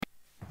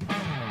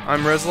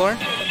I'm Rezlar.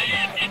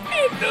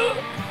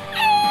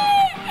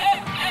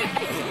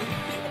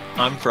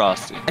 I'm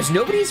Frosty. As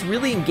nobody's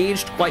really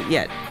engaged quite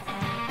yet.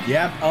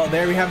 Yep. Oh,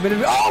 there we have a bit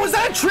of. Oh, was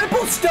that a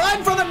triple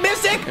stun for the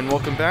Mystic? And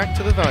welcome back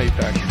to the Value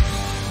Pack.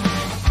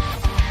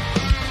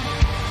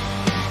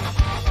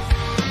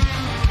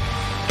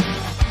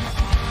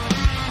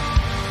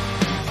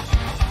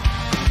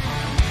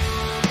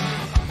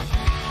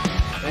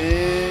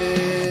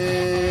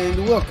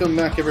 And welcome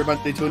back,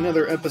 everybody, to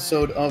another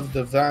episode of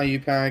the Value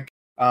Pack.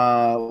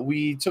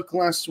 We took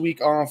last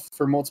week off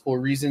for multiple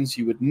reasons.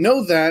 You would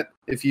know that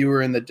if you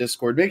were in the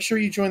Discord. Make sure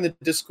you join the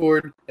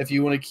Discord if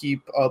you want to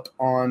keep up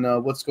on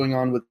what's going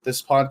on with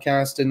this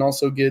podcast and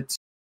also get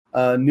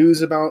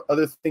news about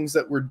other things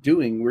that we're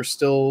doing. We're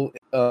still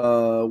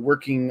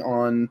working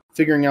on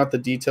figuring out the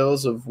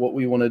details of what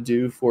we want to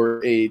do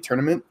for a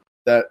tournament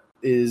that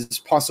is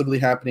possibly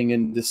happening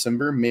in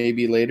December,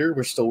 maybe later.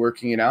 We're still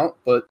working it out,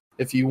 but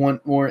if you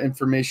want more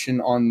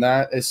information on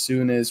that as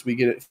soon as we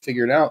get it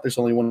figured out, there's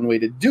only one way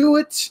to do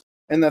it,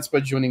 and that's by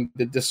joining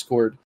the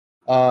Discord.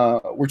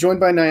 We're joined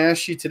by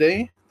Nayashe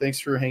today. Thanks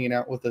for hanging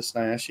out with us,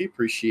 Nayashe.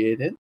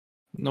 Appreciate it.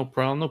 No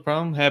problem, no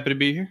problem. Happy to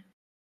be here.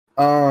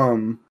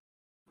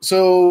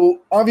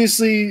 So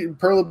obviously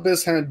Pearl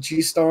Abyss had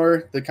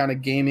G-Star, the kind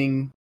of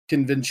gaming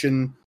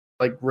convention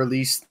like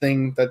release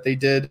thing that they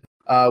did.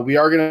 We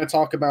are going to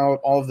talk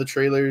about all of the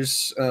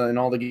trailers and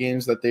all the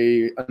games that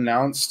they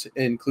announced,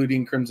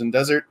 including Crimson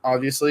Desert,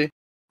 obviously.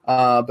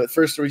 But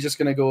first, we're just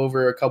going to go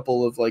over a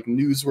couple of like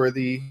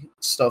newsworthy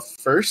stuff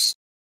first.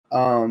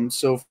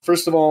 So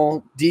first of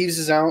all, Deeves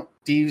is out.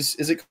 Deeves,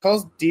 is it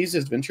called Deeves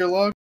Adventure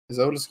Log? Is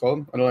that what it's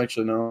called? I don't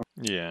actually know.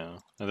 Yeah,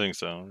 I think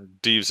so.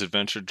 Deeves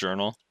Adventure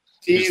Journal.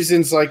 Deeves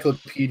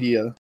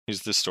Encyclopedia.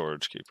 He's the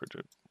storage keeper,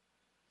 dude.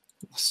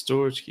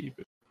 Storage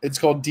keeper. It's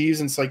called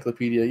Deeves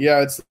Encyclopedia. Yeah,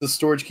 it's the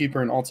storage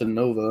keeper in Alta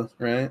Nova,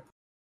 right?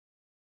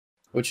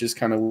 Which is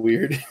kind of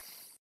weird.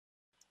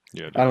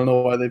 Yeah, dude. I don't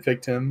know why they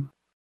picked him.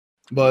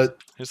 But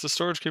He's the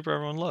storage keeper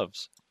everyone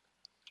loves.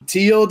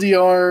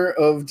 TLDR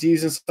of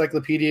Deeves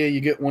Encyclopedia,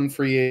 you get one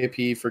free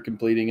AP for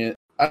completing it.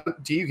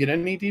 Do you get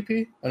any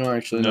DP? I don't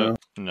actually know.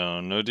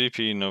 No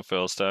DP, no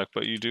fail stack,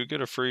 but you do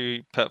get a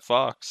free pet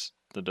fox,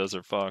 the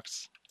desert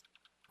fox.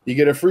 You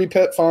get a free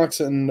pet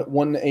fox and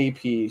one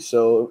AP.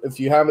 So if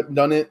you haven't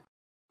done it,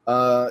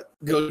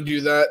 go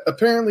do that.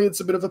 Apparently it's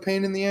a bit of a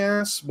pain in the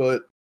ass,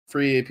 but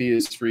free AP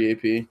is free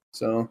AP.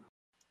 So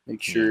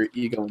make sure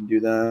you go and do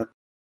that.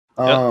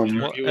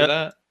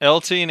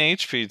 LT and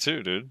HP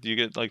too, dude. You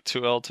get like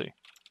 2 LT.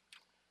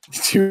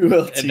 2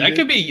 LT. And that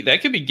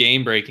could be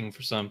game breaking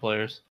for some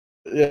players.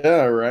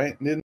 Yeah, right.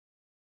 Didn't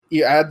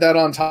you add that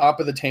on top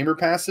of the Tamer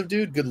passive,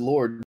 dude? Good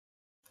lord.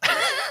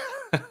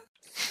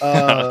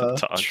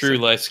 True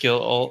life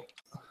skill ult.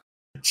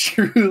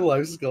 True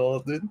life skill,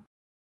 dude.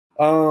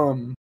 All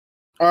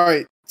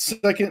right.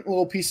 Second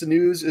little piece of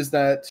news is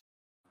that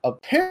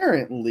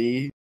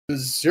apparently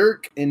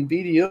Berserk and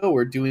BDO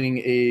are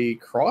doing a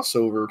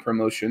crossover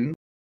promotion.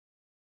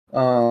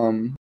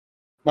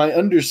 My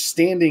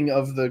understanding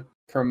of the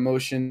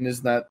promotion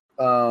is that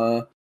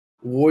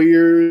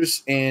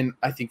Warriors and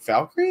I think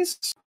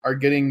Valkyries are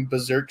getting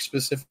Berserk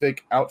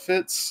specific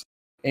outfits,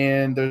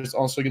 and there's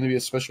also going to be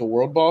a special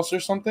world boss or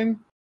something.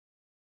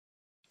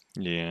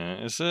 Yeah,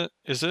 is it?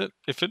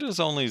 If it is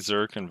only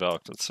Zerk and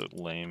Valk, that's so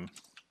lame.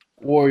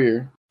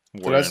 Warrior.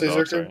 Did I say Valk,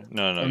 Zerker? sorry.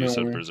 No, you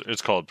said Berserk.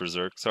 It's called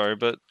Berserk, sorry,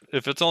 but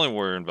if it's only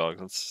Warrior and Valk,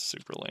 that's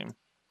super lame.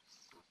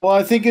 Well,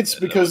 I think it's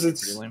because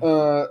it's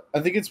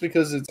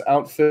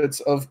outfits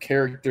of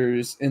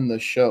characters in the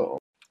show.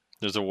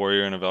 There's a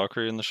Warrior and a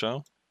Valkyrie in the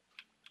show?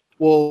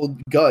 Well,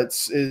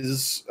 Guts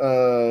is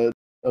a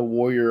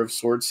warrior of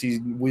sorts. He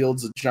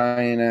wields a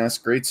giant-ass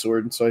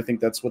greatsword, so I think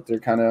that's what they're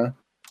kind of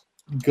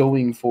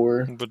going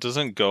for. But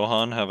doesn't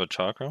Gohan have a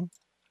chakram?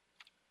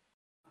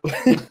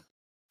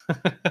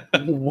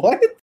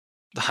 What?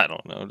 I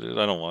don't know, dude.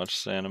 I don't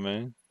watch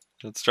anime.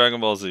 It's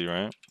Dragon Ball Z,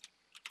 right?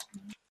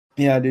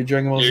 Yeah, dude,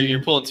 Dragon Ball Z.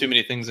 You're pulling too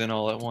many things in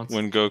all at once.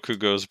 When Goku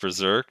goes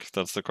berserk,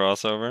 that's the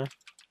crossover.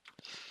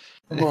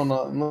 Hold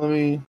on, let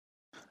me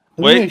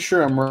make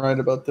sure I'm right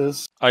about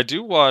this. I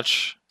do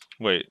watch.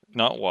 Wait,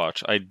 not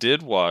watch. I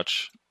did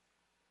watch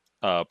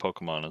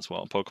Pokemon as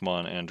well.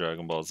 Pokemon and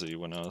Dragon Ball Z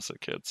when I was a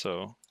kid.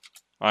 So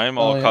I am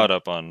all caught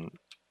up on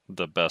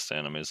the best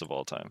animes of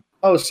all time.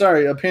 Oh,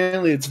 sorry.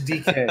 Apparently it's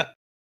DK.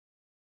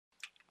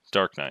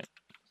 Dark Knight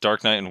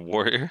and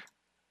Warrior.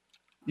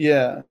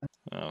 Yeah,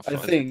 oh, I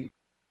think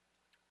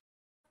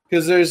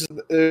because there's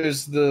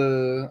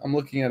the I'm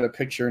looking at a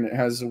picture and it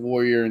has a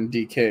Warrior and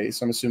DK,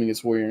 so I'm assuming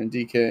it's Warrior and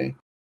DK.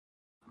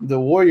 The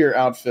Warrior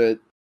outfit,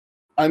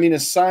 I mean,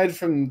 aside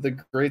from the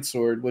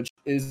greatsword, which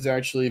is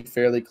actually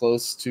fairly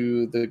close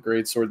to the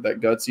greatsword that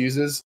Guts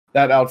uses,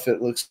 that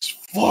outfit looks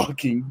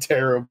fucking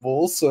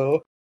terrible.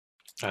 So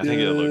I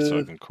think it looks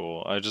fucking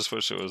cool. I just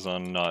wish it was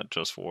on not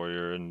just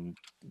Warrior and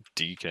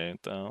DK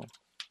though.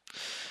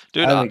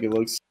 Dude, I think it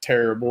looks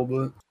terrible,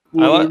 but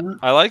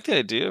I like the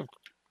idea of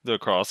the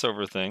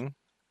crossover thing.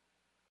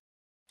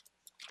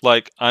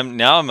 Like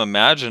I'm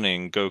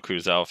imagining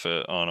Goku's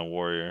outfit on a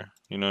warrior.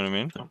 You know what I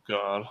mean? Oh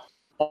God.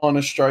 On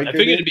a striker. I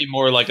figured it'd be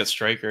more like a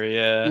striker.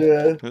 Yeah.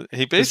 Yeah.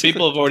 He Because basically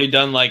people have already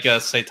done like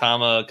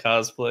Saitama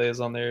cosplays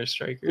on their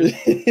strikers.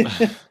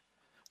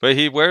 But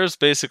he wears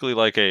basically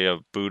like a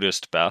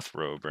Buddhist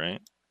bathrobe,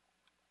 right?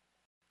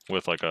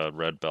 With like a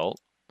red belt.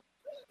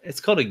 It's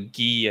called a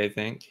gi, I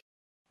think.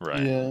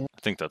 Right. Yeah.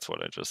 I think that's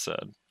what I just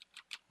said.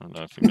 I don't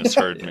know if you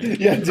misheard me.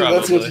 Yeah, dude,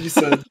 that's what you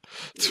said.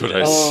 That's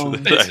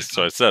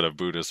what I said, a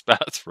Buddhist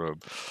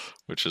bathrobe,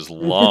 which is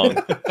long.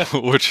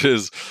 Which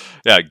is,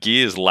 yeah,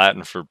 gi is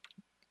Latin for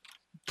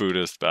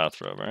Buddhist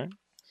bathrobe, right?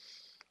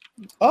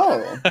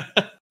 Oh.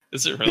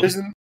 Is it really?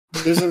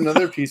 There's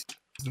another piece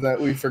that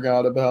we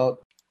forgot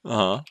about.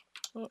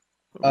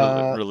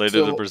 Related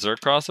to the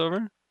Berserk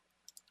crossover?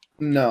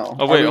 No.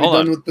 Oh, wait, Are we hold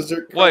done on. with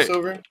Berserk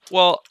crossover? Wait,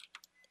 well,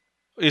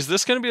 is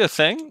this going to be a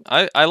thing?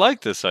 I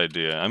like this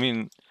idea. I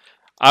mean,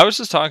 I was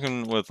just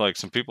talking with like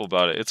some people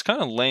about it. It's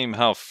kind of lame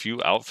how few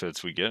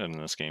outfits we get in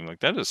this game. Like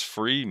that is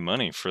free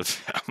money for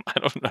them. I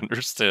don't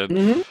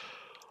understand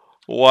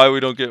why we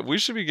don't get. We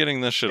should be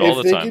getting this shit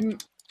all the time.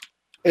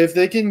 If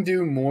they can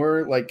do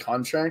more like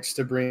contracts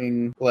to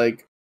bring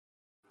like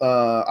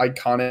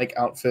iconic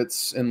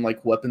outfits and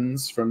like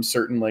weapons from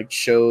certain like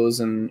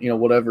shows and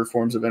whatever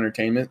forms of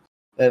entertainment,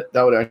 that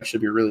would actually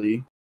be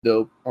really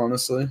dope.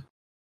 Honestly,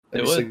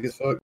 it would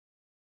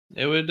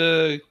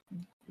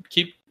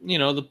keep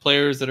the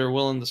players that are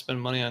willing to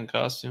spend money on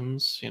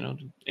costumes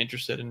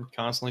interested in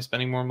constantly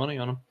spending more money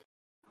on them.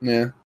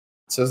 Yeah,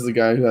 says the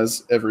guy who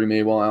has every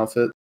Mabel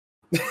outfit.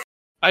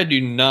 I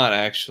do not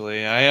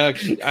actually.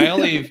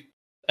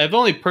 I've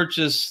only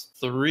purchased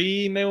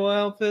 3 Mabel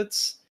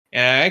outfits,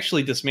 and I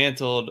actually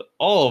dismantled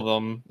all of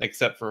them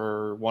except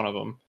for one of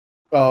them.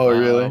 Oh,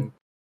 really?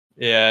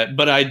 Yeah,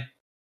 but I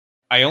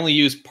only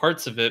used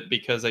parts of it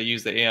because I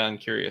used the Aeon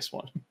Curious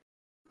one.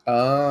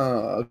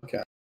 Oh,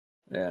 okay.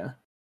 Yeah.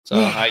 So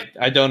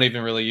I don't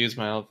even really use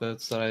my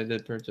outfits that I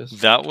did purchase.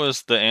 That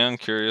was the Aeon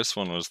Curious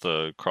one was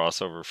the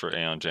crossover for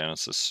Aeon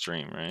Janus'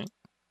 stream, right?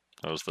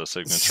 That was the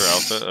signature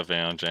outfit of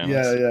Aeon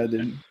Janus. Yeah,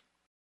 dude.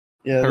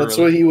 Yeah, that's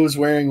what he was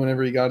wearing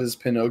whenever he got his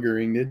Pinoga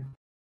ring, dude.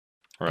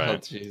 Right. Oh,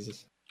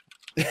 Jesus.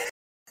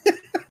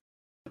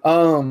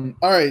 All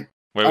right.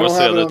 Wait, I what's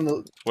the other?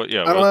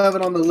 I don't have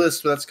it on the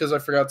list, but that's because I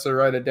forgot to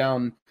write it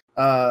down.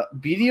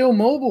 BDO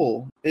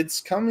Mobile.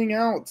 It's coming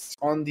out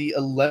on the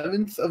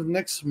 11th of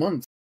next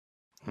month.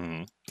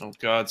 Oh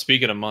God!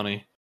 Speaking of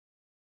money,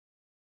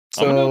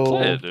 I'm gonna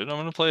play it, dude. I'm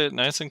gonna play it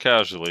nice and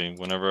casually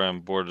whenever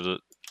I'm bored to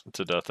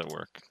death at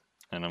work,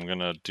 and I'm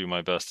gonna do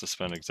my best to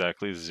spend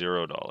exactly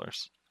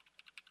 $0.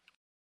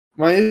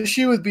 My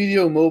issue with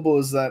BDO Mobile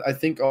is that I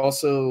think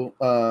also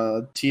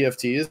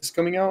TFT is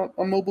coming out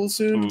on mobile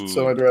soon,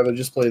 so I'd rather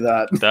just play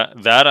that.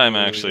 That I'm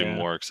actually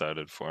more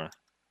excited for.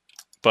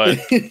 But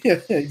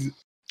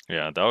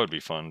yeah, that would be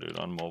fun, dude,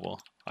 on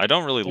mobile. I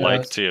don't really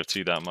like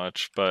TFT that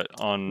much, but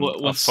on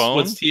a phone...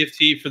 What's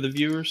TFT for the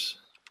viewers?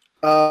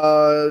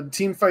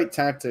 Teamfight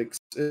Tactics.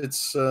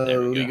 It's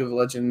League of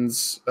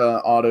Legends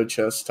auto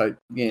chess type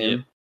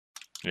game.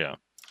 Yeah.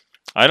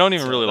 I don't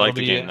even really like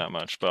the game that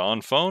much, but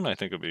on phone, I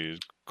think it'd be a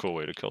cool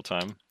way to kill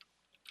time.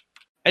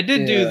 I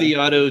did do the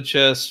auto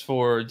chess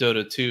for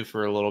Dota 2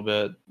 for a little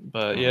bit,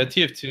 but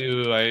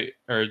TF2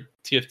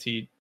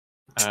 TFT.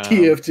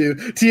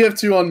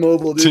 TF2 on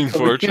mobile, dude. Team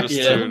Fortress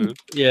 2, dude.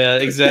 Yeah,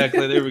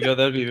 exactly. There we go.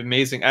 That'd be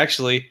amazing.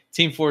 Actually,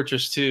 Team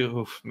Fortress 2,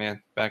 oof,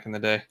 man, back in the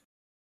day.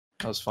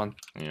 That was fun.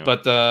 Yeah.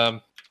 But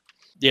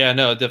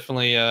no,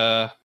 definitely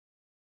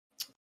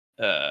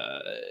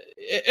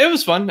it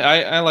was fun.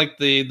 I like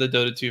the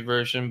Dota 2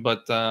 version,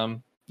 but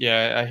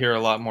I hear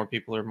a lot more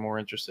people are more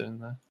interested in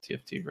the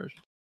TFT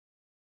version.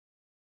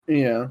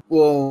 Yeah,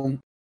 well,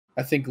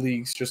 I think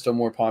League's just a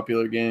more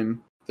popular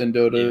game than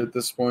Dota at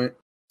this point.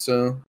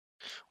 So,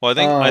 well,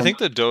 I think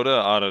the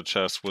Dota auto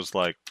chess was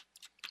like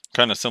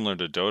kind of similar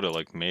to Dota,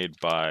 like made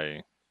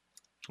by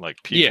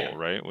like people,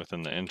 right,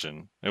 within the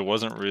engine. It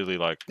wasn't really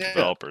like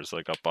developers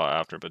like up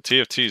after, but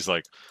TFT is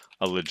like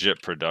a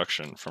legit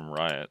production from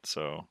Riot,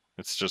 so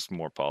it's just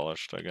more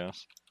polished, I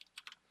guess.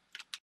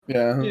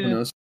 Yeah, who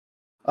knows?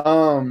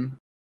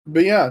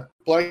 But yeah,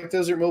 Black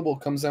Desert Mobile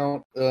comes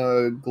out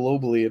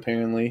globally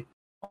apparently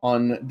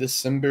on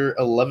December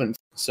 11th.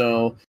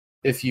 So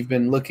if you've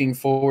been looking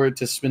forward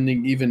to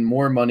spending even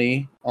more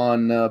money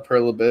on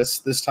Pearl Abyss,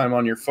 this time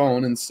on your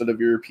phone instead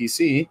of your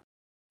PC,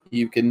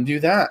 you can do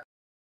that.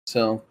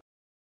 So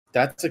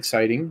that's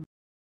exciting.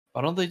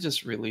 Why don't they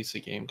just release a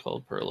game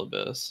called Pearl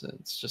Abyss?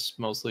 It's just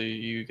mostly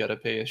you got to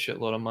pay a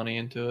shitload of money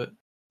into it.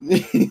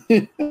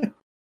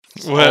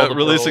 What,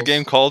 release a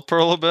game called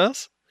Pearl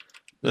Abyss?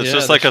 It's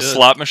just like a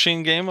slot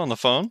machine game on the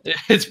phone?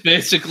 It's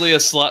basically a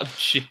slot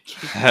machine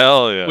game.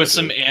 Hell yeah. With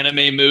some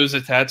anime moves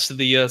attached to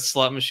the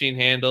slot machine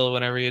handle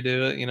whenever you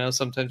do it.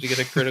 Sometimes you get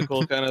a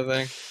critical kind of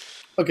thing.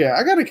 Okay,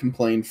 I got to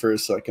complain for a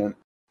second.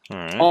 All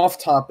right. Off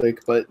topic,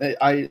 but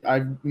I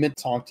meant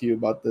to talk to you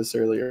about this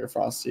earlier,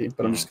 Frosty,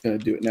 but I'm just going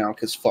to do it now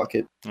because fuck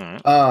it.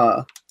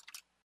 All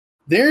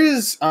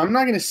right. I'm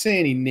not going to say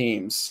any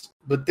names,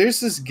 but there's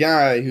this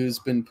guy who's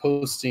been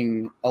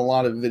posting a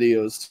lot of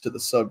videos to the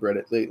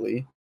subreddit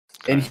lately.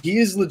 Okay. And he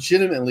is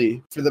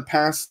legitimately, for the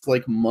past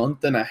like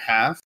month and a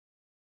half,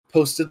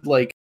 posted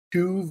like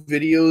 2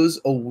 videos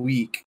a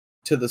week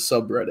to the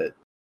subreddit.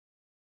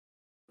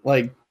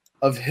 Like,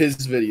 of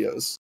his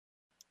videos.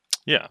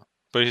 Yeah,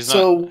 but he's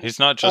So,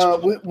 not just.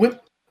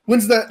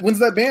 When's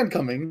that ban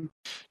coming?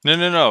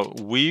 No.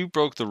 We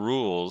broke the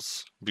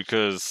rules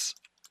because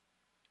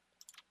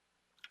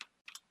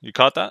you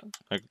caught that.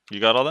 Like, you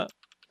got all that.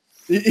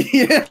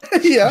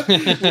 yeah.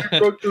 We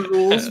broke the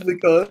rules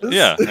because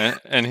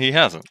and he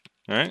hasn't.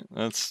 Right?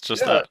 That's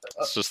just that.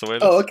 It's just the way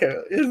it is. Oh, okay.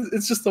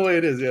 It's just the way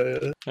it is.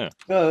 Yeah.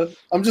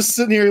 I'm just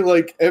sitting here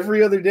like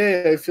every other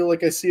day. I feel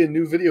like I see a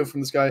new video from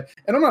this guy,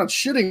 and I'm not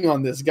shitting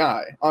on this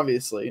guy.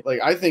 Obviously, like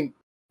I think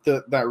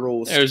that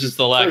rule was. There's just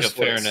the lack of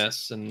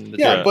fairness and.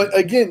 But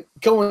again,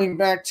 going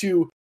back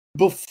to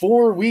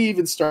before we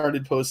even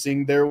started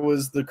posting, there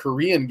was the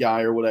Korean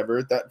guy or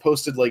whatever that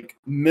posted like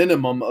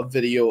minimum a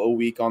video a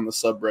week on the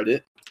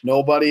subreddit.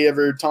 Nobody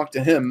ever talked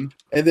to him,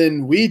 and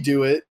then we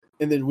do it,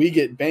 and then we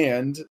get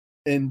banned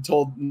and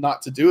told not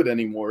to do it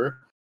anymore.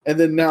 And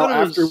then now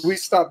after we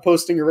stop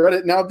posting to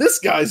Reddit, now this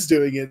guy's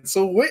doing it.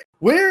 So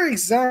where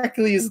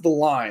exactly is the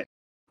line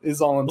is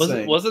all I'm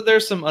saying. Wasn't there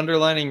some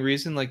underlining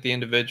reason, like the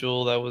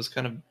individual that was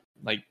kind of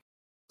like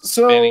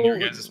so banning your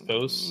guys'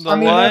 posts? The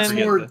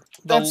line,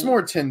 that's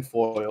more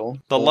tinfoil.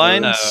 The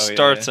line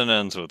starts and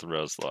ends with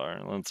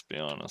Reslar. Let's be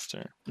honest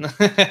here.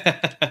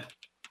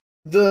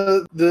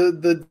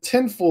 The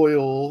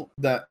tinfoil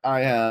that I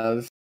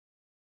have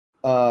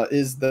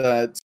is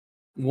that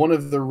one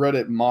of the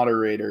Reddit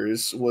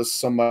moderators was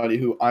somebody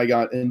who I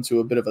got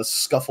into a bit of a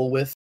scuffle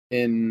with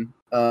in,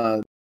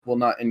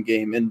 not in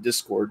game, in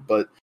Discord,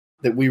 but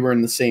that we were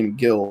in the same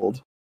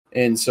guild.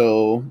 And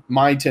so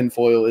my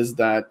tinfoil is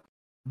that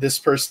this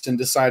person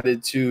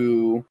decided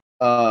to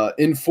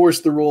enforce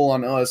the rule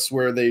on us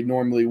where they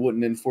normally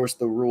wouldn't enforce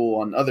the rule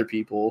on other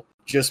people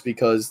just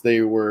because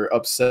they were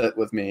upset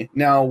with me.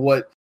 Now,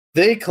 what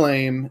they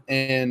claim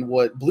and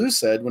what Blue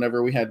said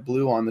whenever we had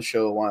Blue on the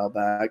show a while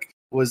back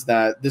was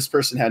that this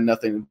person had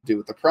nothing to do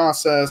with the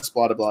process,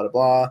 blah, blah, blah,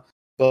 blah.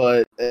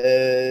 But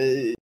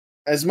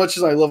as much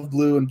as I love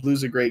Blue and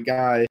Blue's a great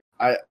guy,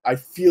 I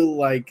feel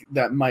like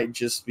that might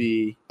just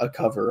be a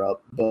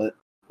cover-up, but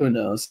who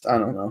knows? I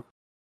don't know.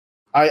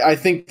 I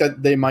think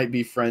that they might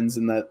be friends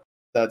and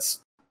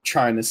that's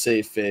trying to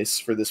save face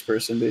for this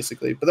person,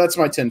 basically. But that's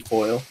my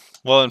tinfoil.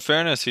 Well, in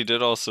fairness, he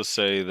did also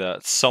say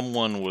that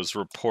someone was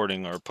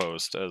reporting our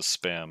post as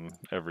spam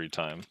every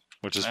time.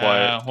 Which is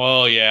why.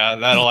 Well, yeah,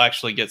 that'll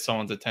actually get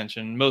someone's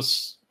attention.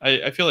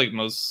 I feel like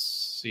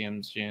most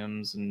CMs,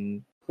 GMs,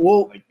 and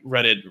like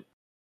Reddit.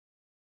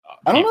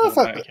 I don't know if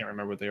I can't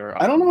remember what they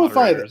are. I don't know if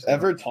I've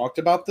ever talked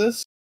about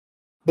this,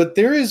 but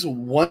there is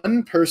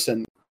one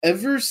person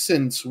ever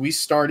since we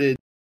started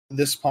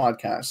this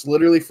podcast,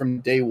 literally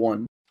from day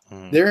one.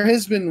 There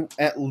has been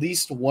at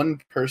least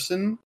one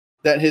person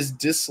that has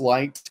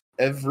disliked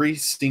every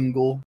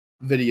single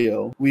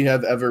video we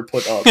have ever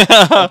put up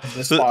on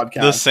this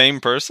podcast. The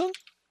same person?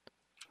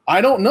 I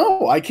don't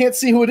know. I can't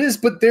see who it is,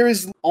 but there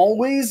is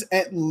always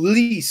at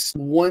least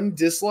one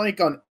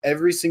dislike on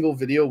every single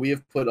video we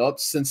have put up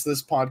since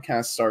this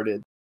podcast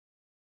started.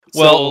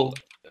 Well,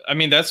 I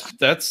mean,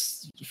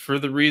 that's for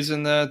the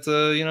reason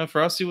that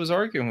Frosty was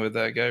arguing with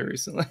that guy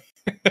recently.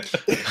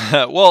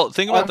 Well,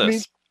 think about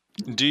this.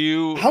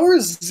 How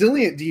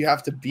resilient do you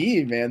have to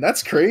be, man?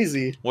 That's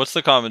crazy. What's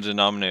the common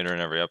denominator in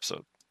every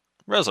episode?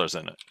 Reslar's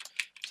in it.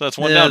 So that's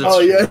one down. Oh,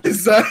 yeah.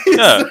 Is that he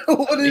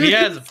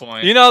has a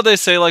point. You know, they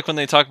say, like, when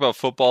they talk about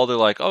football, they're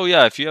like, oh,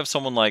 yeah, if you have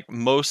someone like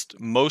most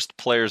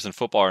players in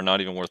football are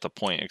not even worth a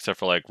point, except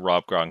for, like,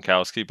 Rob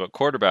Gronkowski, but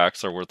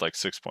quarterbacks are worth, like,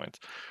 6 points.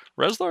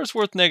 Reslar's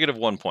worth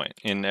 -1 point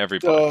in every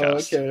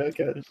podcast. Oh,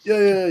 okay.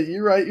 Yeah,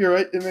 you're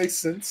right. It makes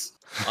sense.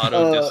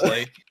 Auto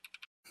dislike.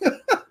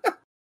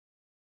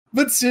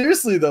 But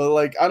seriously, though,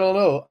 like, I don't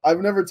know. I've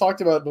never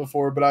talked about it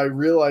before, but I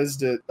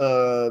realized it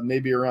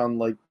maybe around,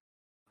 like,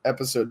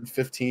 episode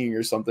 15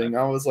 or something.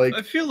 I was like,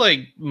 I feel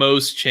like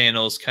most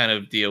channels kind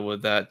of deal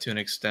with that to an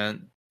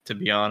extent, to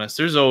be honest.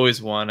 There's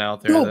always one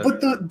out there. No, but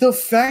the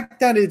fact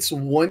that it's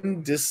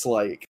one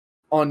dislike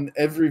on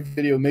every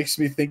video makes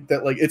me think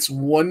that, like, it's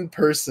one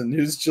person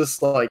who's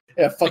just like,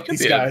 yeah, fuck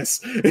these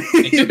guys.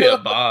 It could be a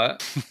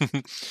bot.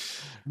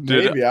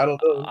 Dude, maybe, I don't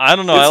know. I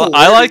don't know.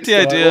 I like the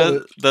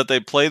idea that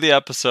they play the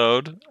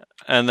episode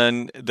and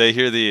then they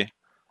hear the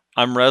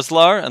I'm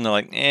Reslar and they're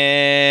like,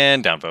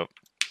 and downvote.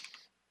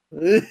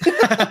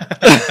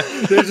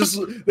 they're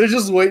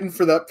just waiting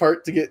for that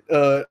part to get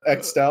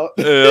X'd out.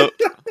 Yeah,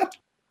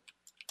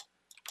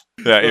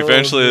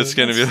 eventually it's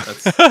gonna be.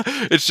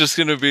 It's just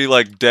gonna be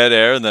like dead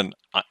air, and then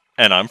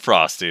I'm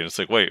Frosty, and it's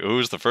like, wait,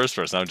 who's the first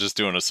person? I'm just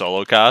doing a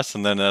solo cast,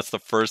 and then that's the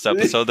first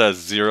episode that has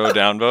 0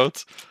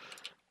 downvotes.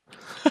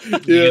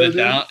 You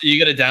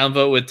get a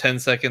downvote with 10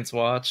 seconds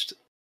watched.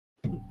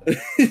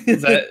 You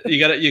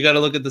gotta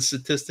look at the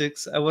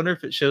statistics. I wonder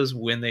if it shows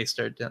when they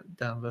start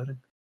downvoting.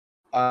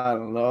 I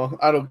don't know.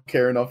 I don't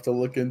care enough to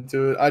look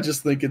into it. I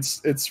just think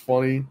it's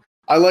funny.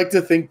 I like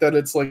to think that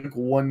it's like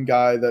one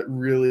guy that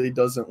really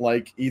doesn't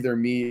like either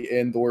me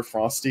and or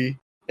Frosty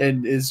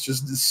and is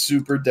just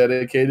super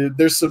dedicated.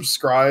 They're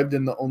subscribed,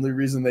 and the only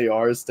reason they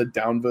are is to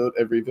downvote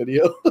every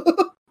video.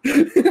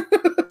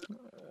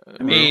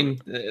 I mean,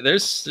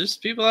 there's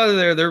people out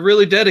there. They're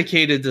really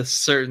dedicated to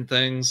certain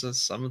things.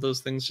 Some of those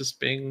things just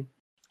being.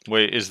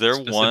 Wait, is there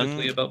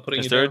specifically about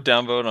putting is you there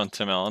down? a downvote on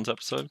Tim Allen's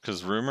episode?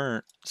 Because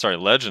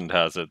legend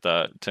has it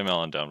that Tim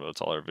Allen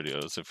downvotes all our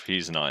videos if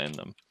he's not in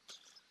them.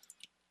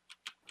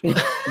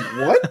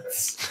 What?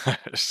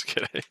 Just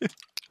kidding.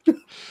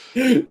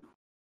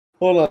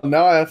 Hold on,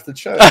 now I have to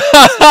check.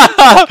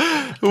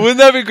 Wouldn't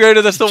that be great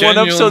if that's the one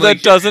episode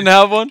that doesn't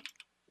have one?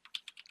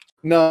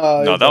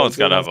 No, that one's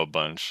got to have a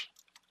bunch.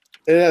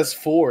 It has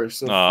 4,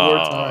 so 4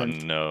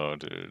 times. Oh no,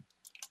 dude.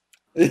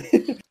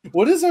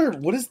 What is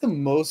the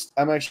most?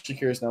 I'm actually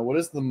curious now. What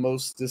is the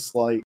most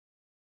disliked?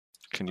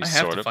 Can you I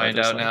have sort to it by find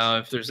out dislikes? now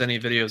if there's any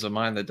videos of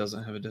mine that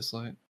doesn't have a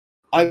dislike.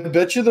 I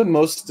bet you the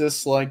most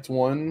disliked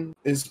one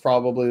is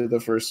probably the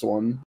first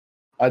one.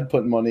 I'd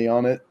put money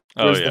on it.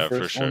 Oh Where's the yeah, for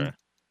first sure. one?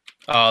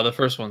 Oh, the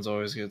first one's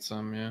always get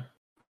some, yeah.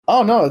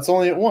 Oh no, it's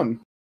only at 1.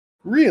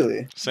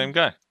 Really? Same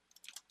guy.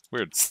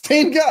 Weird.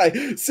 Same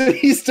guy. So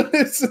he's done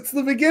it since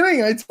the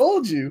beginning. I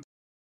told you.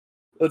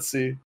 Let's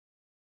see.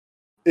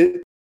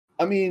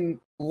 I mean,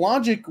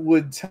 logic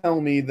would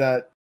tell me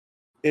that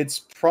it's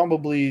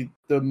probably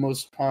the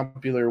most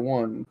popular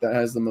one that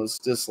has the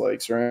most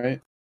dislikes,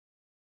 right?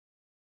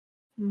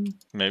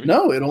 Maybe.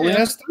 No, it only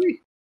has 3.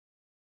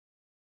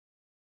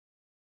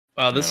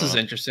 Wow, this is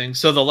Yeah. interesting.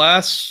 So the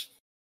last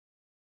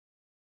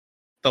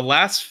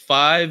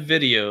 5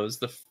 videos,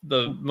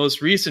 the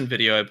most recent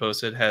video I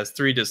posted has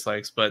 3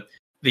 dislikes, but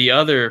the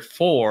other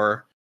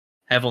 4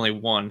 have only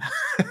 1.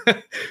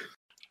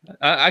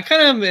 I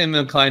kind of am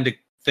inclined to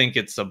think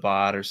it's a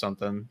bot or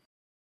something.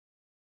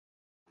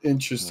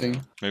 Interesting.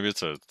 Yeah. Maybe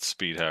it's a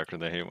speed hacker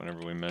they hate whenever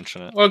we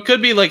mention it. Or it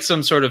could be like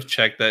some sort of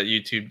check that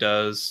YouTube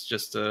does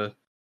just to,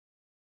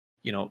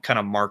 kind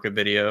of mark a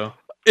video.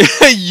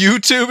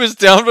 YouTube is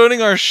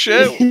downvoting our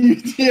shit.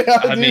 Yeah,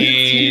 I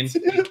mean,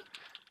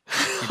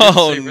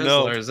 Oh say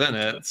no. Rizzler's in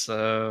it,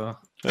 so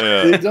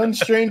Yeah. they've done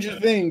stranger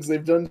things.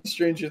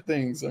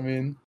 I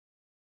mean,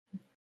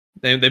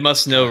 they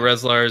must know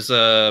Rezlar's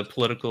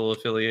political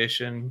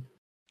affiliation.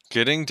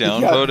 Getting yeah,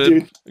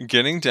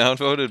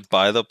 downvoted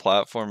by the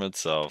platform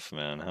itself,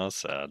 man. How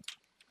sad.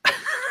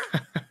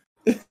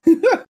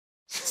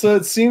 So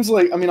it seems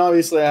like, I mean,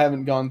 obviously I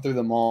haven't gone through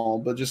them all,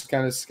 but just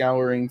kind of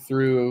scouring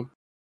through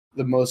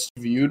the most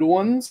viewed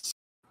ones,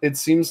 it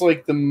seems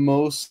like the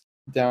most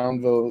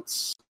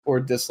downvotes or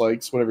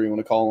dislikes, whatever you want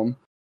to call them,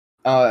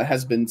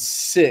 has been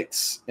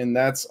 6, and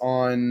that's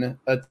on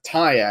a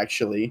tie,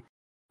 actually,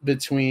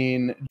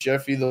 between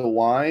Jeffy the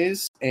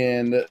Wise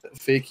and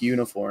Fake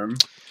Uniform.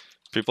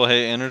 People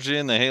hate energy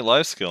and they hate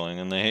life skilling,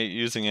 and they hate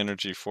using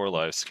energy for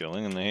life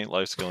skilling, and they hate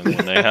life skilling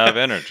when they have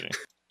energy.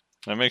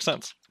 That makes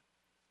sense.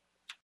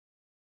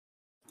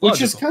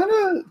 Which is kind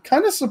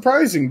of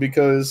surprising,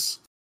 because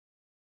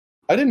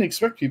I didn't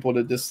expect people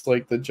to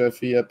dislike the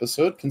Jeffy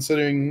episode,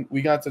 considering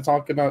we got to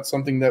talk about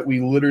something that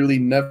we literally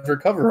never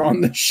cover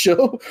on this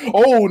show.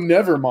 Oh,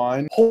 never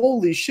mind.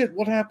 Holy shit,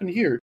 what happened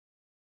here?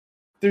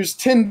 There's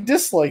 10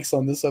 dislikes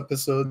on this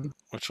episode.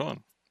 Which one?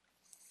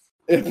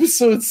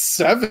 Episode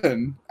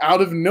 7,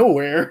 out of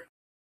nowhere.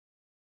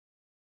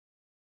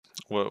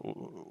 What?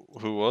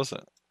 Who was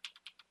it?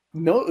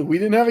 No, we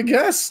didn't have a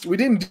guest. We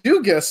didn't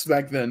do guests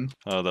back then.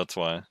 Oh, that's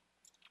why.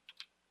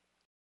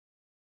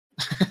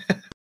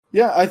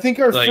 Yeah, I think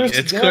our Like, first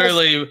it's guest,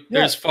 clearly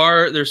there's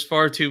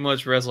far too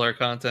much Rezlar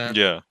content.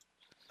 Yeah.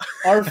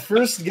 our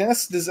first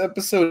guest is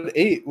episode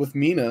 8 with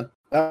Mina.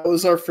 That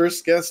was our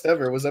first guest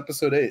ever, was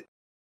episode 8.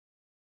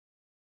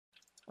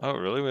 Oh,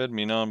 really? We had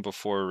Mina on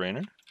before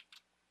Rainer?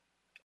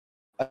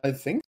 I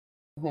think.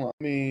 Hold on,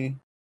 let me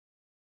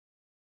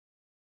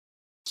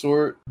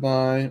sort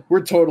by.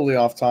 We're totally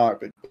off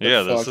topic. What the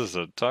Yeah, this fuck? is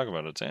a talk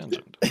about a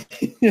tangent.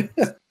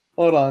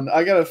 Hold on,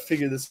 I gotta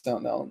figure this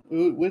out now.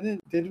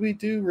 Did we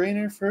do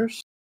Rainer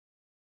first?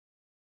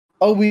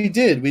 Oh, we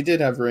did. We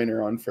did have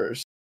Rainer on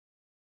first.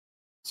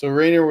 So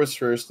Rainer was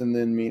first, and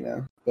then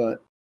Mina.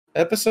 But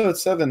episode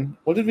 7,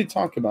 what did we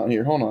talk about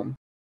here? Hold on.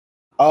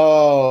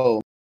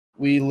 Oh,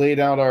 we laid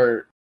out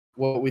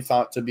what we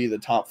thought to be the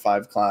top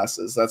 5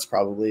 classes. That's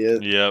probably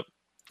it. Yep.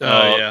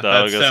 Oh, yeah,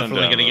 that'll that's get some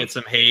definitely gonna downloads. get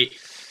some hate.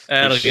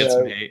 That'll should- get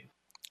some hate.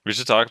 We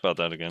should talk about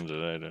that again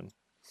today, dude.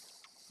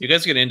 You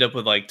guys are gonna end up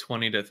with like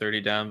 20 to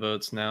 30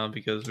 downvotes now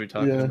because we're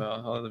talking Yeah.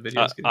 about how the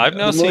videos. getting I've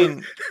now downvoted.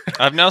 seen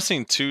I've now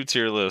seen 2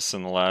 tier lists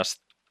in the last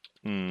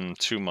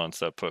 2 months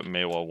that put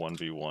Maywell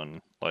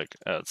 1v1 like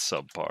at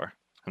subpar,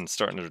 and it's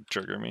starting to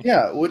trigger me.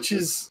 Yeah, which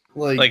is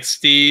like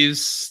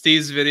Steve's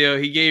video.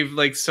 He gave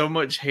like so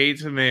much hate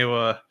to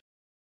Maywa.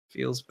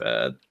 Feels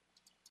bad.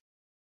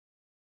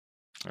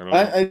 I don't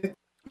know.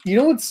 You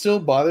know what still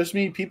bothers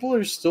me? People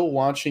are still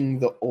watching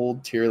the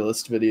old tier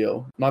list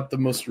video, not the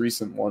most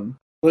recent one.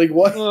 Like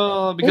what?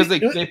 Well, because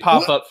Wait, they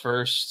pop what? up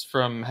first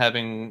from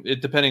having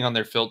it, depending on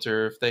their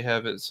filter. If they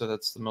have it so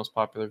that's the most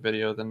popular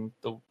video, then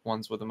the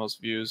ones with the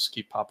most views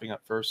keep popping up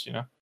first. You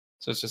know,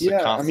 so it's just a Yeah,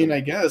 I constant mean, I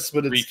guess,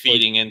 but it's like,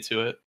 refeeding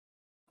into it.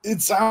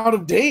 it's out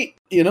of date.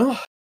 You know,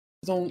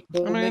 don't I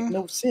make mean,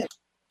 no sense.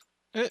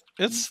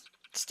 it's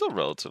still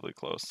relatively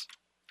close.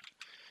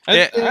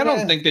 I Yeah.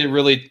 don't think they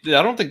really.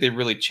 I don't think they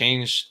really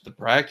changed the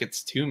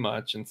brackets too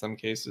much in some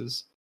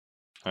cases.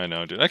 I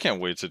know, dude. I can't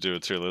wait to do a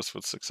tier list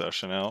with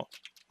Succession out,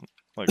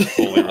 like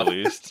fully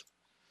released.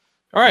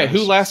 All right, That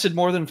who is- lasted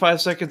more than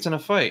 5 seconds in a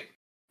fight?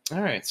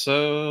 All right,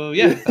 so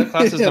yeah, that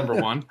class is number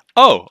one.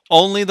 Oh,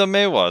 only the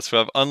Maywas who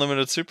have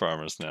unlimited super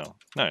armors now.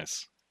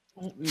 Nice.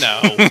 No,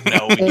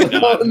 we do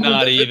not.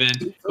 Not even.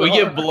 We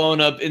get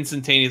blown up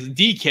instantaneously.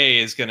 DK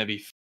is gonna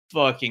be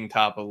fucking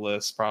top of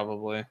list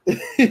probably.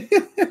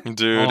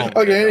 Dude. Oh my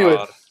Okay, anyway.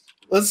 God.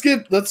 let's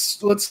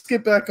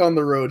get back on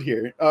the road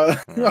here. Alright.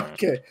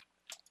 Okay.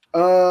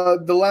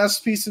 The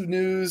last piece of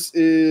news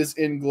is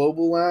in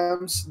Global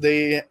Labs.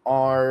 They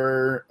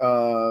are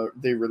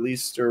they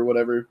released or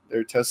whatever.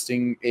 They're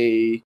testing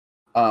a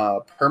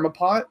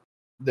permapot.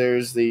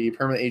 There's the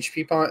perma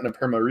HP pot and a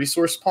perma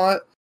resource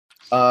pot.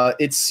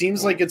 It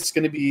seems like it's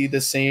going to be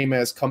the same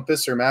as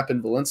Compass or Map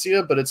in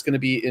Valencia, but it's going to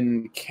be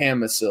in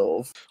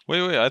Camisilv.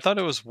 Wait. I thought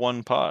it was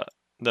one pot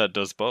that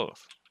does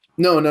both.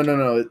 No.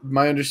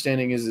 My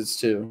understanding is it's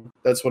two.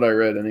 That's what I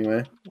read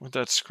anyway. With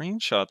that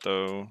screenshot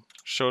though,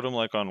 showed him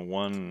like on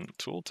one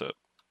tooltip.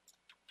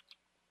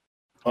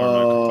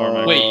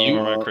 Or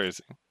am I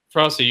crazy?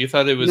 Frosty, you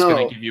thought it was No.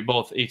 going to give you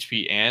both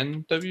HP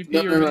and WP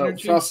No, or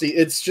energy? Frosty.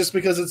 It's just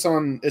because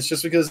it's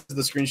just because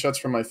the screenshots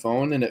from my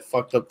phone and it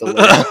fucked up the.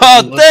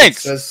 Oh, Look, thanks!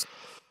 It says,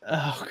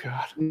 Oh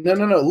God. no.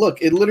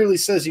 Look, it literally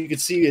says you can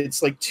see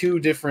it's like two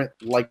different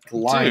like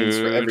lines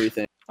for Dude.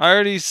 everything. I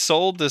already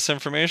sold this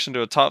information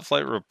to a top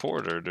flight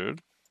reporter,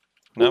 dude.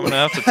 Now I'm gonna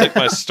have to take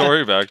my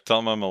story back, tell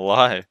him I'm a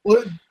lie.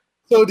 What?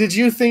 So, did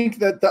you think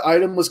that the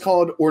item was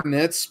called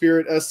Ornette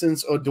Spirit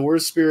Essence,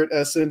 Odor's Spirit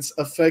Essence,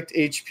 Effect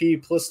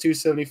HP plus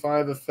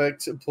 275,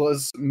 Effect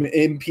plus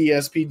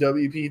MPSP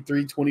WP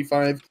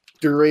 325,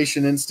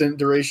 Duration Instant,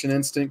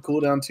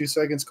 Cooldown 2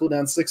 seconds,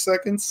 Cooldown 6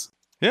 seconds?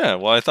 Yeah,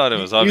 well, I thought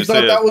it was You obviously.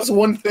 thought that was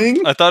one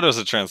thing? I thought it was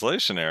a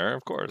translation error,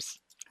 of course.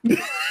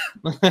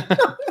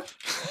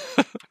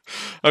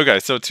 Okay,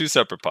 so two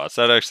separate pots.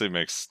 That actually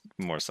makes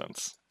more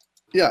sense.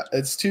 Yeah,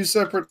 it's two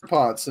separate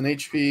pots, an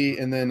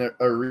HP and then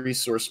a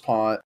resource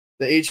pot.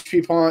 The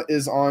HP pot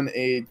is on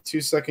a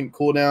 2-second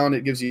cooldown.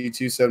 It gives you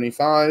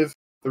 275.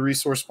 The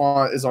resource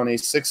pot is on a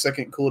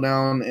 6-second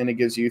cooldown, and it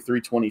gives you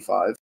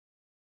 325.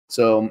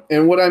 So,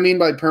 and what I mean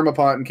by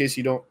permapot, in case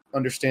you don't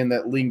understand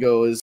that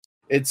lingo, is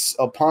it's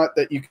a pot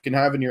that you can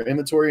have in your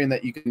inventory and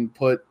that you can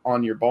put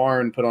on your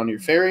bar and put on your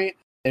ferry.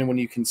 And when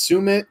you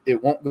consume it,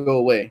 it won't go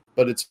away,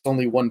 but it's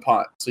only one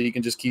pot. So you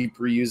can just keep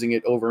reusing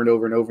it over and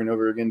over and over and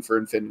over again for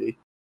infinity.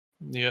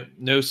 Yep.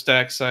 No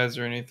stack size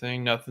or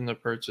anything. Nothing to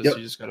purchase. Yep.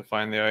 You just got to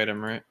find the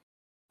item, right?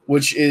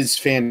 Which is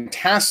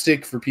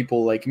fantastic for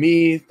people like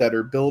me that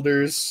are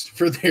builders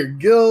for their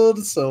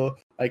guild. So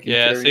I can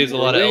Yeah, it carry saves a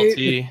more lot of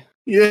weight. LT.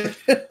 Yeah.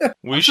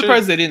 We I'm should.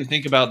 surprised they didn't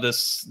think about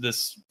this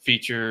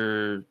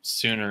feature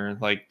sooner.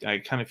 Like, I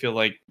kind of feel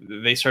like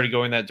they started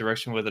going that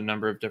direction with a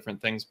number of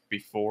different things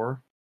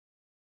before.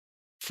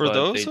 For but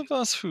those they- of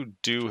us who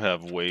do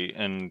have weight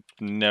and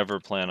never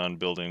plan on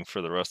building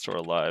for the rest of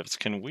our lives,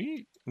 can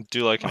we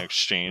do like an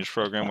exchange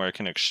program where I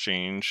can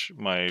exchange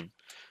my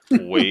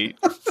weight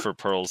for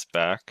pearls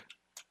back?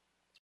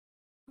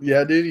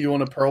 Yeah, dude, you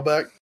want a pearl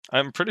back?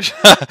 I'm pretty sure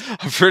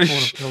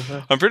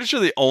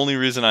the only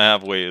reason I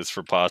have weight is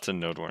for pots and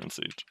Node War and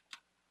Siege.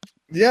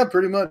 Yeah,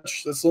 pretty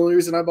much. That's the only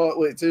reason I bought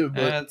weight too.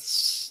 But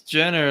That's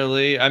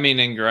generally, I mean,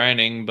 in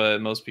grinding,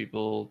 but most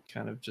people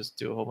kind of just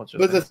do a whole bunch of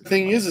the things to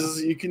thing get is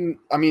money. you can.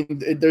 I mean,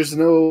 there's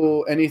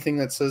no anything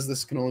that says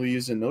this can only be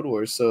used in Node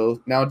Wars.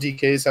 So now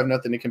DKs have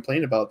nothing to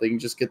complain about. They can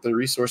just get the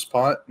resource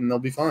pot and they'll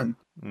be fine.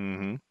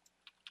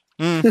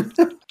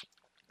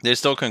 They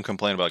still can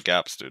complain about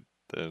gaps, dude.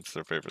 That's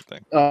their favorite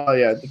thing. Oh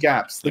yeah, the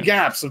gaps,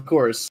 of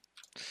course.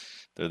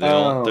 They're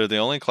the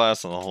only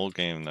class in the whole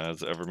game that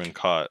has ever been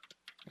caught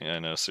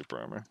in a super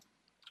armor.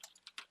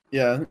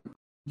 Yeah,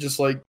 just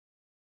like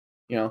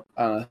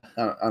I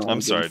don't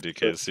I'm sorry,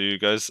 DK. So you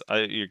guys,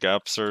 your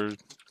gaps are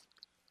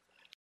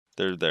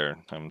they're there.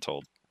 I'm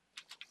told.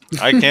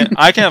 I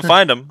can't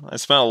find them. I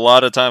spent a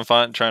lot of time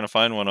trying to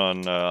find one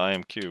on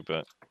IMQ,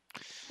 but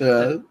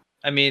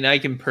I mean, I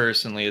can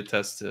personally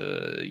attest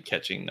to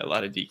catching a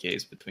lot of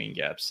DKs between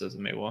gaps as a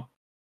Maywa.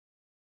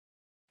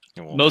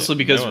 Mostly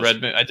because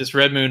Red Moon. I just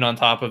Red Moon on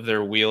top of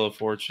their Wheel of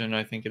Fortune,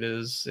 I think it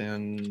is,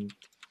 and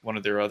one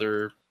of their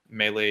other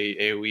melee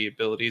AoE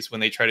abilities when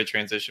they try to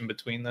transition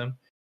between them.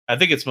 I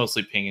think it's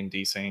mostly ping and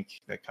desync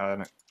that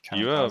kind of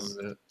causes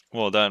it.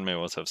 Well, that may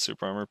have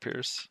super armor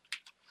pierce.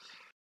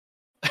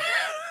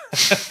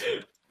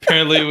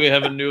 Apparently, we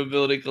have a new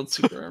ability called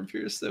Super Arm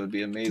Pierce. That would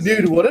be amazing.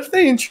 Dude, what if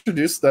they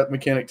introduced that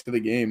mechanic to the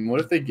game? What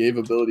if they gave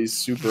abilities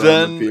Super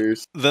Armor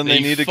Pierce? Then they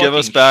need to give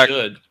us back.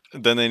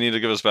 then they need to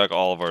give us back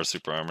all of our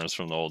super armors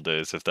from the old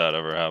days if that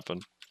ever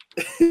happened.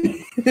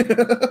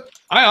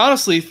 I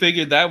honestly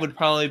figured that would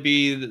probably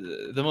be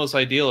the most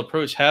ideal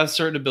approach. Have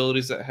certain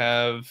abilities that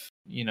have,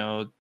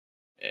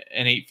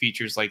 innate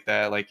features like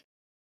that, like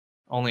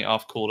only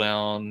off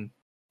cooldown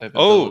type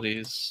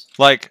abilities.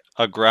 Like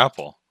a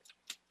grapple.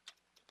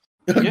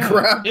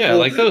 Grapple. Yeah,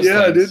 like those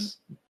yeah, things.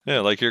 Dude.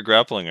 Yeah, like your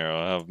grappling arrow.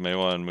 Have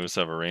Maywa and Moose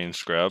have a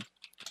ranged grab.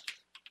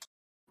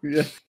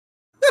 Yeah.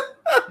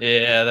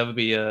 Yeah, that would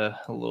be a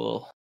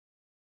little.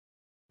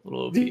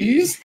 Do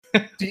you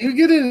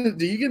get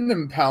an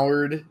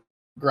empowered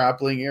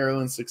grappling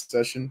arrow in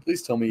succession?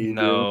 Please tell me you do.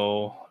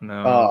 No,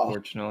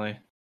 unfortunately.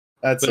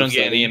 That's we don't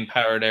get any upsetting.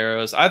 empowered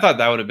arrows. I thought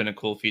that would have been a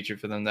cool feature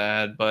for them to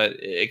add, but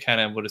it kind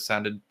of would have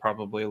sounded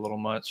probably a little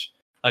much.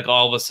 Like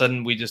all of a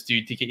sudden we just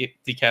do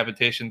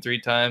decapitation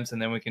 3 times,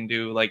 and then we can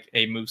do like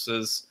a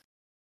Moose's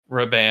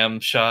Rabam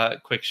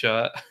shot, quick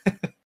shot.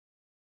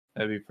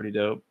 That'd be pretty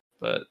dope.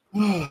 But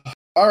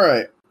all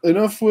right,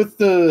 enough with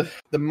the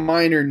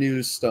minor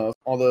news stuff.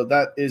 Although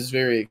that is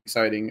very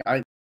exciting.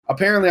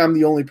 Apparently I'm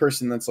the only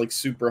person that's like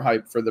super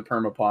hyped for the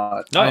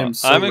permapod. No, I'm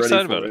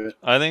excited about it.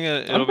 I think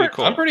it'll be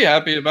cool. I'm pretty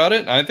happy about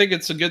it. I think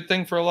it's a good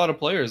thing for a lot of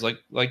players.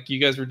 Like you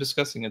guys were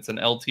discussing, it's an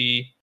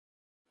LT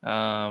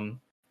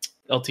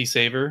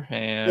saver,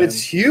 and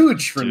it's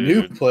huge for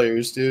new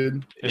players,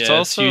 dude. It's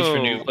also huge for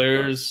new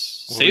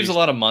players. Saves a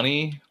lot of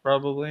money,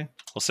 probably.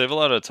 We'll save a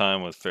lot of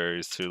time with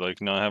fairies too, like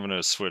not having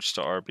to switch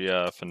to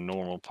RBF and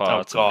normal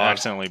pots and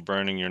accidentally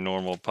burning your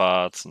normal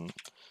pots and.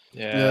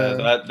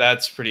 Yeah,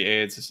 that's pretty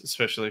AIDS,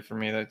 especially for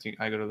me. That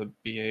I go to the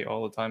BA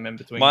all the time in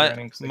between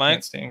grinding because I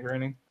can't stand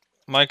grinding.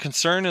 My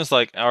concern is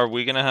like, are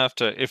we gonna have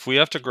to, if we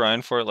have to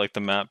grind for it, like the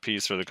map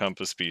piece or the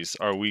compass piece,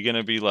 are we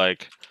gonna be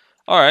like,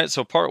 all right,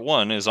 so part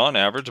 1 is on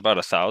average about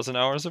 1,000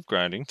 hours of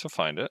grinding to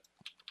find it?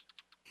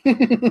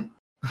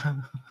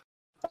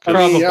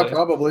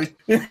 Probably.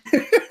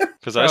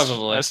 Because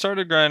I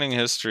started grinding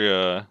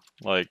Histria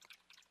like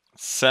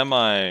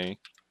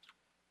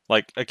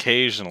like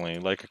occasionally,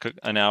 like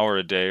an hour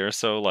a day or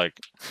so, like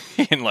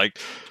in like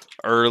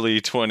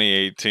early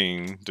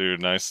 2018, dude,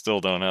 and I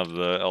still don't have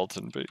the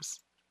Elton piece.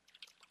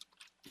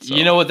 So.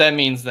 You know what that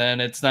means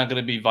then? It's not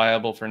going to be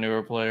viable for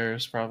newer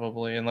players,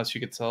 probably, unless you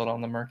could sell it on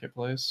the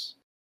marketplace,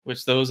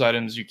 which those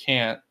items you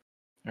can't,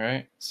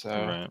 right? So.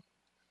 Right.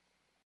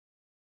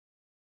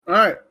 All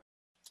right.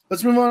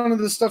 Let's move on to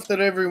the stuff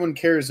that everyone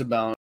cares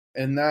about,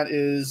 and that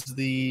is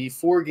the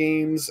 4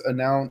 games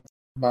announced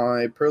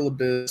by Pearl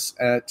Abyss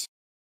at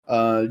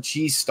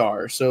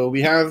G-Star. So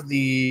we have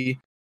the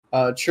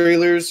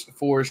trailers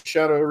for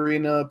Shadow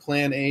Arena,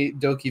 Plan 8,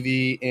 Doki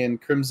V,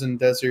 and Crimson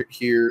Desert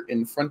here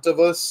in front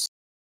of us.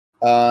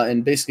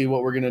 And basically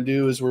what we're going to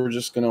do is we're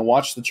just going to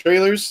watch the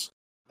trailers,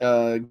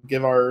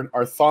 give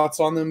our thoughts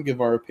on them, give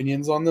our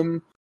opinions on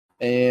them,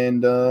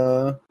 and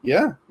we're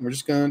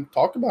just going to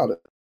talk about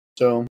it.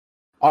 So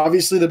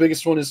obviously the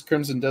biggest one is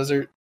Crimson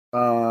Desert,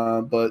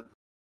 but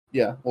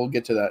yeah, we'll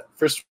get to that.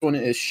 First one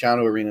is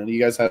Shadow Arena. Do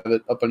you guys have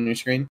it up on your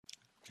screen?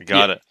 You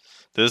got it.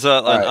 There's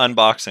an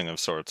unboxing of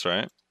sorts,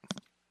 right?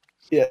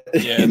 Yeah.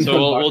 Yeah.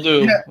 So we'll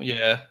do.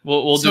 Yeah.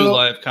 We'll do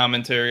live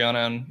commentary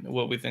on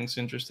what we think's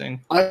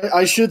interesting.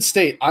 I should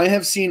state I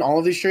have seen all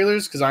of these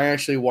trailers because I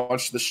actually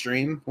watched the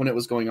stream when it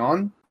was going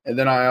on, and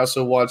then I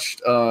also watched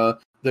the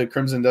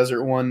Crimson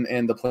Desert one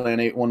and the Plan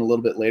 8 one a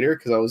little bit later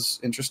because I was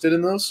interested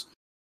in those.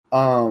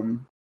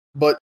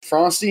 But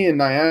Frosty and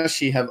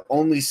Nayashe have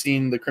only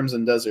seen the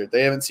Crimson Desert.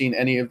 They haven't seen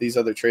any of these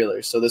other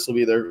trailers, so this will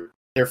be their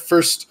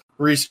first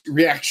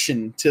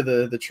reaction to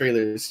the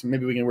trailers.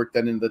 Maybe we can work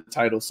that into the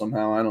title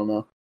somehow. I don't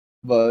know.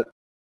 But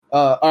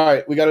all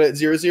right, we got it at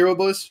 0-0,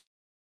 boys.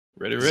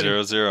 Ready.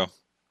 0-0.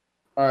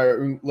 All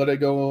right, let it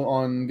go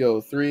on.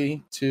 Go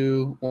 3,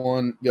 2,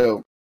 1,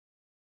 go.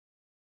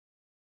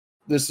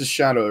 This is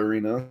Shadow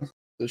Arena.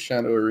 The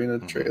Shadow Arena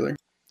trailer.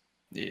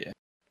 Yeah.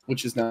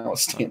 Which is now a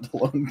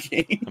standalone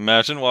game.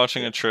 Imagine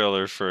watching a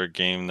trailer for a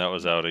game that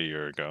was out a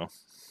year ago.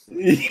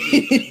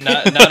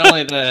 not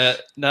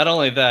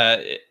only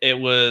that, it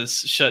was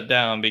shut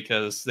down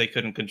because they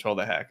couldn't control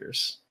the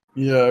hackers.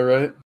 Yeah,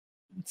 right.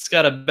 It's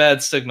got a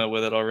bad stigma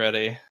with it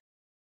already.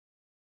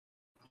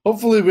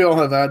 Hopefully we all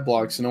have ad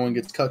blocks so no one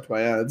gets cucked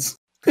by ads.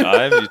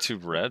 I have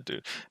YouTube Red,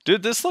 dude.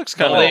 Dude, this looks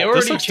kind of. They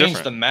already changed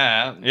different. the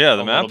map. Yeah,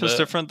 the map is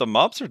different. The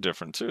mobs are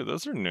different too.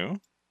 Those are new.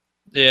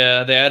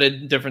 Yeah, they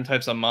added different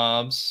types of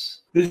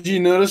mobs. Did you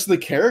notice the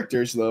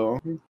characters though?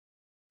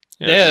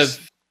 Yeah, they have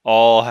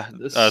all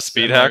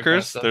speed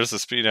hackers. There's a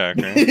speed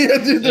hacker. Yeah,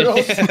 dude, they're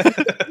all.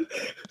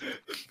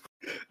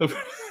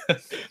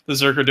 The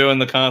Zerker doing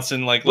the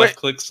constant left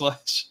click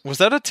slash. Was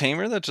that a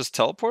tamer that just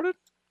teleported?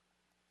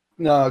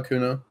 No,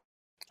 Kuno.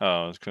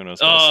 Oh, it's Kuno's.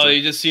 Oh,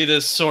 you just see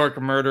this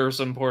Sork murder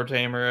some poor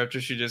tamer after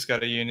she just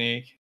got a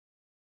unique.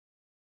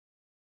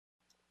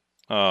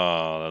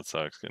 Oh, that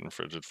sucks. Getting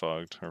frigid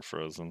fogged or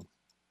frozen.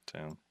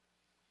 Damn.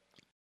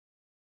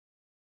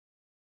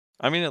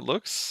 I mean, it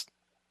looks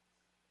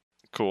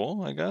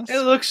cool, I guess.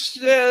 It looks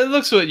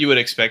what you would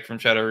expect from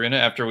Shadow Arena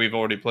after we've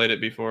already played it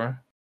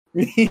before.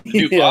 Yeah,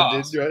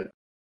 dude, right.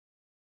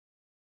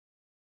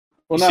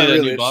 Well, You not see that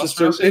really. new It's boss just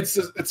a, roster?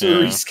 it's a Yeah.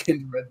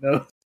 reskinned Red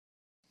Nose.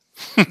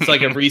 It's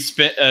like a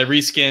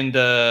reskinned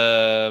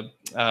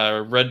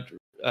red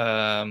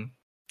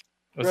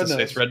what's Red his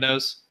face? Nose. Red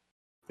Nose.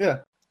 Yeah.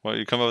 What,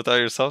 you come up with that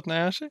yourself,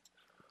 Nayashe?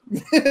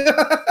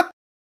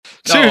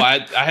 No,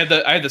 I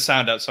had the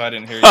sound up, so I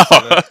didn't hear you say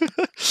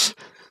that.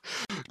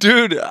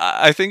 Dude,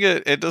 I think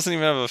it doesn't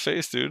even have a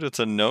face, dude. It's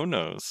a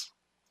no-nose.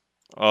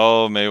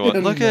 Oh,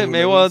 Maywa. Look at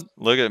No-nose. Maywa.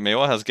 Look at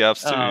Maywa has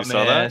gaps too. Oh You saw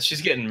man, that?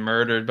 she's getting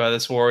murdered by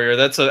this warrior.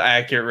 That's an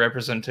accurate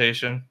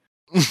representation.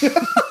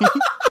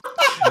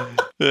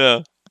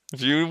 Yeah.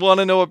 If you want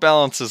to know what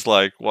balance is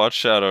like, watch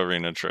Shadow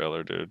Arena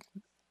trailer, dude.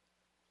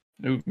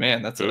 Ooh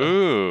man, that's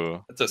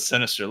Ooh. a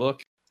sinister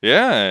look.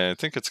 Yeah, I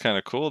think it's kind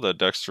of cool that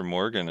Dexter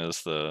Morgan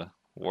is the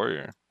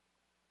warrior.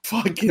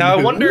 Fucking Now I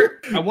who? wonder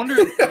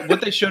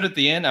what they showed at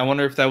the end. I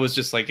wonder if that was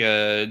just like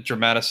a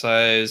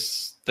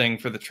dramatized thing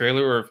for the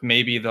trailer, or if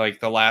maybe like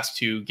the last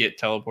two get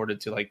teleported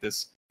to like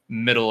this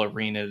middle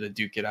arena to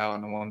duke it out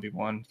in a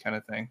 1v1 kind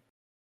of thing.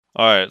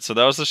 All right, so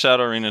that was the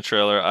Shadow Arena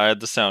trailer. I had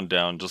the sound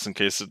down just in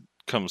case it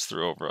comes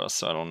through over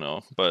us. I don't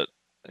know, but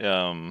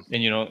And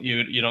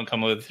you don't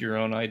come with your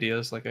own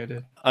ideas like I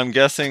did. I'm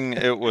guessing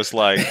it was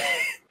like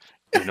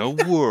in a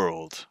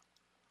world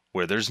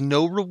where there's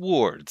no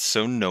rewards,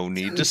 so no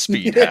need to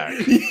speed hack.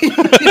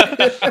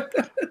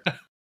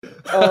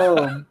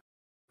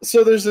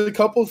 So there's a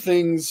couple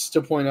things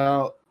to point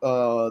out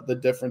the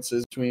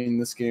differences between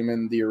this game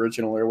and the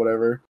original or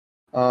whatever.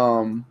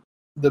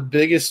 The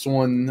biggest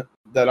one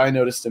that I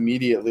noticed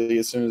immediately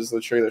as soon as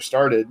the trailer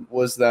started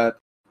was that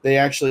they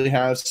actually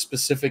have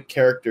specific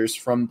characters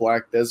from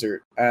Black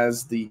Desert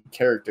as the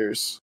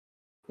characters,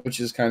 which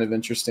is kind of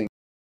interesting.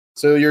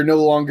 So you're no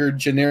longer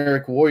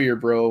generic warrior,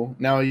 bro.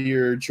 Now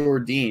you're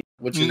Jordine,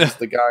 which is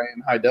the guy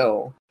in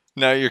Heidel.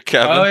 Now you're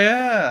Kevin. Oh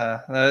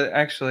yeah,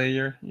 actually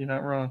you're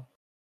not wrong.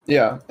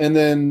 Yeah, and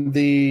then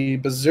the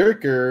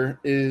Berserker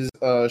is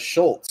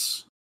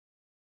Schultz.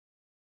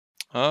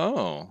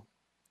 Oh,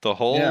 the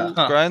whole Yeah.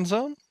 grind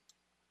zone?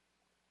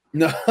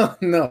 No.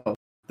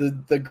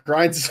 The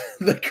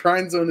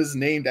grind zone is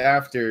named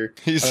after.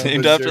 He's a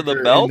named after the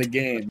Berserker belt? in the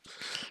game.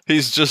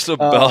 He's just a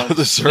belt. The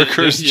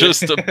Berserker's yeah.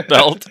 just a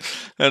belt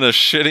and a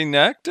shitty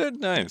neck, dude.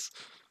 Nice.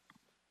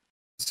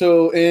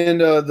 So and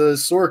the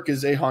Sork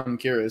is Ahon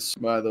Kiris,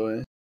 by the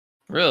way.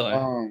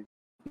 Really?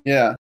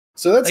 Yeah.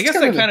 So that's I guess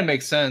that kind of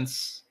makes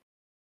sense.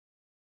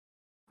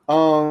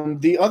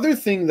 The other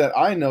thing that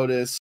I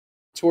noticed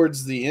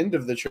towards the end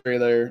of the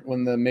trailer,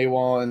 when the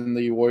Maywa and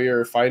the warrior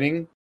are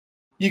fighting,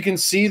 you can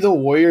see the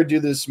warrior do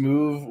this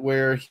move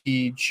where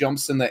he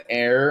jumps in the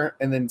air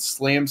and then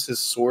slams his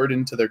sword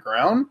into the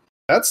ground.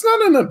 That's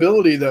not an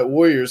ability that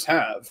warriors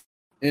have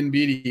in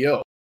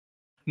BDO.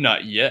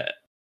 Not yet.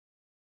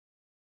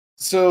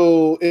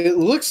 So it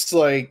looks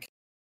like,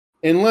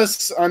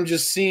 unless I'm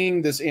just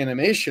seeing this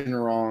animation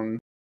wrong,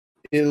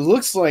 it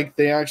looks like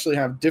they actually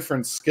have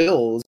different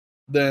skills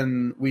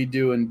than we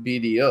do in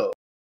BDO.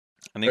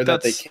 I think Or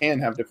that they can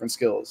have different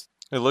skills.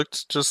 It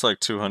looked just like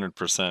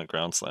 200%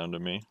 ground slam to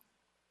me.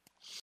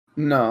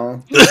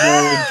 No. There's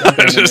no jump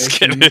I'm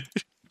just animation. kidding.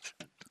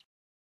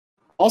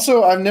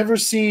 Also, I've never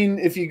seen,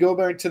 if you go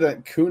back to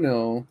that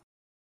Kuno,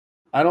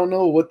 I don't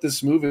know what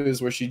this move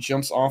is where she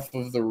jumps off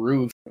of the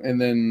roof and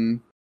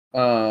then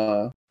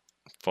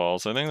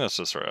Falls. I think that's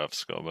just her F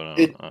skill, but I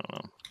don't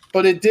know.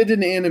 But it did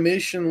an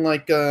animation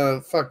like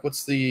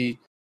what's the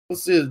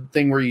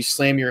thing where you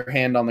slam your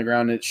hand on the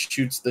ground and it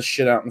shoots the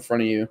shit out in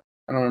front of you?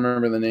 I don't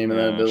remember the name of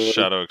that ability.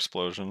 Shadow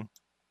explosion.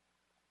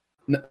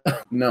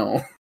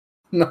 No.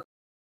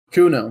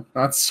 Kuno,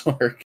 not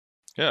Sork.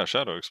 Yeah,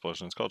 shadow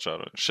explosion. It's called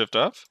shadow. Shift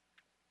F?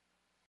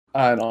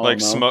 I don't Like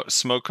know.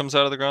 smoke comes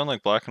out of the ground,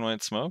 like black and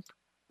white smoke?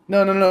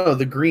 No,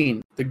 the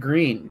green.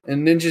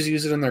 And ninjas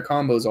use it in their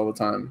combos all the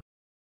time.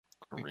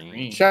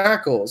 Green.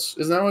 Shackles.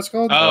 Isn't that what it's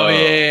called? Oh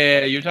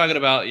yeah, you're talking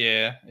about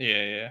yeah.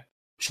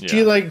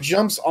 She like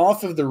jumps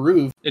off of the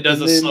roof. It does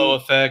and a then- slow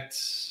effect.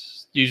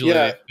 Usually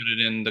Yeah. they put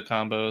it in the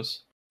combos.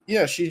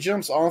 Yeah, she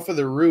jumps off of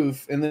the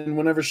roof, and then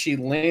whenever she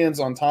lands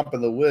on top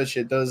of the wish,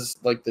 it does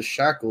like the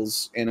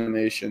shackles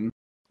animation.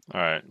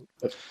 All right.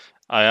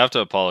 I have to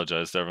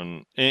apologize to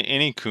everyone.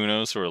 Any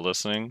Kunos who are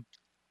listening,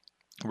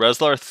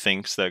 Reslar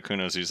thinks that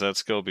Kunos use that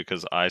skill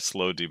because I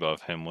slow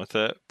debuff him with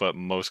it, but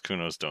most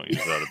Kunos don't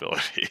use that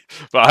ability.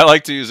 But I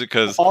like to use it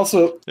because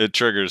Also, it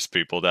triggers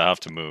people that have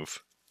to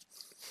move.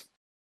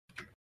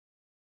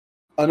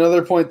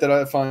 another point that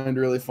I find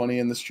really funny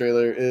in this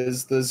trailer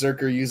is the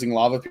Zerker using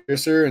Lava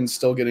Piercer and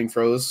still getting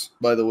froze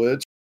by the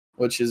witch,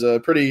 which is a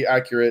pretty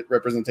accurate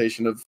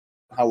representation of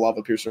how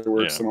Lava Piercer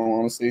works, in all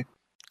honesty.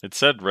 It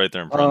said right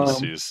there in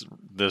parentheses,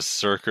 this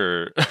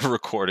Zerker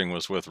recording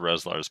was with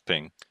Reslar's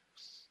ping.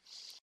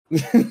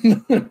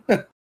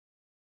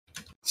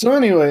 So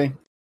anyway,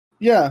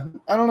 yeah,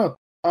 I don't know.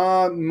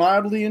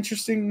 Mildly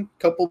interesting,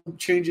 couple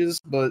changes,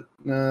 but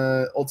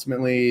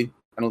ultimately,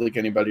 I don't think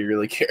anybody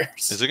really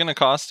cares. Is it going to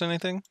cost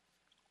anything?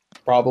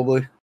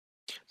 Probably.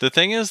 The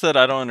thing is that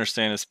I don't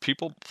understand is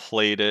people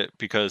played it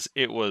because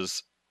it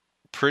was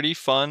pretty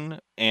fun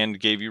and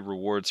gave you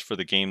rewards for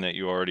the game that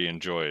you already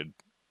enjoyed.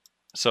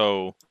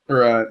 So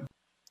Right.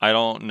 I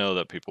don't know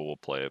that people will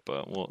play it,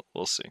 but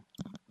we'll see.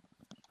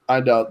 I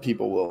doubt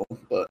people will,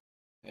 but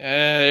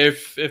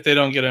If they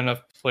don't get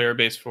enough player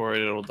base for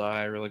it, it'll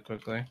die really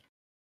quickly.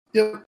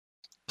 yep.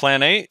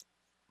 Plan 8.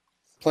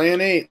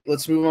 Plan 8.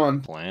 Let's move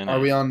on. Plan Are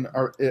 8. we on?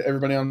 Are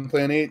everybody on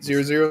Plan 8?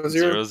 0, 0,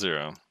 0 0?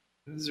 0.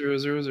 0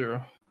 0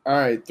 0. All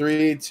right.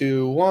 3,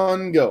 2,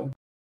 1, go.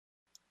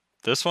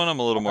 This one I'm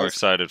a little more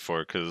excited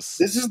for because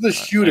This is the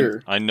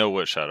shooter. I know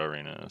what Shadow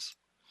Arena is.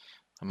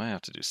 I might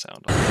have to do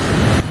sound on.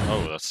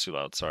 Oh, that's too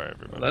loud. Sorry,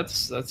 everybody.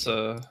 That's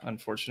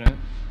unfortunate.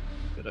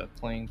 Bit of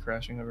plane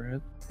crashing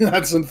overhead.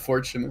 That's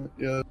unfortunate.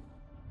 Yeah.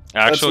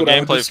 Actual That's what I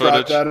would gameplay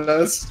describe footage. that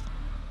as.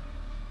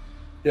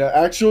 Yeah,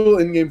 actual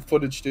in-game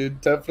footage,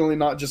 dude. Definitely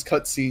not just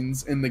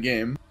cutscenes in the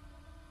game.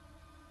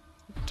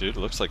 Dude, it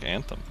looks like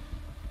Anthem.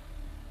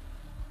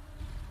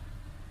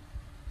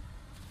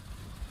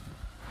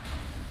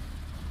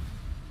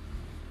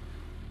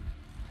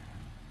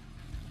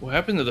 What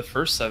happened to the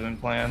first 7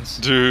 plans?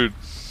 Dude.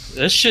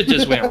 This shit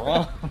just went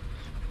wrong.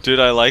 Dude,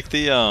 I like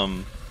the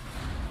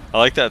I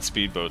like that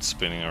speedboat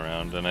spinning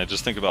around, and I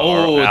just think about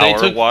they our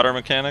took- water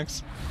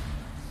mechanics.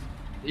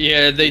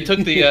 Yeah, they took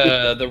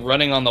the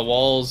running on the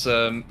walls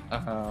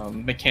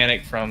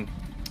mechanic from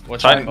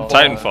what's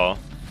Titanfall.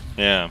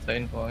 Yeah.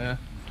 Titanfall, yeah.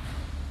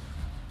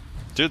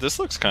 Dude, this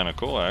looks kind of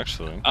cool,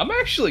 actually. I'm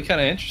actually kind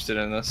of interested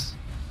in this.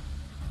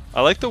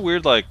 I like the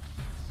weird, like,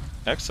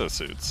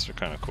 exosuits. They're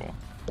kind of cool.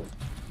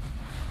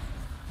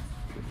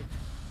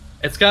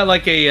 It's got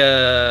like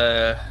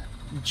a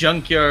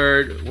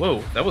junkyard.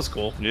 Whoa, that was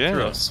cool. Yeah.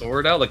 Threw a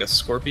sword out, like a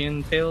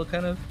scorpion tail,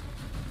 kind of.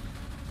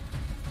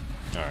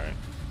 Alright.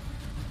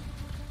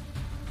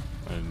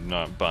 I'm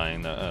not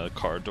buying the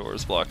car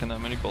doors blocking that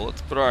many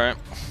bullets, but alright.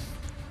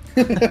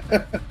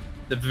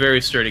 The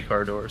very sturdy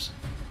car doors.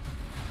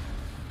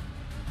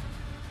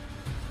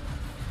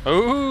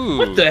 Ooh!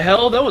 What the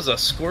hell? That was a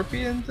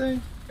scorpion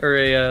thing? Or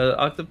a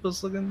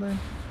octopus looking thing?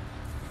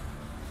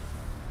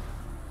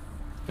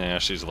 Yeah,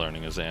 she's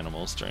learning his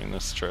animals during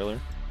this trailer.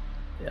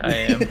 Yeah, I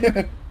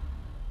am.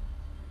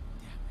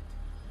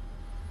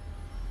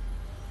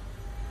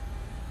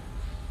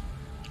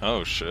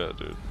 Oh shit,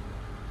 dude.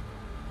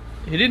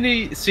 He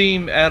didn't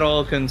seem at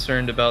all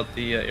concerned about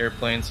the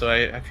airplane, so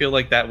I feel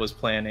like that was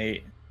plan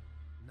 8.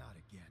 Not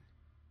again.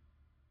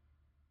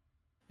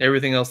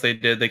 Everything else they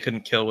did, they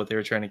couldn't kill what they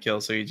were trying to kill,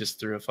 so he just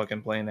threw a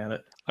fucking plane at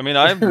it. I mean,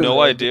 I have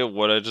no idea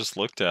what I just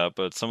looked at,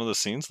 but some of the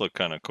scenes look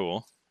kind of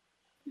cool.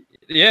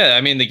 Yeah,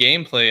 I mean, the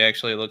gameplay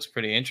actually looks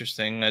pretty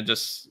interesting.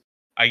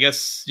 I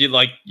guess,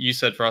 like you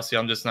said, Frosty,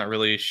 I'm just not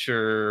really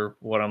sure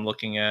what I'm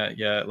looking at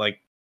yet,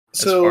 like,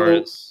 as far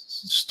as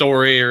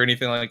story or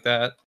anything like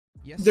that.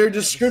 Their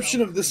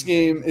description of this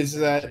game is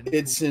that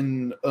it's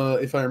an,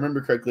 if I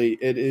remember correctly,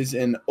 it is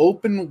an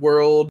open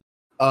world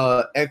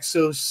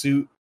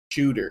exosuit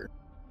shooter.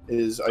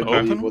 Is I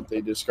believe what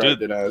they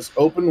described it as.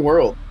 Open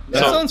world.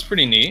 That sounds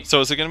pretty neat. So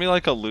is it gonna be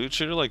like a loot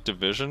shooter, like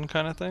Division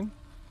kind of thing?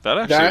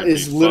 That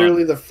is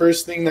literally the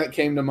first thing that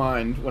came to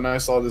mind when I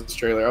saw this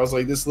trailer. I was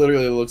like, this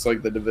literally looks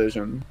like the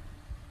Division.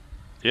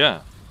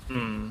 Yeah.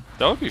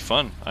 That would be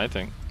fun, I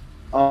think.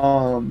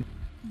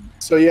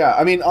 So yeah,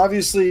 I mean,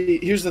 obviously,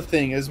 here's the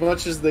thing. As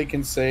much as they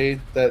can say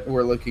that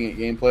we're looking at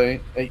gameplay,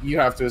 you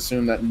have to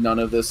assume that none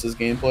of this is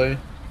gameplay.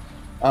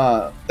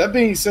 That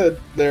being said,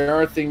 there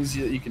are things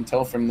that you can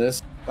tell from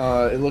this.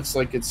 It looks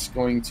like it's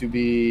going to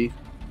be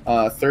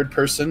third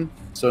person,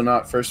 so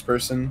not first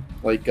person,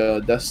 like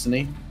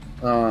Destiny.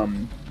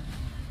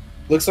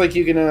 Looks like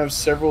you can have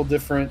several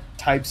different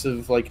types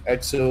of like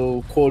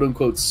exo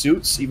quote-unquote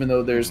suits, even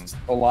though there's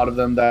a lot of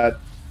them that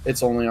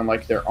it's only on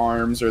like their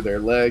arms or their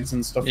legs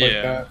and stuff like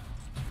that.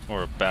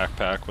 Or a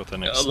backpack with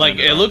an extended like,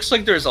 it arm. looks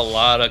like there's a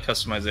lot of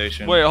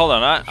customization. Wait, hold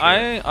on.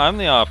 I'm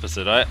the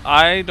opposite.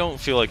 I don't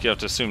feel like you have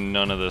to assume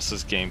none of this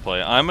is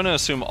gameplay. I'm going to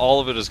assume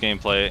all of it is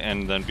gameplay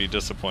and then be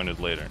disappointed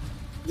later.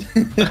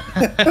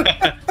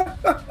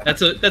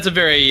 That's a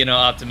very,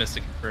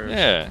 optimistic approach.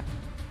 Yeah.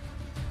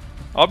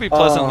 I'll be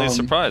pleasantly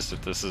surprised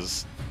if this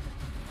is...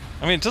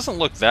 I mean, it doesn't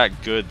look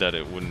that good that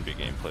it wouldn't be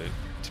gameplay,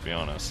 to be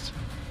honest.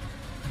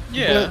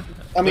 Yeah.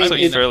 But, I mean, it's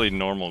like fairly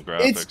normal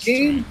graphics. It's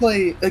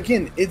gameplay.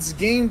 Again, it's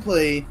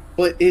gameplay,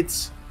 but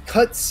it's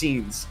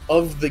cutscenes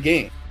of the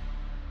game.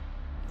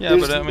 Yeah,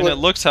 but I mean, it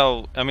looks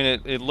how... I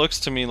mean, it looks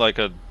to me like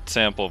a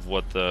sample of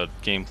what the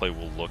gameplay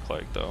will look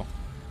like, though.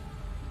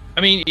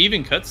 I mean,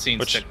 even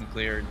cutscenes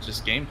technically are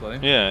just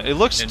gameplay. Yeah, it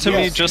looks to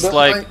me just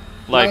like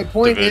my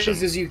point Division.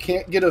 is you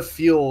can't get a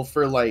feel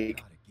for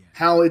like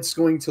how it's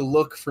going to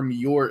look from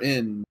your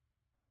end,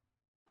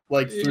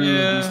 like through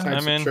these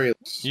types of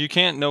trailers. You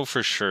can't know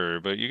for sure,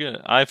 but you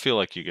get. I feel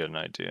like you get an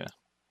idea.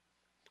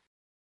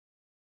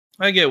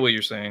 I get what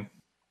you're saying.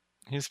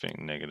 He's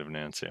being negative,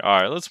 Nancy.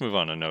 All right, let's move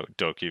on to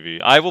Doki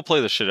V. I will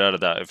play the shit out of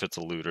that if it's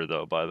a looter,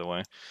 though. By the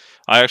way,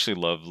 I actually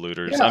love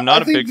looters. Yeah, I'm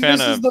not a big fan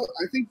of.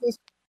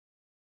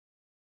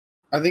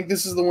 I think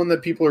this is the one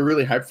that people are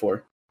really hyped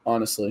for,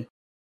 honestly.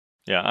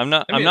 Yeah, I'm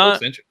not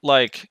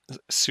like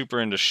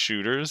super into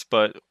shooters,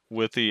 but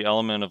with the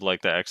element of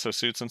like the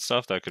exosuits and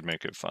stuff, that could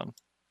make it fun.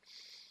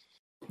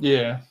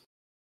 Yeah.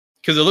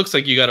 Because it looks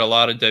like you got a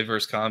lot of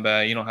diverse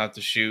combat. You don't have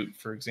to shoot,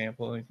 for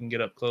example. You can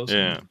get up close.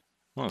 Yeah. And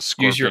Well,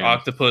 use your scorpion.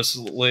 octopus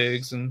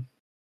legs and.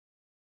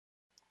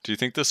 Do you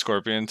think the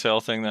scorpion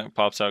tail thing that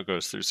pops out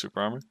goes through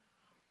super armor?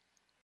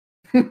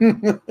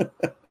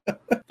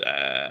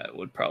 That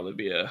would probably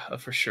be a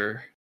for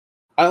sure.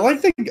 I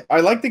like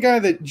the guy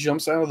that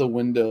jumps out of the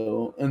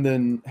window and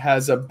then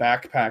has a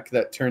backpack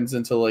that turns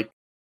into like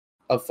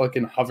a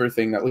fucking hover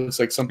thing that looks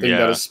like something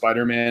that a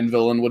Spider-Man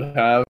villain would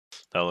have.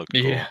 That looked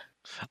cool. Yeah.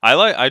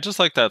 I just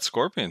like that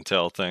scorpion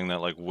tail thing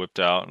that like whipped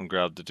out and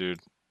grabbed the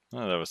dude.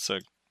 Oh, that was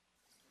sick.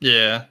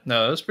 Yeah,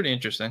 no, that was pretty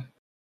interesting.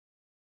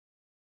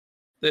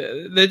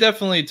 They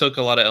definitely took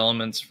a lot of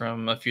elements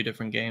from a few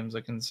different games.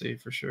 I can see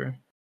for sure.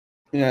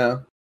 Yeah.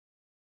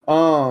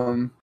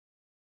 All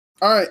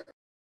right.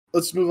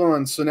 Let's move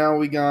on. So now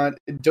we got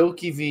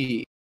Doki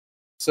V.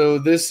 So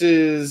this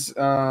is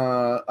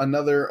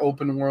another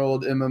open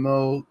world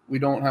MMO. We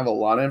don't have a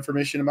lot of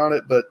information about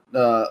it, but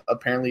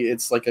apparently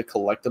it's like a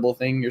collectible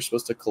thing. You're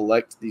supposed to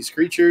collect these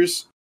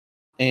creatures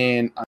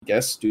and I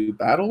guess do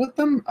battle with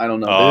them. I don't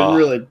know. They didn't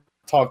really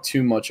talk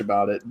too much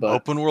about it, but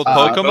open world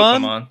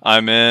Pokemon?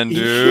 I'm in,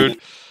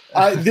 dude.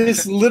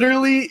 This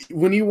literally,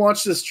 when you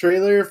watch this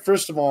trailer,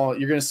 first of all,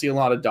 you're gonna see a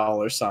lot of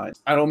dollar signs.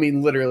 I don't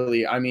mean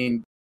literally. I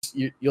mean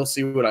you'll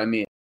see what I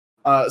mean.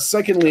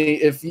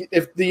 Secondly,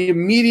 if the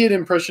immediate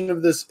impression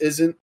of this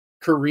isn't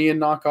Korean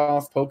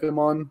knockoff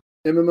Pokemon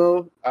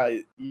MMO,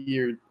 I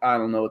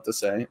don't know what to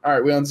say. All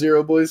right, we on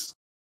 0, boys?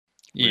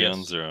 We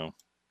on 0.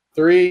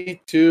 3,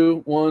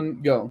 2,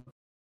 1, go.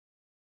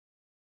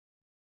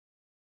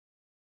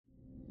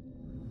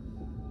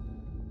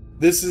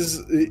 This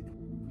is.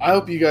 I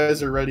hope you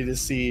guys are ready to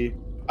see.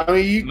 I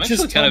mean, I'm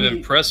actually kind of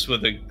impressed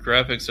with the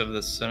graphics of the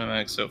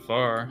cinematic so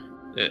far.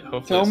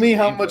 Tell me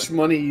how much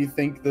money you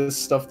think this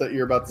stuff that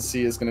you're about to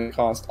see is going to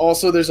cost.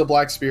 Also, there's a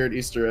Black Spirit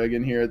Easter egg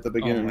in here at the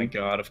beginning. Oh my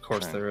god, of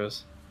course there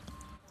is.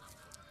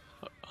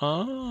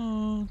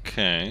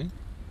 Okay.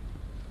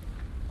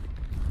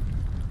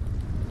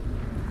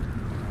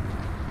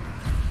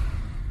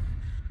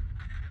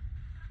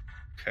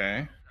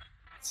 Okay.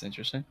 That's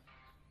interesting.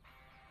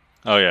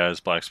 Oh yeah, it's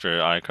Black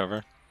Spirit eye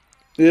cover.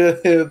 Yeah,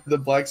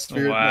 the Black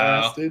Spirit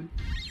mask, dude.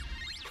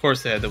 Of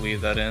course they had to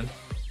weave that in.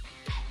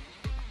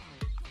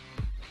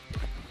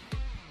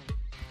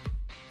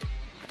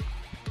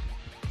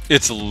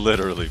 It's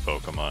literally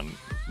Pokemon.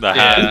 The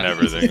hat and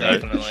everything,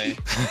 definitely.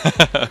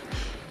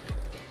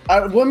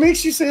 Right? What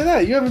makes you say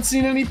that? You haven't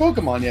seen any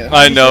Pokemon yet.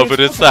 I know, but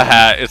it's the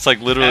hat. It's like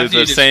literally After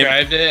the same.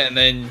 Described it, and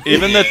then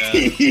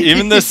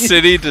even the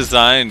city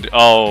designed.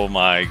 Oh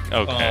my.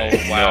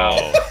 Okay. Oh wow.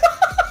 No.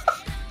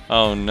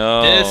 Oh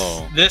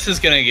no. This is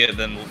gonna get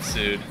them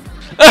sued.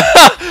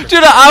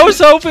 Dude, I was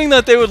hoping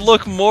that they would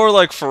look more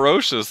like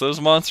ferocious. Those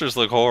monsters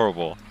look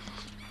horrible.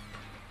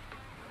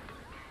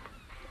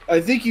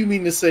 I think you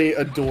mean to say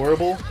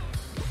adorable.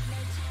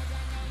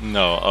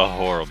 No, a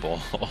horrible.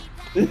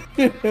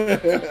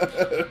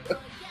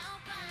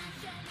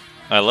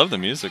 I love the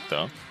music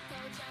though.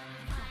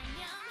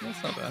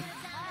 That's not bad.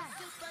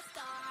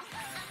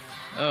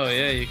 Oh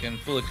yeah, you can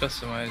fully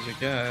customize your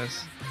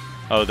guys.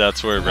 Oh,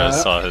 that's where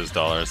Rez saw his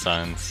dollar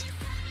signs.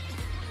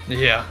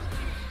 Yeah.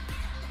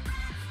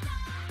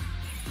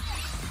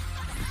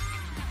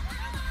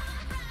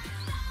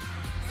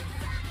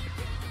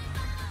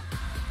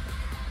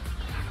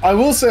 I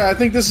will say, I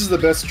think this is the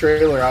best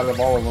trailer out of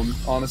all of them,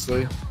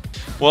 honestly.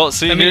 Well,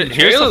 see,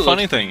 here's the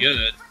funny thing.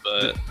 Good,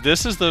 but...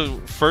 This is the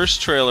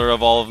first trailer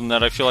of all of them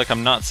that I feel like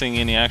I'm not seeing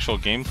any actual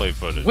gameplay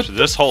footage.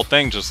 This whole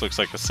thing just looks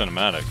like a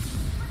cinematic.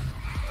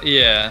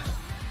 Yeah.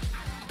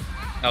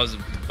 I was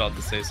about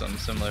to say something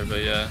similar,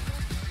 but yeah.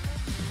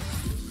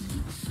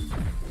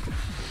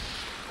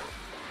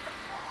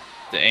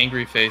 The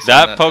angry face.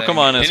 That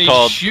Pokemon thing. is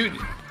called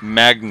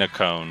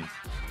Magnacone.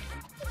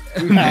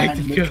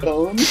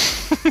 Magnacone?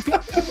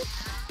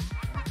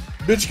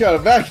 Bitch got a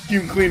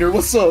vacuum cleaner,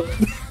 what's up?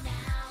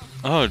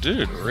 Oh,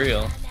 dude. For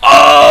real.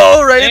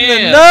 Oh, right in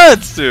the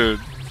nuts, dude.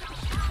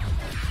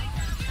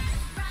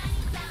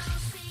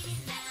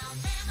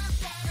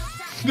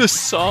 This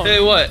song. Tell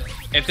you what,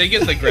 if they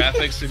get the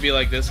graphics to be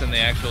like this in the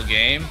actual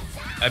game,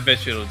 I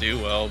bet you it'll do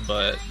well,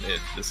 but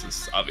this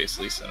is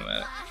obviously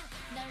cinematic.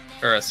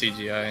 Or a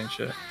CGI and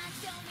shit.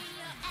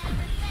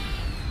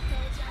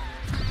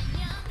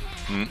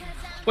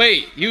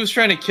 Wait, he was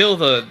trying to kill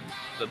the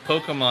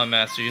Pokemon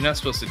Master. You're not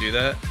supposed to do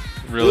that.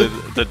 Really?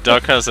 The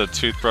duck has a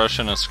toothbrush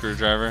and a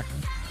screwdriver?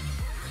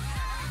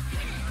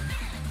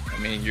 I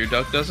mean, your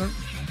duck doesn't?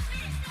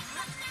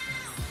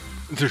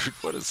 Dude,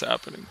 what is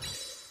happening?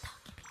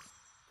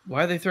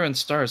 Why are they throwing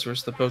stars?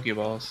 Where's the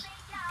Pokeballs?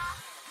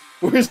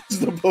 Where's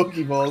the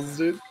Pokeballs,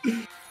 dude?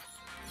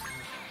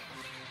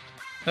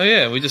 Oh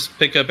yeah, we just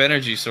pick up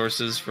energy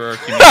sources for our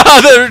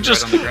community. They're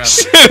just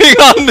sitting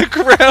on the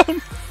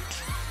ground.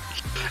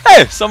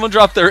 Hey, someone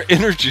dropped their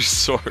energy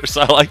source.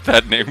 I like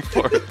that name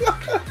for it.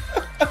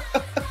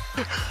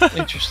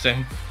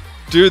 Interesting.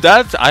 Dude,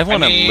 I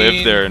want to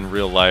live there in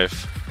real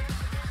life.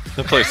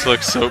 The place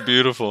looks so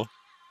beautiful.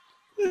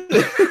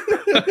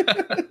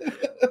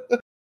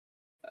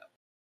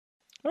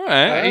 Alright,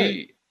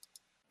 right.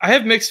 I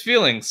have mixed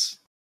feelings.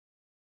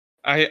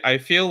 I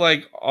feel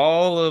like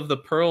all of the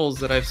pearls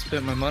that I've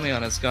spent my money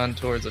on has gone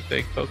towards a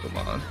fake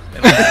Pokemon.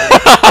 And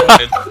I'm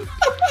really disappointed.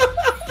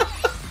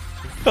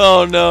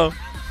 Oh no.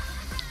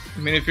 I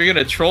mean, if you're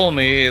gonna troll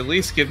me, at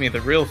least give me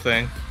the real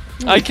thing.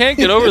 I can't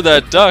get over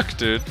that duck,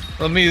 dude.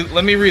 Let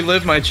me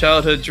relive my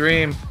childhood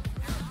dream.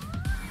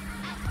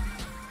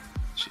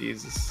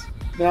 Jesus.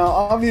 Now,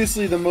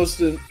 obviously, the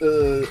most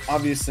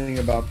obvious thing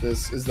about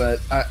this is that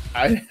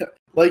I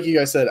like you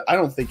guys said, I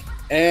don't think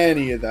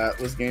any of that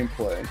was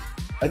gameplay.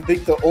 I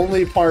think the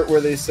only part where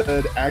they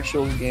said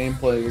actual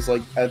gameplay was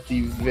like at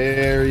the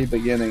very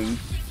beginning,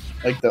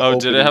 like the. Oh,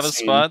 did it have a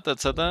scene. spot that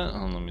said that?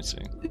 Oh, let me see.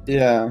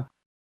 Yeah.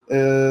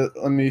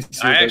 Let me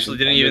see. I actually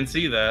didn't even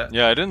see that.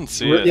 Yeah, I didn't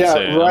see it.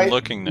 Yeah, right. I'm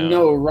looking now.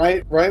 No,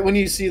 right when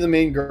you see the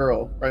main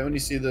girl, right when you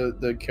see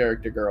the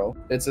character girl,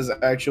 it says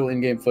actual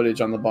in-game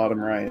footage on the bottom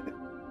right.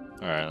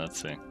 All right, let's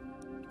see.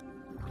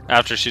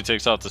 After she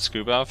takes off the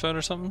scuba outfit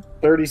or something?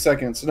 30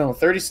 seconds. No,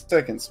 30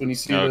 seconds when you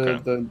see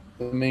the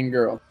main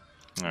girl.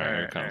 All right,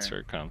 here it comes. Here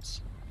it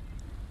comes.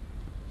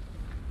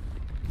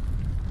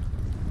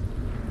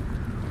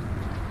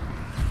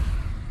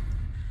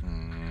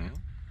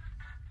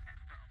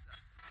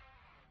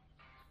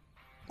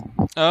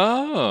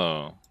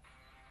 Oh.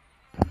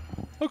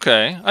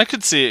 Okay, I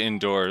could see it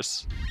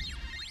indoors.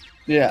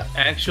 Yeah.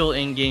 Actual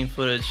in-game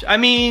footage. I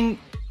mean,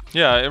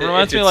 yeah, it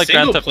reminds me of like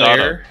Grand Theft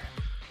Auto.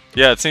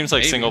 Yeah, it seems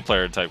like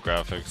single-player type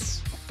graphics.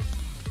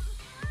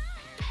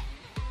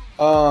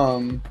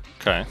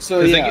 Okay. So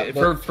yeah,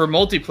 for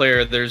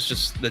multiplayer, there's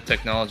just the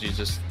technology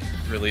just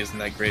really isn't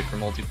that great for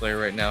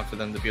multiplayer right now for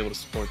them to be able to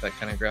support that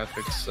kind of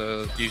graphics.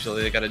 So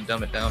usually they got to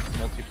dumb it down for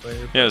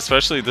multiplayer. Yeah,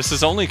 especially this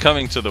is only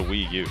coming to the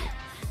Wii U.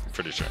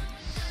 Pretty sure.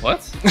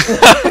 What?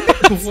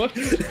 What?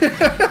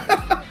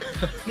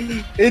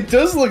 It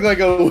does look like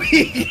a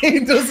Wii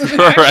game, doesn't it?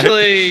 Right.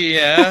 Actually,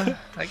 yeah,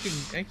 I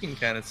can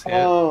kind of see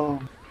it.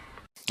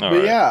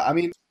 But yeah, I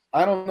mean,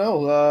 I don't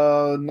know.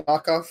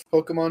 Knockoff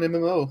Pokemon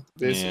MMO,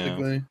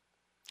 basically.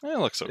 Yeah, it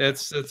looks okay.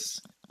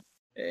 It's.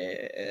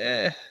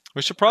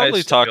 We should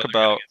probably talk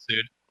about.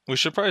 We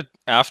should probably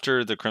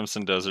after the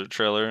Crimson Desert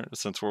trailer,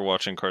 since we're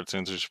watching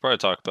cartoons, we should probably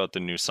talk about the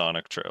new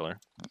Sonic trailer.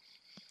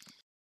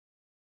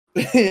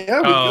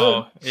 Yeah. We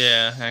could.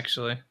 Yeah,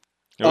 actually.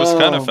 It was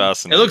kind of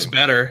fascinating. It looks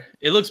better.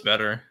 It looks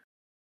better.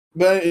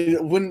 But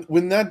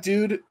when that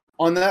dude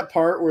on that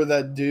part where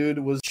that dude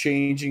was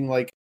changing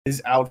like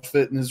his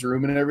outfit in his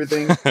room and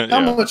everything,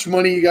 how much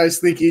money you guys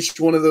think each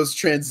one of those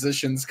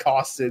transitions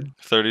costed?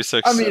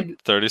 $36. I mean,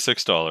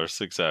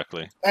 $36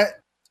 exactly.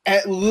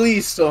 At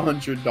least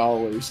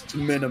 $100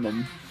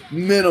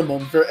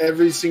 minimum for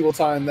every single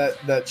time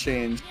that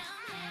changed.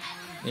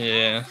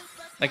 Yeah,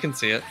 I can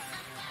see it.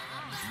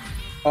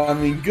 I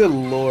mean, good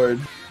lord.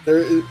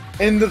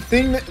 And the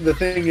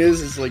thing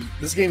is like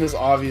this game is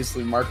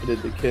obviously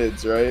marketed to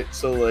kids, right?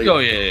 So like, oh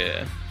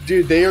yeah.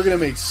 Dude, they are gonna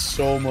make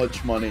so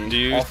much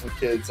money off of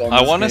kids.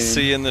 I want to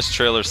see in this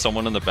trailer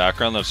someone in the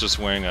background that's just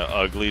wearing an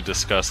ugly,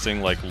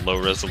 disgusting, like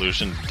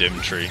low-resolution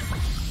Dimtree.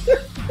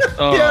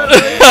 Oh,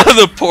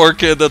 the poor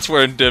kid that's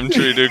wearing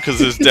Dimtree, dude, because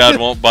his dad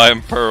won't buy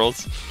him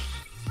pearls.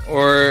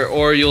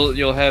 Or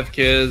you'll have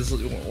kids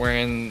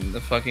wearing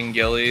the fucking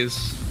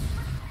ghillies,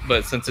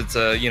 but since it's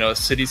a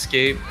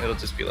cityscape, it'll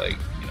just be like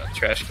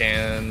trash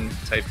can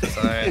type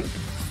design.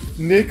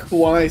 Nick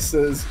Y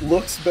says,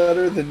 looks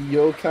better than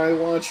Yokai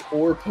Watch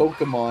or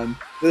Pokemon.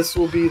 This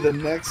will be the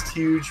next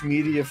huge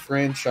media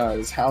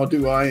franchise. How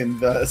do I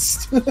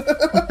invest? Alright,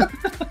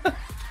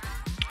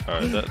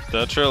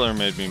 that trailer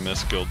made me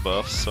miss guild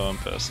buffs, so I'm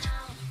pissed.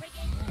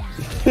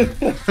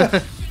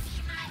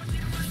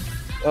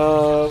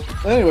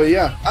 Anyway,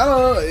 yeah. I don't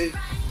know.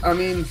 I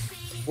mean,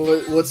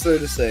 what's there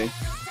to say?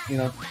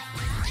 Yeah,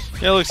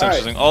 it looks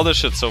interesting. All this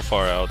shit's so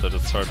far out that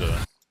it's hard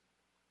to...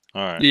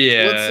 Alright.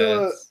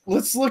 Yeah.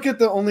 Let's look at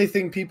the only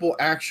thing people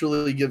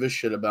actually give a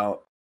shit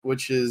about,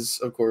 which is,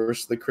 of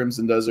course, the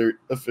Crimson Desert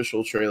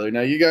official trailer. Now,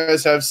 you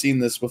guys have seen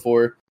this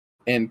before,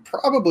 and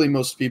probably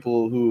most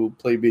people who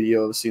play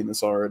BDO have seen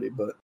this already,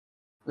 but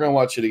we're gonna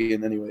watch it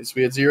again anyways.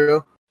 We had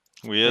 0?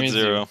 We had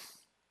 0.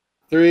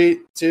 3,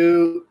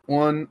 2,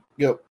 1,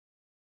 go.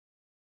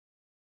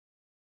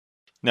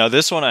 Now,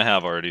 this one I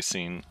have already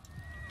seen.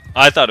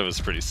 I thought it was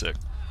pretty sick.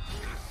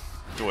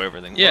 The way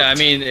everything looked. I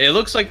mean, it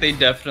looks like they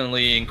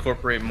definitely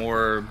incorporate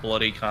more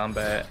bloody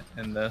combat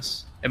in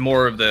this, and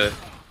more of the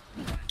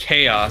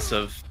chaos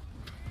of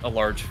a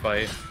large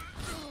fight.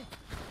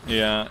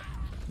 Yeah.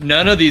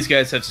 None of these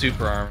guys have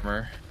super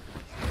armor.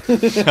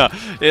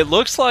 It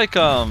looks like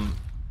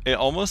it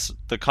almost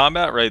the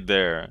combat right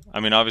there. I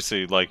mean,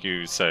 obviously, like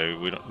you say,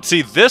 we don't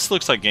see. This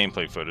looks like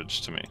gameplay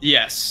footage to me.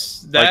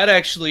 Yes, that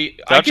actually.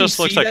 That I can just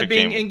looks see like that a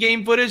being game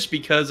in-game footage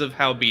because of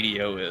how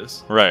BDO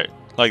is. Right.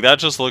 Like, that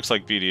just looks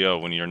like BDO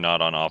when you're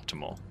not on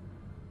optimal.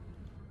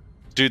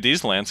 Dude,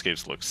 these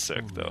landscapes look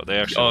sick, though. They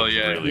actually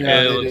look really good.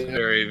 good. It looks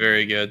very,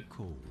 very good.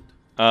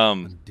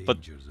 But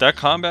that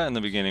combat in the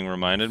beginning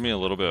reminded me a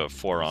little bit of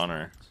For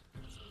Honor.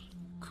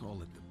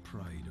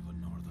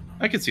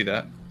 I could see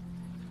that.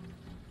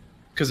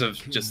 because of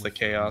just the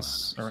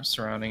chaos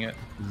surrounding it.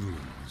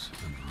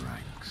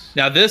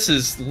 Now this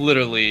is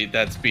literally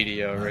that's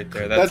BDO right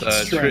there.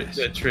 That's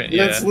Trent.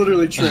 Yeah. That's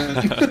literally Trent.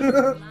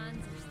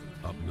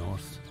 Up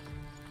north,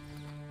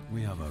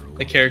 we have our own.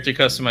 The character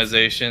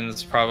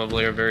customizations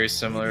probably are very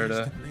similar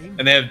to,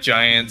 and they have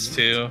giants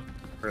too.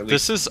 Or at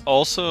least This is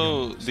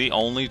also the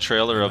only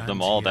trailer of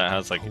them all that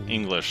has like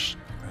English.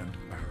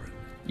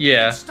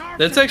 yeah,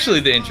 that's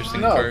actually the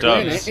interesting No, part.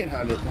 Plan does. 8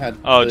 had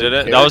Oh, the did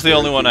it? That was the character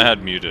only one I thing.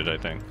 had muted, I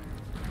think.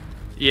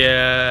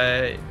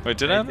 Yeah. Wait,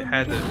 did I have it?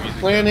 had the music.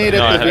 Plan 8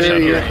 No, I at the had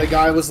very Shadow. end, the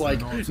guy was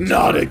like,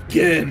 "Not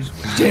again,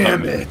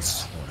 damn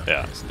it."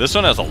 Yeah. This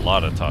one has a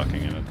lot of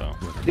talking in it though.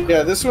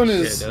 Yeah, this one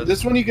is. Yeah, it does.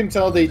 This one you can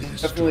tell they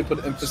definitely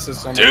put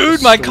emphasis on.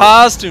 Dude, my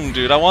costume,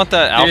 dude. I want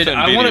that outfit Dude, in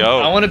I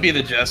BDO. want to be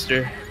the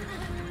jester.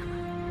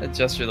 That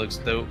jester looks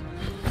dope.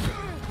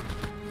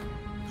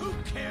 Who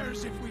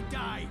cares if we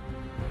die?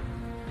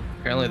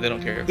 Apparently they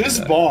don't care. If we This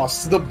die.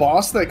 boss, the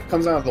boss that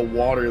comes out of the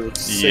water,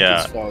 looks sick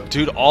Yeah, as fuck.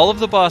 dude, all of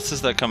the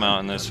bosses that come out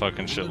in this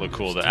fucking shit look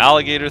cool. The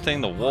alligator thing,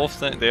 the wolf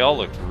thing, they all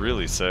look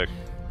really sick.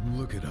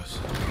 Look at us.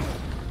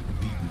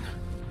 Beaten,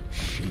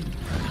 shamed,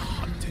 and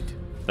hunted.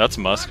 That's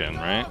Muskin,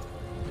 right?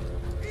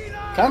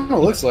 Kind of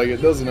looks like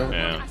it, doesn't it?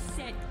 Yeah.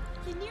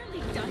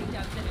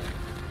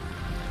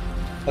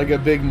 Like a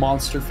big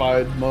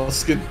monster-fied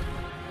Muskin.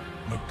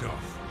 Macduff,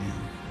 you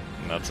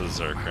And that's a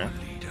Zerker.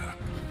 leader.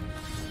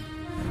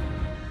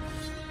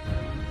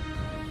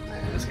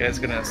 This guy's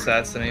gonna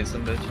assassinate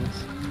some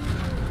bitches.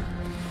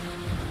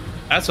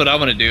 That's what I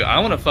want to do. I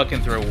want to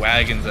fucking throw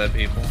wagons at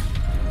people.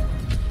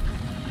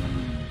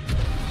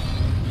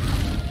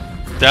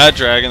 That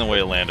dragon, the way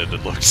it landed,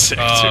 it looked sick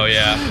Oh too.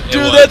 yeah, it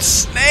Dude, was. that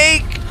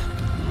snake!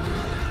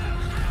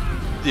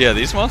 Yeah,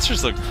 these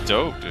monsters look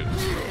dope, dude.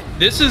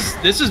 This is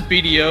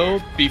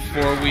BDO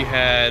before we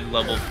had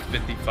level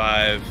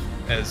 55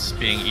 as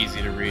being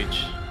easy to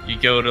reach. You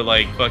go to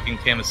like fucking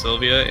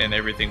Camisylvia and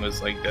everything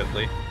was like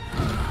deadly.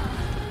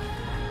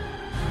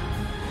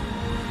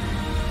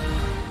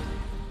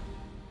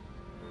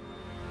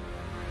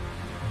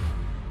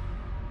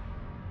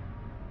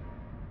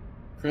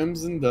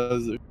 Crimson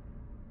Desert.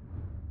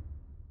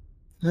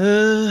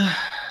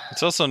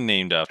 It's also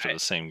named after the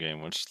same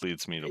game, which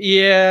leads me to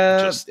Yeah,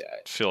 just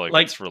feel like,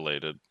 like- it's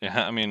related.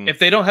 Yeah, I mean, if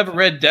they don't have a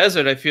red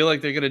desert, I feel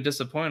like they're gonna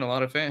disappoint a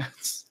lot of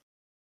fans.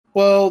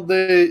 Well,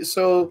 they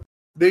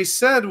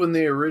said when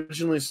they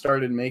originally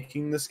started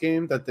making this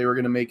game that they were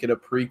going to make it a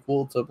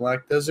prequel to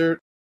Black Desert,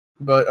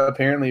 but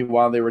apparently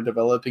while they were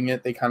developing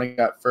it, they kind of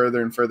got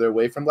further and further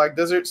away from Black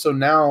Desert. So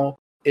now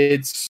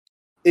it's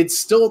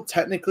still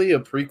technically a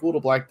prequel to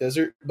Black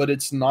Desert, but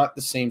it's not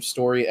the same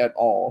story at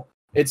all.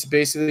 It's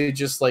basically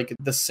just like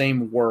the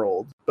same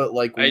world, but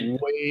like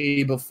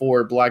way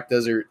before Black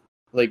Desert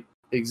like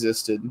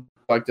existed.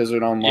 Black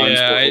Desert Online.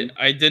 Yeah,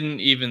 I didn't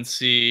even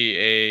see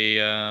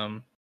a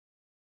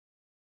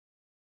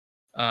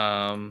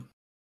oh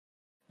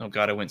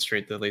god, I went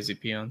straight to Lazy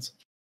Peons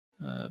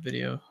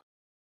video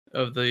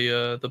of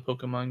the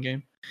Pokemon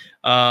game.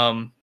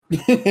 I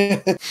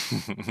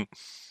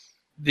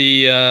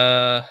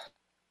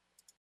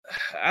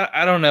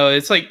don't know.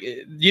 It's like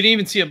you didn't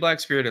even see a Black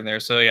Spirit in there.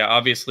 So yeah,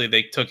 obviously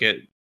they took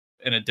it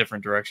in a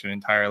different direction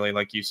entirely,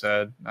 like you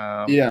said.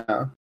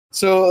 Yeah.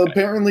 So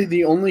apparently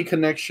the only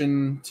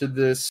connection to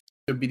this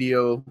to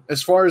BDO,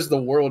 as far as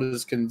the world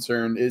is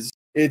concerned, is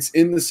it's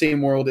in the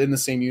same world, in the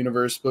same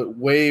universe, but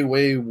way,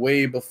 way,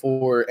 way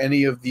before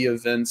any of the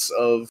events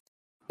of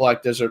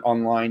Black Desert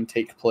Online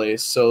take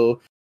place.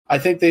 So I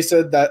think they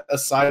said that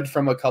aside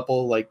from a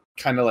couple like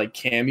kind of like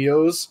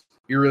cameos,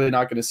 you're really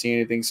not going to see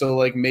anything. So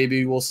like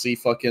maybe we'll see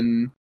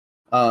fucking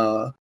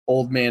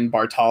old man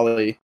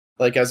Bartali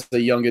like as a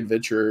young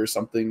adventurer or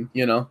something,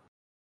 you know?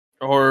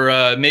 Or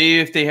maybe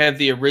if they have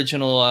the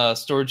original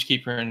storage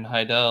keeper in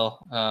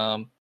Heidel.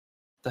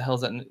 The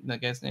hell's that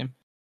guy's name?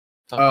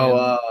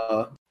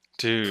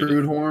 dude,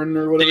 Crude Horn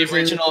or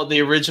whatever.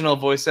 The original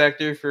voice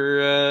actor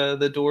for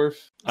the dwarf.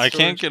 I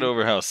can't get keeper.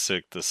 over how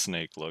sick the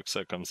snake looks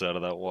that comes out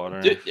of that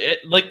water. Dude,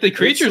 like the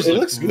creatures it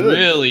look looks good.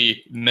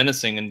 really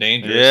menacing and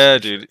dangerous. Yeah,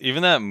 dude.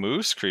 Even that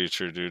moose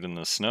creature, dude, in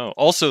the snow.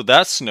 Also,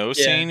 that snow Yeah.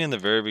 scene in the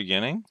very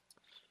beginning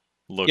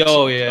looks.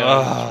 Oh, yeah,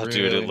 Oh, it's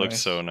dude, really it looks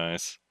nice. so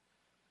nice.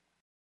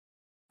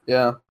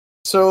 Yeah.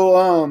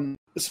 So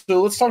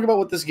let's talk about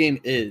what this game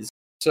is.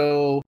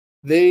 So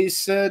they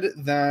said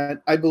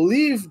that I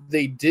believe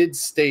they did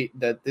state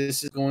that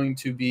this is going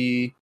to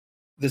be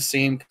the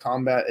same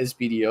combat as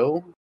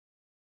BDO.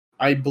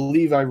 I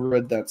believe I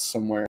read that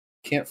somewhere.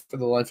 Can't for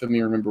the life of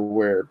me remember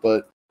where,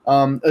 but Where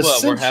half the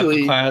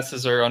essentially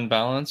classes are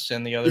unbalanced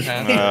and the other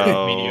half are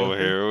Oh, mediocre.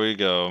 here we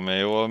go.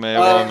 Mewa,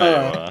 Mewa,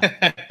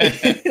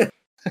 Mewa.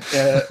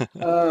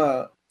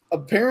 yeah,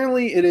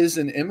 apparently it is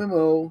an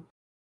MMO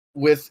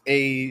with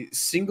a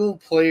single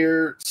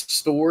player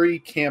story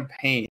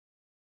campaign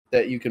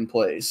that you can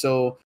play.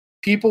 So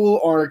people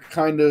are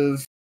kind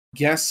of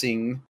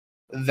guessing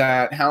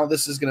that how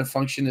this is going to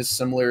function is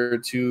similar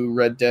to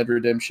Red Dead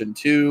Redemption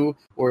 2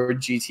 or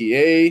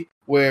GTA,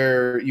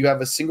 where you have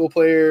a single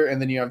player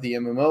and then you have the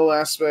MMO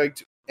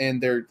aspect, and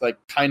they're like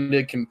kind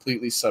of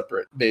completely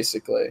separate,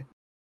 basically.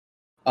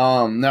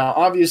 Now,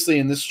 obviously,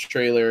 in this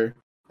trailer,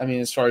 I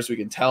mean, as far as we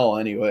can tell,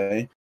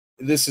 anyway,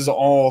 this is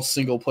all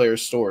single player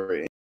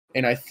story,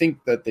 and I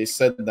think that they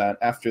said that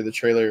after the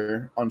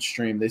trailer on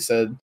stream. They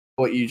said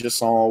what you just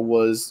saw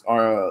was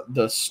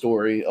the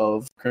story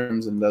of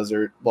Crimson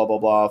Desert, blah blah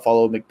blah.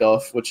 Follow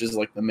McDuff, which is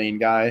like the main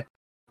guy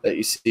that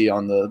you see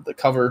on the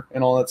cover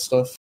and all that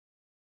stuff.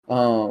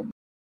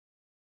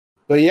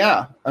 But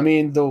yeah, I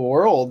mean, the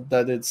world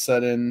that it's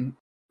set in,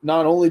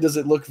 not only does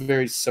it look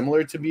very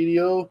similar to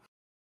BDO,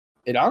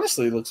 it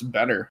honestly looks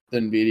better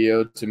than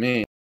BDO to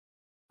me.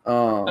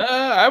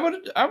 I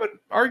would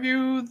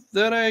argue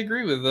that I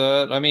agree with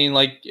that. I mean,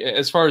 like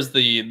as far as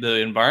the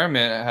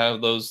environment, how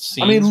those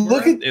scenes. I mean,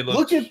 look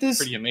at this.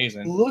 Pretty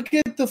amazing. Look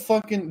at the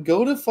fucking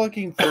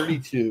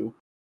 32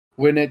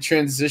 when it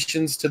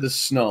transitions to the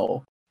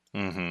snow.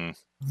 Mm-hmm.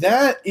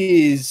 That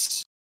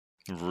is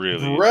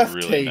really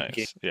breathtaking.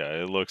 nice.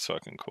 Yeah, it looks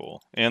fucking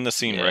cool, and the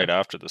scene right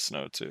after the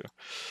snow too.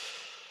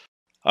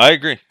 I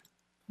agree.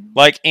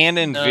 Like, and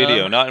in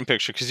video, not in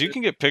picture, because you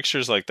can get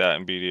pictures like that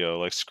in BDO,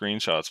 like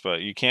screenshots,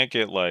 but you can't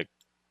get like.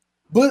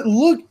 But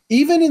look,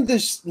 even in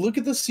this, look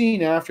at the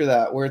scene after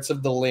that where it's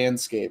of the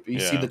landscape.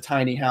 You see the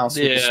tiny house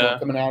with the smoke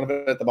coming out of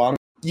it at the bottom.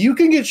 You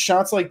can get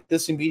shots like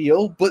this in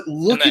BDO, but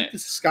look at the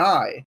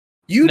sky.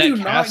 You do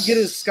not get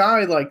a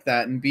sky like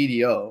that in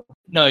BDO.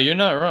 No, you're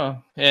not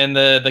wrong. And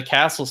the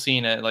castle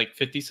scene at like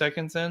 50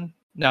 seconds in.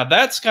 Now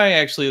that sky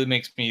actually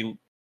makes me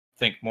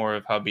think more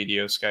of how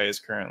BDO sky is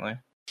currently.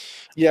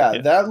 Yeah,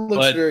 that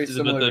looks very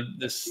similar. But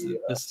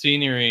the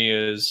scenery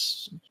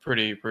is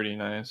pretty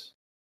nice.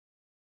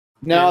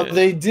 Now,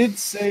 they did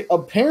say,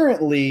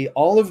 apparently,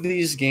 all of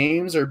these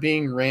games are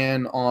being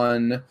ran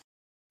on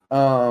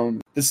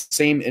the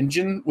same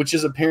engine, which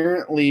is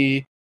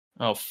apparently...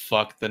 Oh,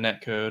 fuck, the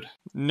netcode.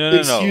 No.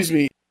 Excuse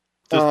me.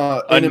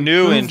 A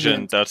new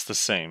engine, that's the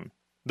same.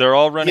 They're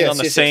all running on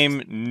the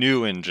same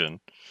new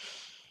engine.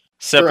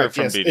 Separate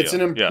from BDO. It's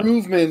an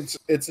improvement.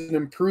 Yeah. It's an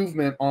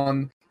improvement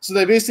on... So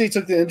they basically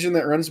took the engine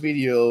that runs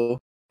BDO,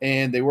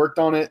 and they worked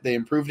on it, they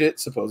improved it,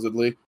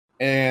 supposedly,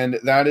 and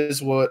that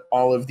is what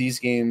all of these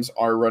games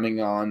are running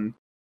on.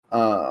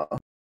 I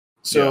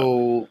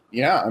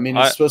mean,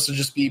 it's supposed to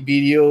just be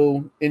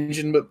BDO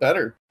engine, but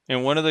better.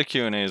 In one of the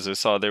Q&As I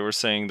saw, they were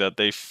saying that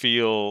they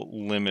feel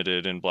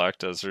limited in Black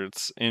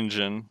Desert's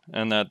engine,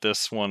 and that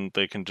this one,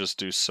 they can just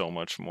do so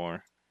much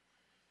more.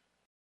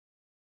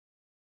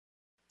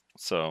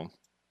 So,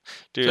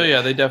 dude. So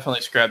yeah, they definitely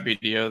scrapped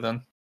BDO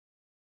then.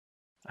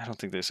 I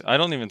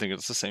don't even think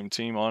it's the same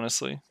team,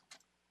 honestly.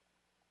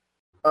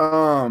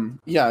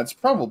 Yeah, it's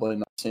probably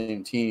not the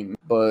same team,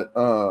 but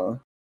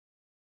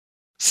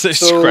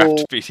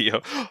scrapped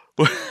BDO.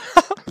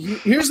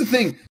 Here's the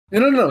thing.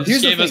 No.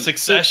 Here's gave us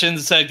Succession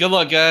and said, "Good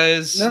luck,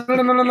 guys." No.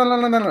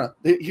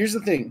 Here's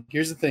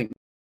the thing.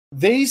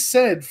 They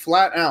said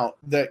flat out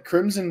that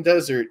Crimson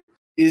Desert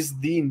is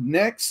the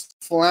next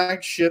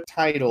flagship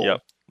title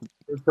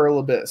for Pearl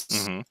Abyss.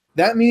 Mm-hmm.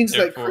 That means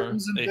that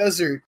Crimson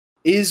Desert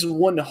is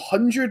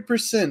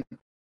 100%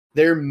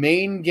 their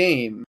main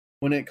game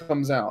when it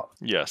comes out.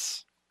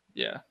 Yes.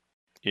 Yeah.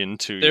 In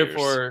 2 years.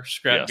 Therefore,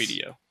 scrap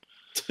BDO.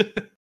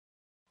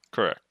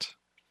 Correct.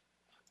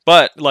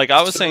 But like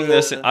I was saying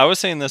this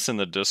in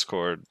the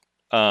Discord,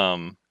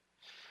 in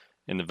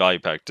the Value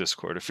Pack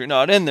Discord. If you're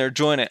not in there,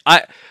 join it.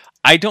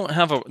 I don't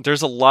have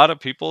there's a lot of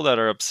people that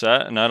are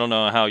upset, and I don't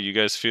know how you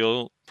guys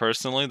feel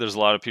personally. There's a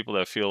lot of people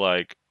that feel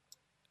like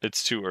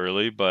it's too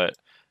early, but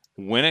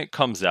when it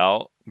comes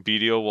out,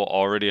 BDO will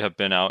already have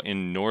been out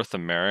in North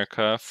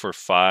America for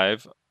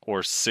 5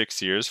 or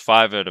 6 years,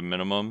 5 at a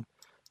minimum,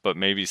 but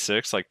maybe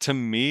 6. Like, to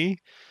me,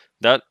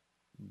 that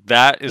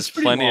is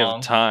plenty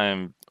of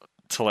time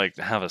to like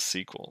have a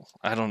sequel.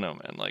 I don't know,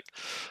 man. Like,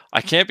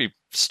 I can't be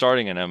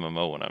starting an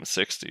MMO when I'm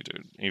 60,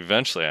 dude.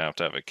 Eventually, I have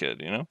to have a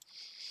kid, you know?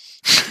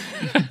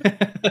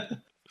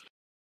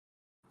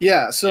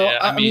 Yeah. So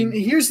I mean,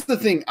 here's the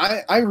thing.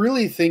 I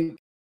really think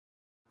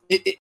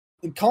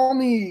call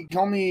me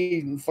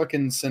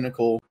fucking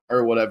cynical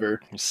or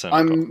whatever.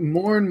 I'm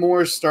more and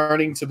more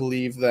starting to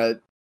believe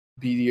that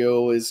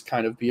BDO is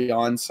kind of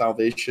beyond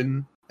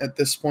salvation at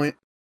this point.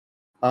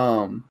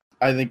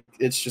 I think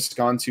it's just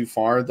gone too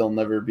far. They'll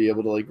never be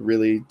able to like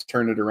really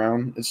turn it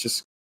around. It's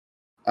just,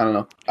 I don't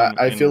know.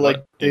 I feel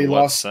like they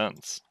lost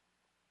sense,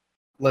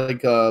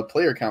 like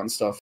player count and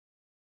stuff.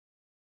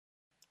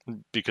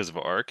 Because of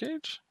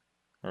Arcade?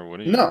 Or what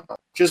do you? No,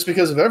 just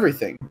because of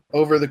everything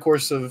over the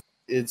course of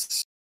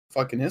its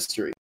fucking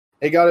history.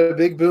 It got a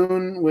big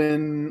boon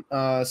when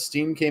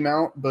Steam came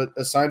out, but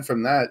aside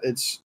from that,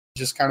 it's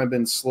just kind of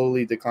been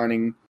slowly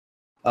declining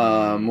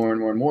more and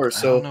more and more.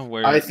 So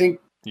I think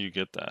you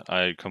get that.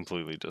 I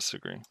completely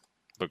disagree.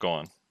 But go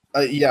on.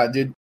 Yeah,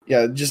 dude.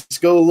 Yeah,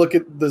 just go look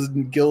at the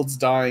guilds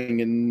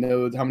dying and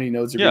know how many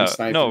nodes are being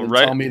sniped. And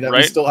tell me that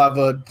we still have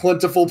a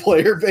plentiful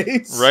player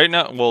base. Right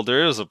now, well,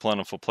 there is a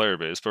plentiful player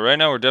base, but right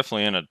now we're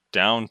definitely in a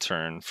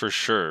downturn for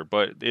sure.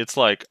 But it's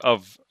like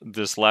of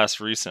this last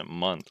recent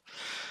month.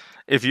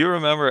 If you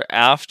remember,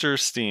 after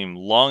Steam,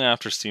 long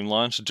after Steam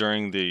launch,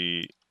 during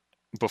the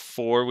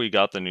before we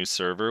got the new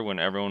server, when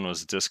everyone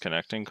was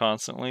disconnecting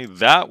constantly,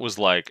 that was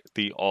like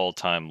the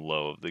all-time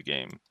low of the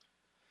game.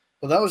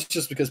 Well, that was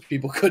just because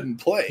people couldn't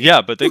play.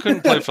 Yeah, but they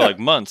couldn't play for like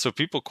months, so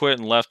people quit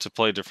and left to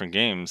play different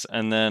games.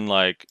 And then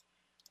like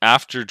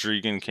after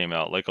Dregan came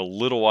out, like a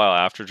little while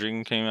after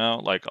Dregan came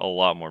out, like a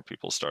lot more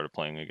people started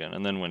playing again.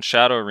 And then when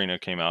Shadow Arena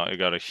came out, it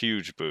got a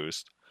huge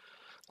boost.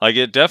 Like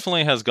it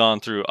definitely has gone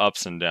through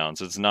ups and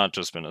downs. It's not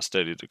just been a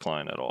steady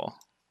decline at all.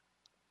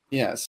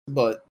 Yes,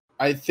 but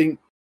I think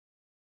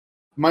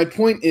my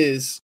point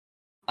is,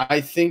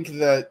 I think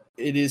that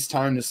it is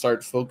time to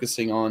start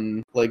focusing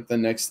on like the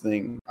next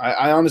thing.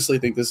 I honestly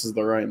think this is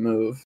the right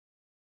move.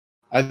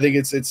 I think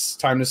it's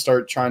time to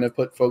start trying to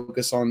put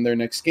focus on their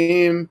next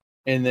game,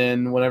 and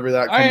then whenever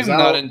that I comes am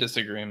out, not in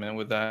disagreement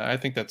with that. I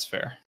think that's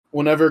fair.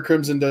 whenever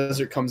Crimson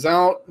Desert comes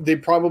out, they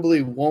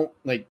probably won't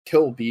like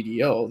kill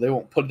BDO. They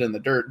won't put it in the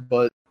dirt,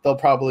 but they'll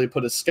probably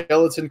put a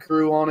skeleton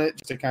crew on it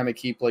just to kind of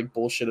keep like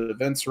bullshit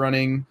events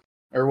running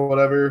or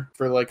whatever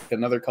for like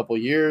another couple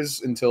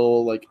years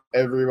until like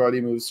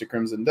everybody moves to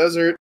Crimson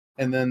Desert,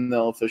 and then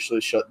they'll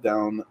officially shut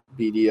down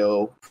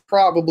BDO.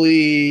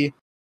 Probably,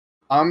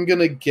 I'm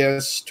gonna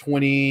guess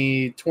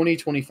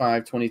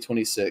 2025,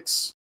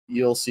 2026.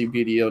 You'll see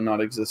BDO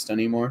not exist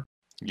anymore.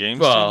 Games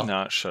Well, do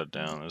not shut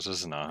down. This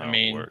is not how I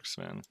mean- it works,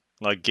 man.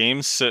 Like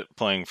games sit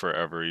playing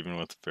forever, even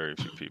with very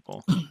few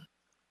people.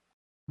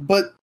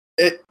 But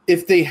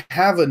if they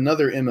have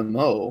another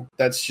MMO,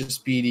 that's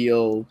just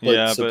BDO, but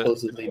Yeah, but-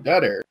 supposedly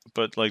better.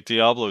 But like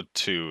Diablo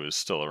 2 is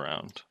still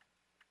around.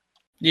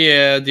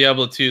 Yeah,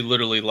 Diablo 2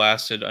 literally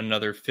lasted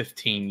another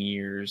 15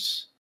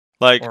 years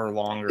Like or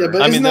longer. Yeah,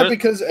 but I isn't mean, that there-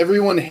 because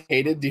everyone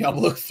hated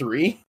Diablo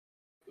 3?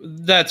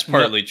 That's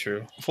partly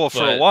true. well,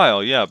 for a but-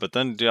 while, yeah, but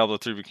then Diablo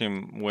 3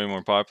 became way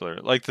more popular.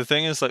 Like the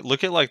thing is, like,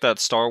 look at like that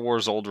Star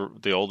Wars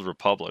the Old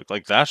Republic.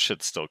 Like that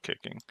shit's still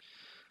kicking.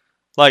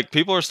 Like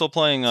people are still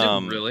playing. Is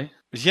it really?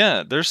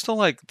 Yeah, there's still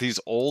like these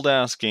old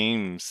ass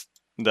games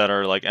that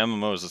are like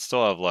MMOs that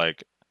still have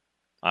like,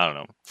 I don't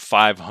know,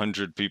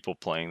 500 people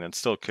playing that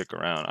still kick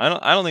around.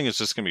 I don't think it's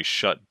just gonna be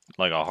shut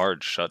like a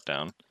hard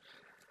shutdown.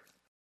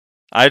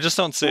 I just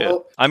don't see it.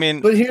 Well, I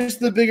mean, But here's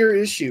the bigger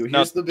issue. now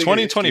Here's the bigger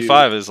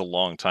 2025 is a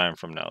long time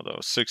from now, though.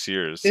 6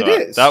 years. It So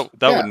is, that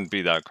yeah. wouldn't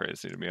be that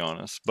crazy, to be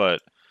honest.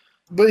 But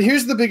But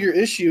here's the bigger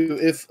issue.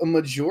 If a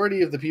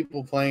majority of the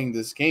people playing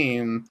this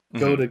game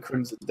go to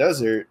Crimson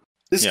Desert,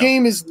 this Yeah.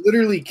 game is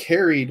literally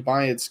carried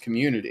by its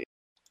community.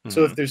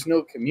 So mhm. if there's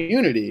no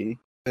community,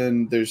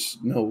 then there's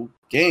no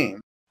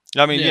game.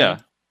 I mean, Yeah. yeah,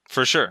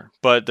 for sure.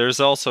 But there's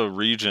also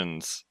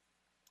regions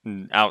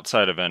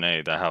outside of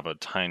NA that have a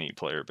tiny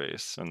player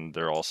base, and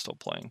they're all still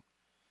playing.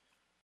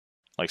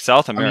 Like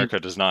South mean- America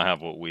does not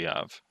have what we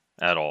have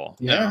at all.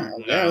 Yeah,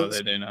 No, it's-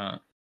 they do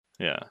not.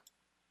 Yeah.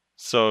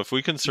 So if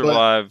we can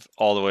survive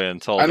all the way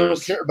until I don't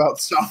there's, care about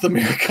South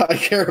America. I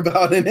care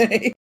about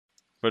NA.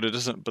 but it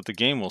doesn't. But the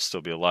game will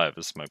still be alive.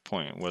 Is my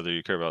point. Whether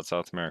you care about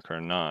South America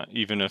or not,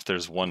 even if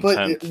there's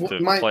 1/10 But the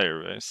my-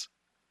 player base.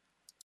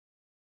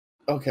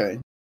 Okay,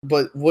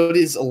 but what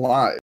is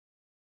alive?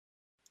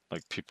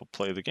 Like people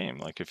play the game.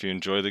 Like if you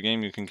enjoy the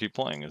game, you can keep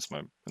playing. That's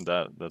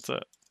it. That's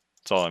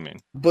all I mean.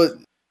 But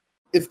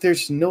if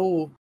there's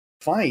no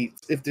fight,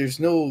 if there's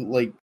no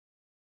like,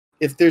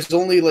 if there's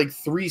only like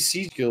 3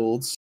 siege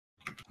guilds,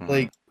 Mhm.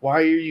 like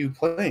why are you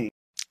playing?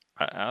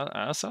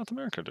 South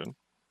America, dude.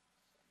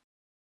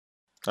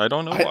 I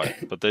don't know I- why,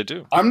 but they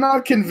do. I'm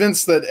not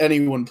convinced that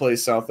anyone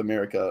plays South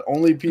America.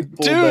 Only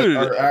people Dude!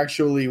 that are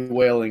actually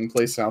whaling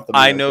play South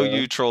America. I know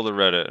you troll the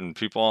Reddit, and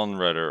people on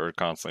Reddit are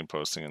constantly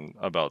posting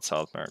about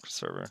South America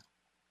server.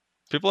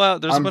 People out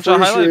there's a I'm bunch of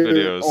pretty highlight sure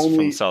videos only-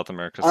 from South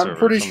America I'm server.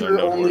 pretty from their sure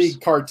Node only Wars.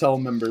 cartel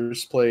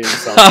members play in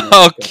South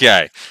America.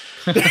 Okay.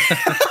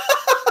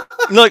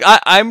 Look,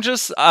 I'm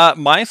just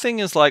my thing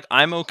is like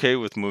I'm okay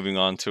with moving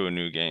on to a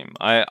new game.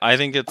 I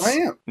think it's I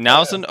am.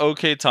 now's Yeah. an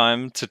okay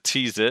time to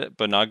tease it,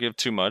 but not give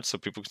too much so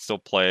people can still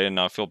play and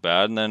not feel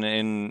bad. And then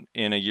in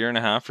a year and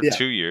a half or Yeah.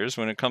 2 years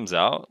when it comes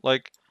out,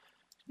 like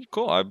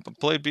cool. I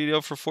played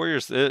BDO for 4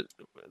 years.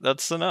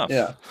 That's enough.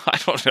 Yeah. I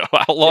don't know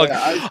how long.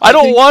 Yeah, I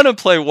don't think- want to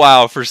play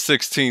WoW for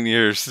 16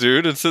 years,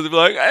 dude. And so they're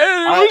like,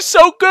 hey, it was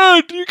so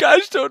good. You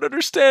guys don't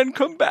understand.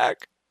 Come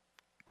back.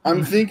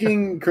 I'm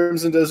thinking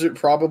Crimson Desert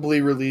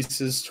probably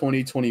releases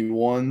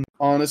 2021,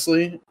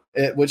 honestly,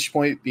 at which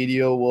point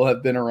BDO will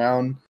have been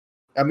around.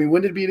 I mean,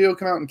 when did BDO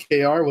come out in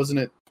KR? Wasn't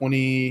it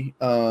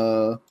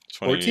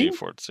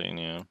 2014,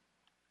 yeah.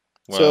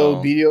 So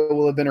Well, BDO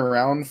will have been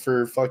around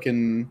for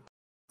fucking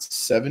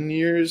 7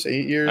 years,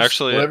 8 years,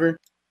 Actually, whatever.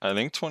 I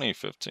think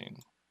 2015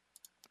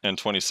 and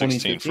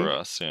 2016 for 2015?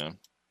 us, yeah.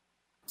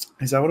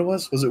 Is that what it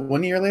was? Was it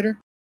 1 year later?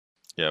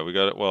 Yeah, we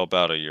got it, well,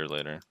 about a year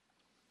later.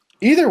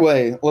 Either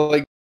way,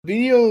 like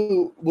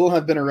BDO will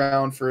have been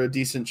around for a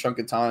decent chunk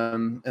of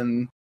time,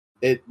 and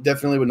it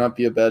definitely would not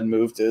be a bad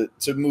move to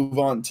move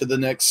on to the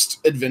next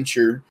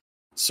adventure,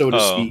 so to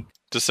Oh, speak.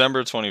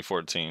 December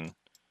 2014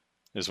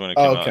 is when it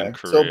came Oh, out in okay,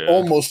 so Korea.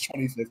 almost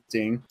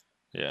 2015.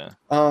 Yeah.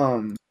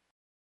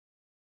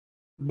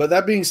 But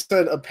that being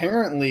said,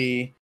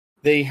 apparently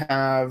they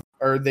have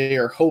or they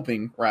are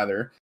hoping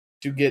rather,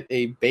 to get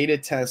a beta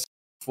test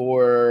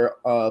for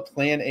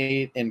Plan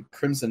 8 and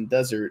Crimson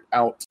Desert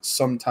out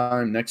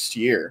sometime next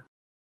year.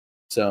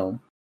 So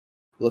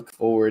look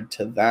forward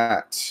to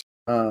that.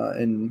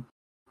 And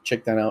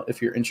check that out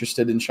if you're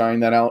interested in trying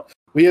that out.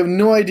 We have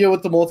no idea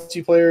what the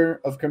multiplayer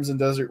of Crimson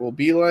Desert will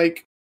be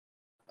like.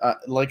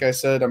 Like I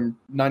said, I'm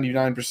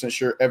 99%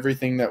 sure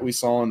everything that we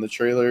saw in the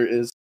trailer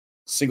is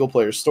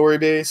single-player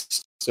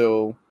story-based,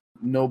 so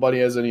nobody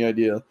has any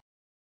idea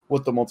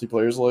what the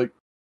multiplayer is like.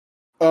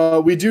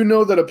 We do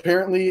know that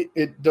apparently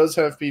it does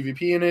have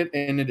PvP in it,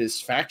 and it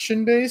is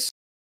faction-based,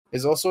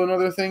 is also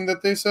another thing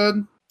that they said.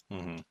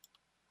 Mm-hmm.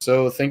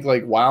 So think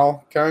like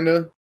WoW, kind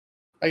of,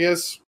 I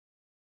guess.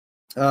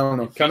 I don't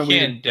know. Kind of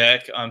weird. weird. You can't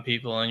deck on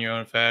people in your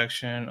own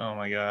faction. Oh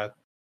my god.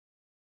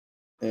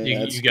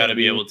 Yeah, you got to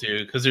be able to,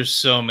 because there's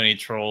so many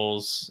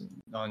trolls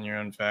on your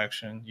own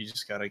faction. You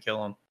just got to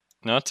kill them.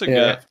 Not to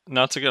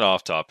get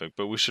off topic,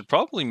 but we should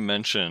probably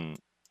mention.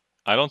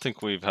 I don't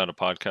think we've had a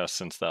podcast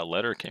since that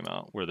letter came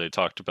out where they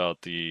talked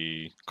about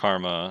the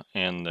Karma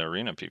and the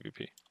Arena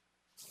PvP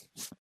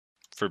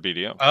for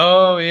BDO.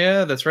 Oh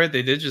yeah, that's right.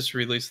 They did just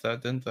release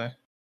that, didn't they?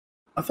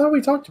 I thought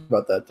we talked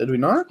about that. Did we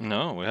not?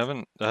 No, we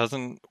haven't. We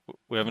haven't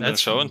done a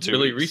That's show in 2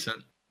 really weeks.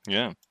 recent.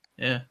 Yeah.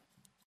 Yeah.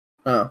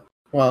 Oh,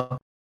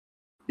 well,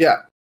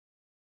 yeah.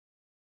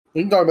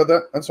 We can talk about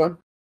that. That's fine.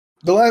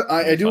 The last,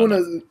 I do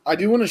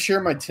want to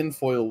share my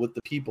tinfoil with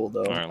the people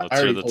though. All right, let's I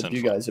already hear the told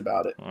you tinfoil. guys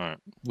about it. All right.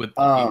 With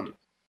the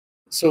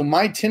So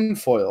my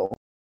tinfoil.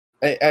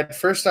 At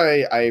first,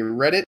 I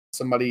read it.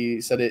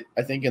 Somebody said it.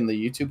 I think in the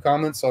YouTube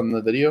comments on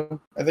the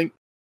video. I think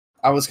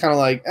I was kind of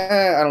like,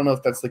 I don't know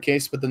if that's the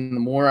case. But then the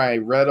more I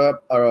read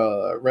up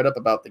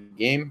about the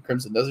game,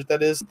 Crimson Desert,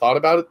 that is, and thought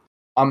about it,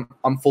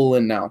 I'm full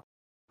in now.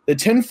 The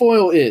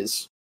tinfoil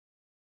is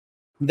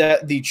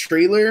that the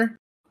trailer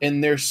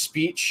and their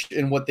speech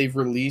and what they've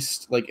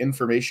released, like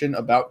information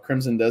about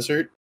Crimson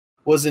Desert,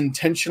 was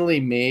intentionally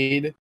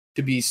made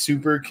to be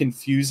super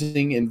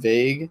confusing and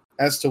vague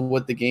as to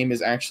what the game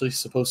is actually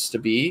supposed to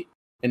be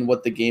and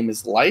what the game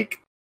is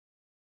like,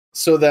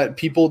 so that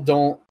people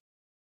don't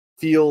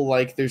feel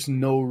like there's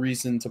no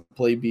reason to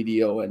play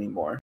BDO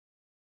anymore.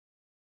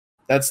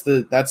 That's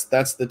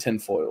the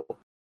tinfoil.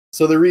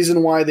 So the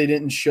reason why they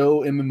didn't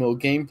show MMO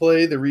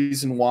gameplay, the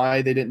reason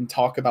why they didn't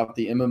talk about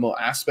the MMO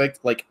aspect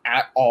like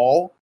at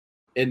all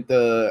at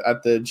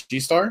the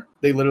G-Star,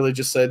 they literally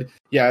just said,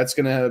 yeah, it's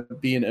gonna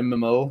be an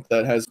MMO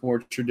that has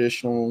more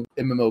traditional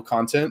MMO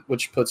content,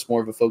 which puts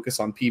more of a focus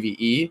on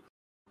PvE.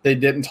 They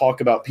didn't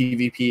talk about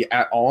PvP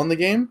at all in the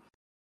game.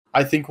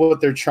 I think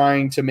what they're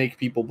trying to make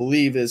people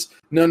believe is,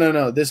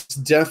 no, this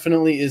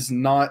definitely is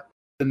not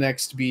the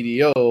next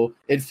BDO.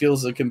 It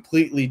feels a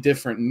completely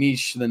different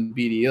niche than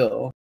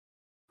BDO.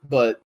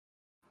 But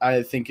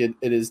I think it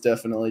is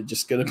definitely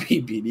just going to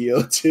be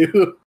BDO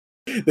 2.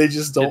 They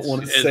just don't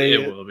want to say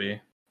it. It will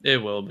be. It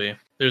will be.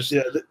 They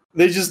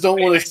just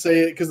don't want to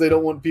say it because they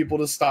don't want people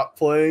to stop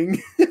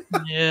playing.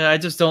 Yeah, I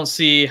just don't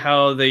see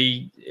how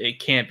it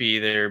can't be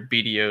their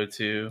BDO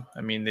 2.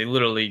 I mean, they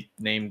literally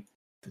named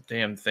the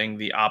damn thing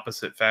the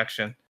opposite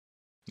faction.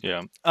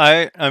 Yeah.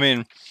 I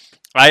mean,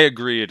 I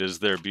agree it is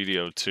their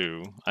BDO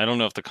 2. I don't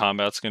know if the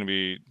combat's going to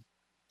be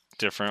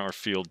different or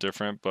feel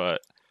different,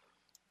 but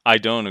I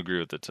don't agree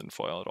with the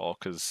tinfoil at all,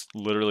 because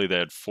literally they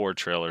had 4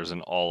 trailers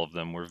and all of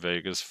them were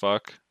vague as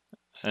fuck,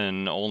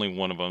 and only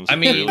one of them's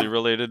really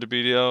related to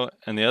BDO.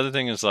 And the other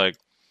thing is, like,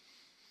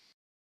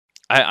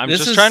 I'm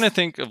just trying to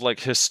think of,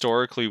 like,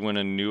 historically when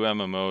a new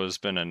MMO has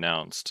been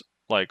announced,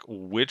 like,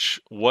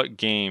 what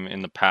game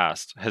in the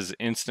past has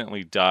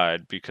instantly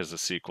died because a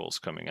sequel's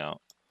coming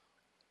out?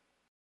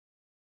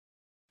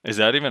 Is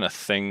that even a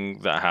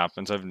thing that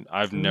happens?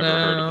 I've never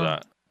heard of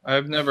that.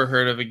 I've never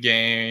heard of a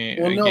game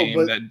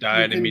that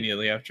died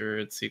immediately after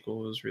its sequel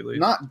was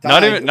released.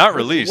 Not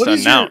released,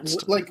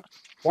 announced.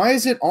 Why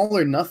is it all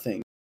or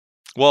nothing?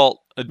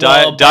 Well,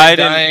 died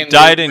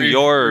in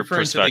your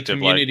perspective. The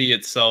community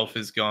itself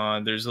is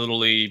gone. There's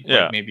literally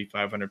maybe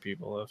 500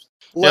 people left.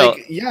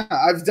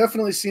 I've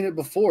definitely seen it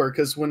before,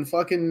 because when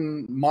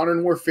fucking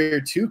Modern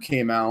Warfare 2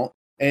 came out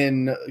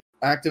and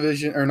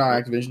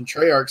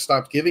Treyarch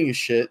stopped giving a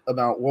shit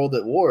about World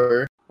at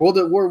War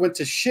went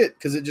to shit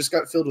because it just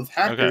got filled with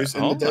hackers,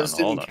 and the devs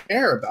didn't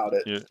care about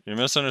it. You're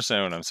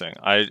misunderstanding what I'm saying.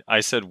 I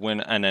said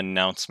when an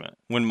announcement.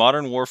 When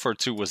Modern Warfare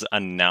 2 was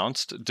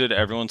announced, did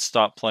everyone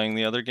stop playing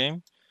the other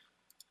game?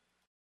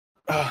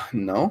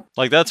 No.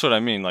 Like, that's what I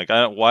mean. Like,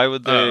 why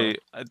would they...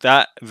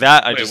 Why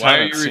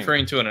are you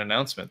referring to an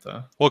announcement,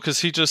 though? Well, because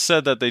he just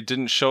said that they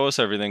didn't show us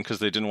everything because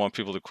they didn't want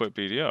people to quit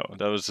BDO.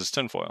 That was his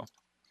tinfoil.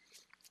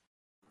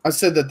 I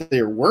said that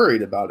they're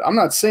worried about it. I'm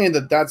not saying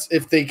that that's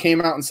if they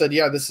came out and said,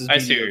 yeah, this is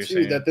BDO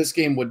 2, that this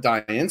game would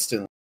die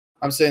instantly.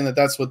 I'm saying that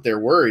that's what they're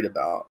worried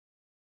about.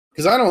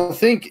 Because I don't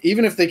think,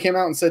 even if they came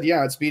out and said,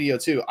 yeah, it's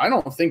BDO 2, I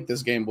don't think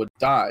this game would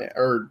die.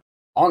 Or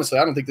honestly,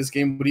 I don't think this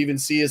game would even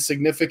see a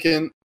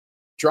significant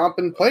drop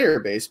in player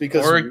base,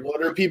 because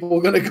what are people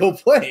going to go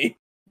play?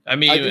 I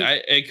mean,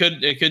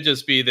 it could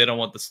just be they don't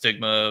want the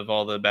stigma of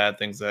all the bad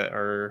things that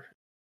are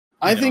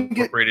I think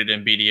incorporated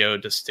in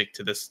BDO to stick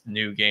to this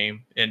new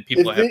game, and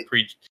people have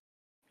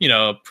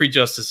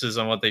prejudices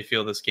on what they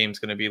feel this game's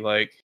going to be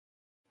like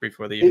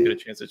before they even get a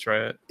chance to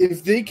try it.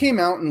 If they came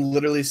out and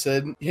literally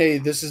said, "Hey,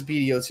 this is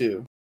BDO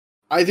 2,"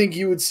 I think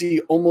you would see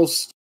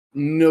almost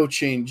no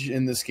change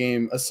in this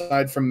game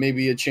aside from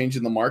maybe a change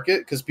in the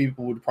market because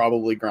people would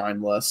probably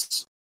grind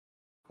less.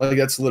 Like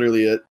that's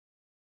literally it.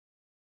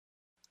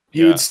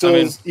 You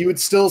would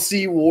still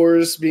see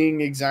wars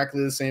being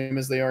exactly the same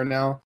as they are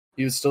now.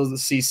 You would still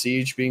see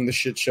Siege being the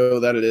shit show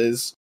that it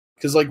is.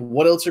 Because like,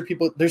 what else are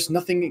people? There's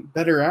nothing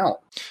better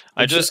out.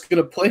 I'm just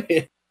gonna play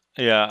it.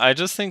 Yeah, I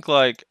just think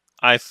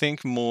I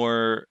think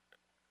more.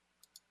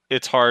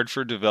 It's hard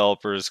for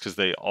developers because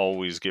they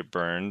always get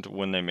burned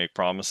when they make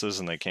promises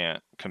and they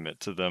can't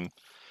commit to them.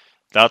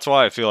 That's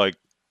why I feel like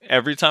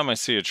every time I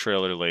see a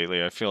trailer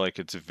lately, I feel like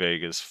it's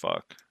vague as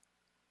fuck.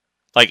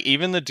 Like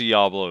even the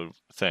Diablo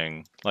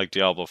thing, like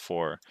Diablo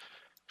 4,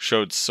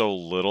 showed so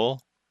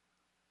little,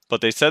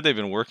 but they said they've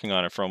been working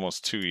on it for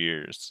almost 2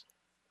 years.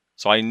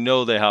 So I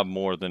know they have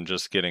more than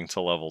just getting to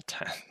level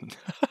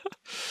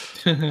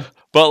 10.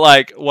 But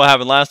like what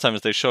happened last time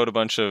is they showed a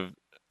bunch of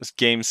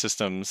game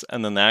systems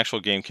and then the actual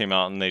game came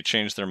out and they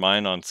changed their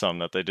mind on some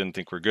that they didn't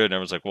think were good. And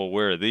everyone's like, well,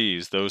 where are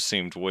these? Those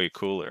seemed way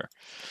cooler.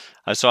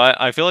 So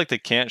I feel like they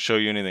can't show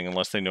you anything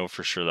unless they know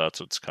for sure that's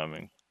what's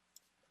coming.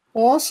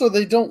 Well, also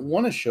they don't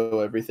want to show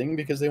everything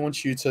because they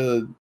want you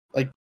to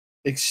like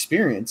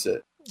experience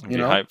it. You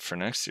know, hyped for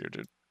next year,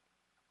 dude.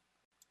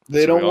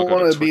 They don't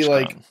want to be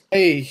like,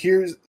 hey,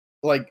 here's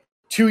like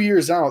 2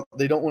 years out.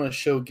 They don't want to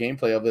show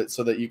gameplay of it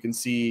so that you can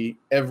see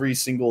every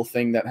single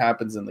thing that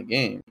happens in the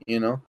game.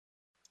 You know,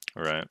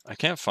 right? I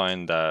can't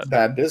find that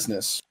bad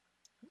business.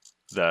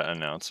 That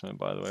announcement,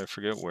 by the way, I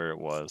forget where it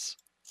was.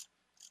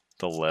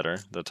 The letter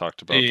that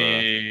talked about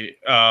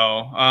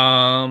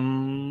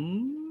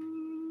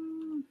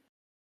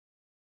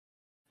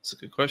That's a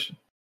good question.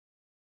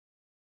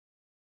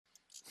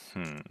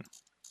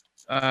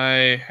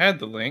 I had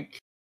the link.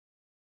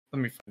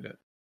 Let me find it.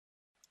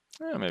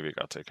 Yeah, maybe it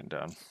got taken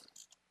down.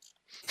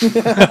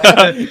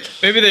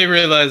 Maybe they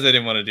realized they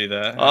didn't want to do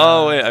that.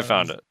 Oh, wait, I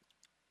found it.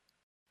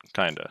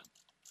 Kinda.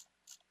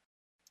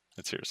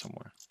 It's here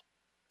somewhere.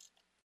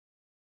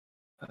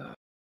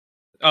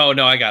 Oh,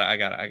 no, I got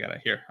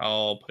it. Here,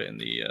 I'll put it in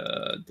the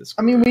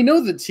Discord. I mean, we know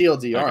the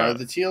TLDR.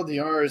 The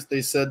TLDR is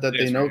they said that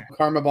they know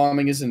karma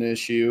bombing is an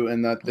issue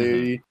and that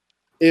they,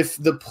 if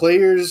the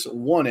players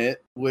want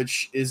it,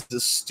 which is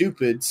a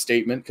stupid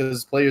statement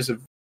because players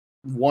have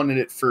wanted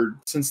it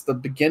since the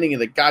beginning of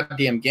the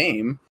goddamn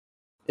game.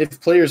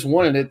 If players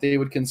wanted it, they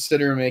would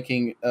consider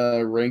making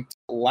a ranked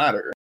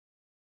ladder.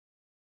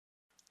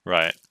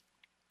 Right.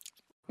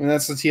 And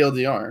that's the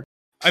TLDR.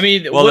 I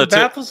mean, what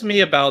baffles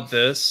me about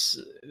this,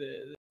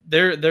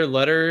 their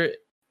letter,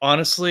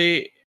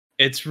 honestly,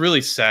 it's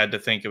really sad to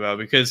think about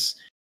because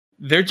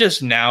they're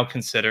just now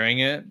considering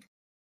it,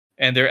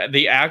 and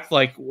they act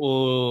like,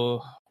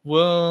 well,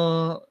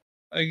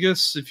 I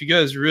guess if you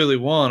guys really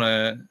want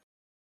it,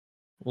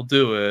 we'll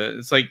do it.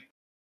 It's like,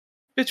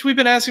 bitch, we've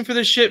been asking for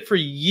this shit for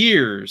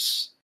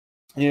years.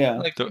 Yeah.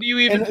 Like, what are you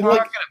even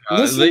talking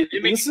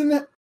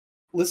about?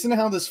 Listen to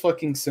how this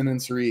fucking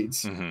sentence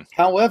reads.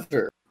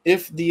 However,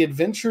 if the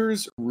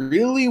adventurers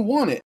really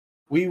want it,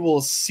 we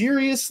will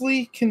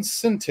seriously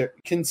consider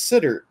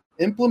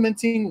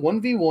implementing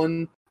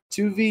 1v1,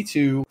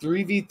 2v2,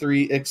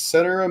 3v3,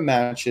 etc.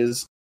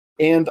 matches,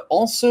 and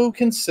also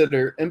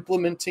consider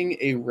implementing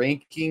a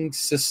ranking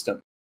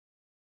system.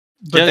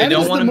 But they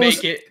don't want to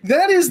make it.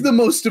 That is the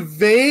most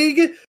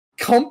vague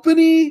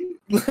company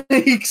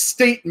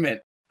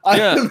statement I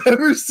have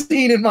ever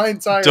seen in my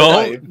entire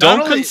life.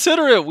 Don't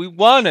consider it. We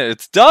want it.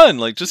 It's done.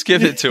 Like, just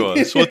give it to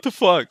us. What the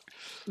fuck?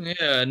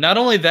 Yeah, not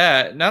only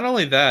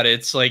that,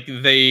 it's like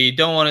they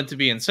don't want it to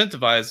be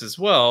incentivized as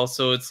well.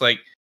 So it's like,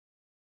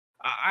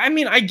 I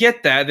mean, I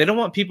get that. They don't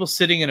want people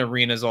sitting in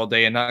arenas all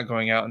day and not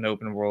going out in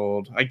open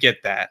world. I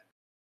get that.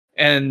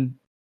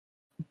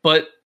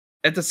 But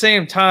at the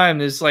same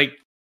time, it's like,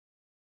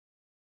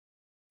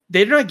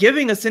 they're not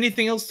giving us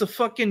anything else to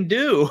fucking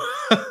do.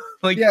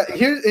 Like, yeah,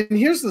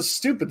 here's the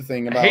stupid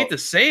thing about. I hate to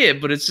say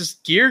it, but it's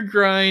just gear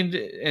grind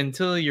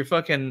until your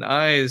fucking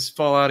eyes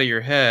fall out of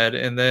your head,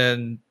 and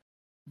then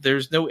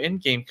there's no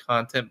in-game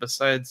content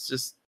besides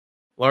just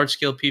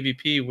large-scale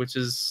PvP, which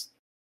is,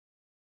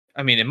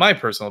 I mean, in my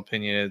personal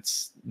opinion,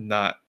 it's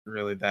not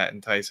really that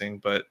enticing,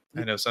 but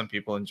I know some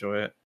people enjoy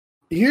it.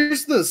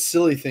 Here's the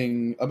silly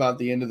thing about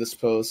the end of this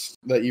post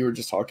that you were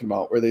just talking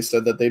about, where they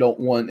said that they don't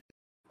want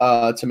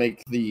to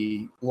make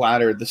the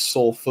ladder the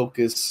sole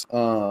focus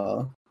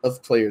of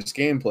players'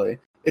 gameplay.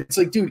 It's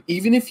like, dude,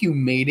 even if you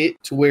made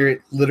it to where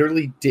it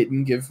literally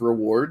didn't give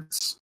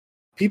rewards,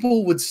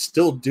 people would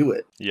still do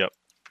it. Yep.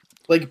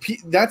 Like,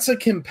 that's a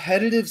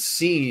competitive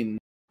scene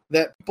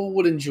that people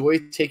would enjoy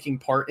taking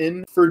part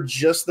in for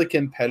just the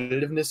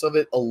competitiveness of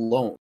it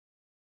alone.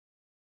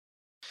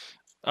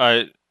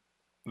 I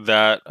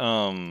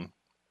mean,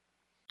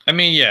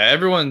 yeah,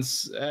 everyone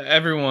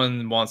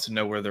wants to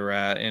know where they're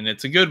at, and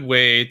it's a good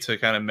way to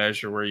kind of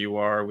measure where you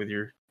are with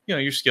your,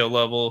 your skill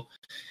level.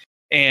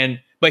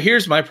 But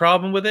here's my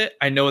problem with it.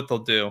 I know what they'll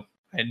do.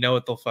 I know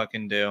what they'll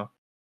fucking do.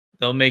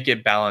 They'll make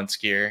it balance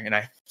gear, and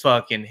I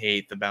fucking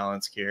hate the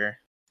balance gear.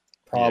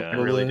 Probably. I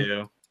really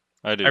do.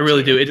 I do. I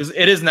really too. do.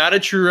 It is not a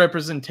true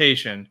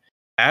representation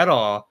at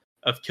all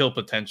of kill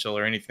potential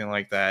or anything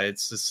like that.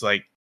 It's just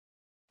like,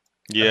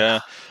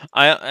 yeah,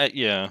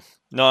 yeah.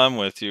 No, I'm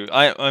with you.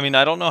 I mean,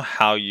 I don't know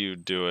how you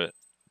do it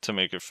to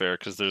make it fair,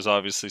 because there's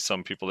obviously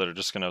some people that are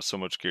just gonna have so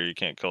much gear you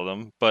can't kill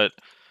them. But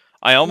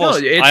I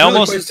almost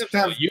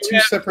have two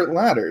separate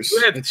ladders.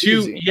 You have it's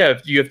two. easy. Yeah,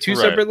 you have two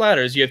Right. separate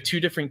ladders. You have two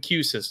different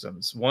queue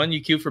systems. One,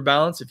 you queue for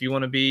balance if you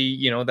want to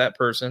be, that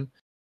person,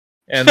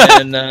 and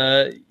then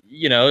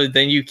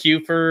then you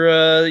queue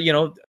for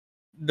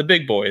the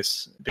big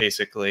boys.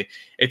 Basically,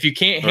 if you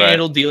can't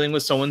handle dealing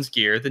with someone's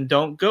gear, then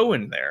don't go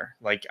in there.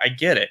 Like, I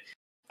get it.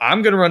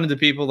 I'm gonna run into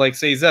people like,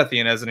 say,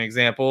 Zethian as an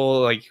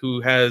example, like,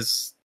 who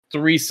has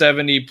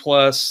 370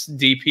 plus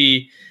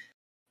DP.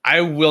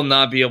 I will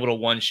not be able to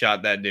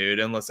one-shot that dude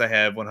unless I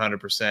have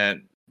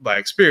 100%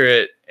 Black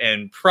Spirit,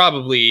 and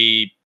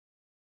probably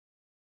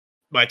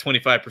by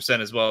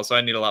 25% as well. So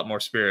I need a lot more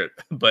Spirit.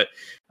 But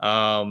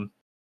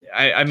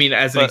I mean,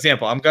 as an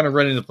example, I'm going to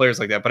run into players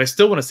like that, but I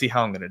still want to see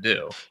how I'm going to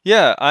do.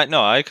 Yeah,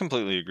 I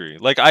completely agree.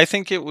 Like, I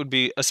think it would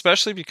be,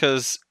 especially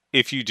because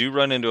if you do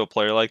run into a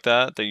player like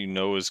that you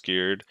know is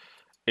geared,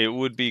 it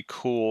would be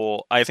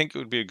cool. I think it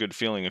would be a good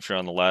feeling if you're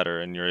on the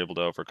ladder and you're able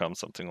to overcome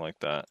something like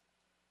that.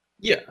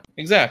 Yeah,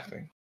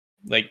 exactly.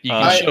 Like, you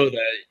can show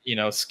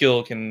that,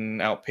 skill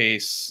can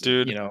outpace,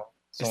 dude,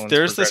 someone's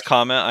there's this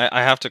comment.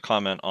 I have to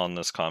comment on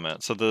this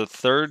comment. So the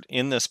third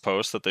in this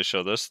post that they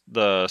show this,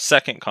 the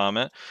second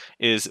comment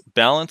is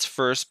balance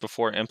first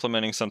before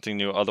implementing something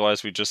new.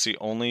 Otherwise, we just see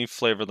only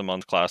flavor of the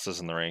month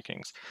classes in the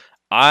rankings.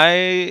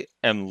 I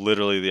am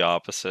literally the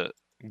opposite.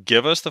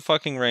 Give us the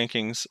fucking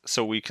rankings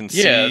so we can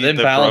see then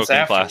the balance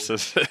broken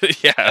afterwards.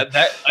 classes.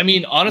 Yeah. I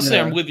mean, honestly,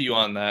 I'm with you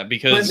on that,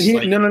 because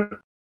No.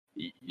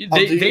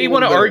 They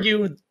want to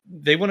argue.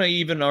 They want to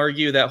even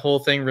argue that whole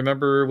thing.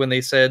 Remember when they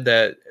said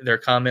that their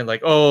comment, like,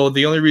 "Oh,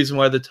 the only reason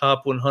why the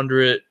top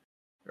 100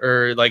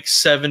 or like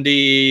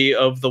 70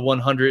 of the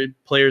 100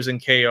 players in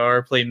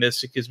KR play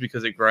Mystic is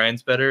because it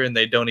grinds better, and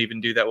they don't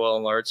even do that well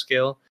on large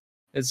scale."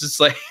 It's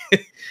just like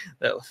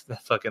that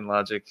fucking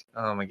logic.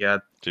 Oh my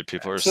god, dude,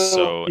 people are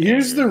so.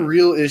 Here's angry. the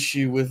real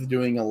issue with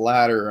doing a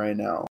ladder right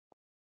now,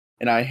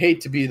 and I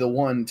hate to be the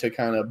one to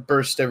kind of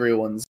burst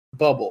everyone's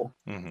bubble.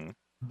 Mm-hmm.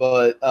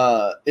 But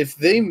if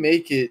they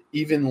make it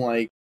even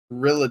like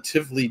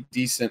relatively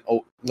decent,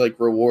 like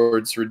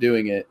rewards for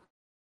doing it,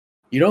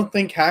 you don't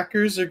think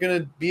hackers are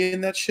gonna be in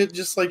that shit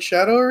just like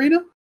Shadow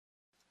Arena?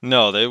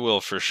 No, they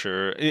will for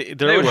sure.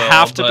 There would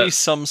have to be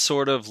some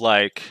sort of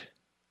like,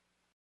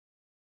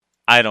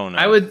 I don't know.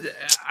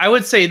 I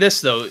would say this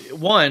though.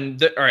 One,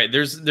 all right.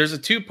 There's a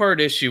two-part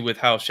issue with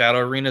how Shadow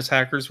Arena's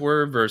hackers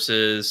were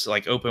versus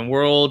like open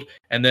world,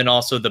 and then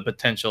also the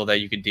potential that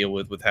you could deal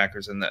with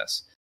hackers in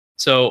this.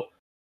 So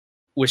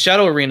with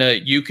Shadow Arena,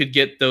 you could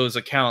get those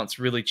accounts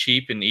really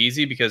cheap and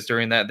easy, because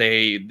during that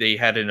they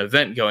had an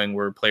event going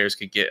where players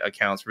could get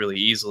accounts really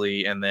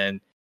easily and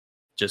then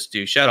just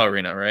do Shadow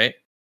Arena, right?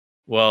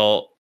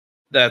 Well,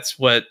 that's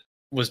what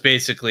was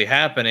basically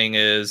happening,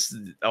 is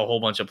a whole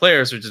bunch of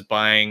players are just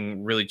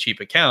buying really cheap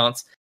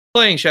accounts,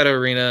 playing Shadow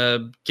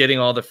Arena, getting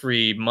all the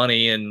free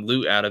money and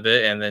loot out of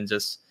it, and then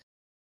just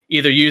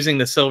either using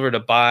the silver to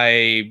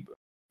buy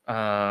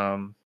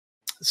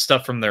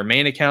stuff from their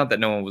main account that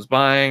no one was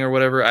buying, or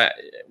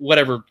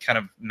whatever kind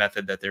of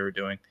method that they were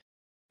doing.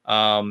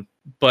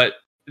 But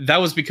that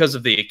was because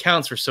of the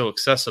accounts were so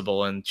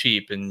accessible and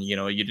cheap, and you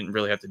didn't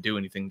really have to do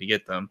anything to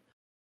get them.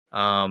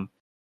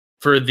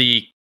 For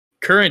the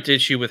current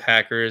issue with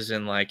hackers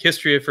in like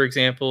History, for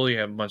example, you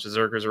have a bunch of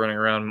Zerkers running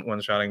around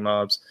one-shotting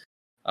mobs.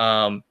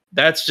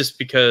 That's just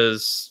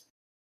because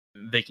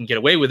they can get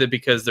away with it,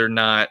 because they're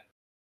not.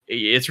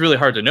 It's really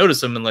hard to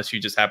notice them unless you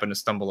just happen to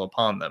stumble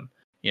upon them,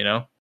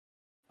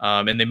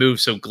 and they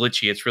move so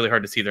glitchy, it's really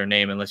hard to see their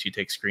name unless you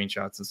take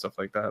screenshots and stuff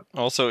like that.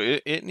 Also,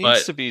 it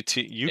needs to be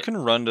you can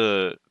run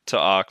to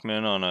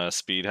Ackman on a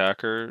speed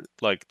hacker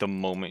like the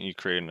moment you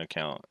create an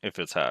account if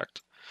it's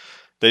hacked.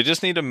 They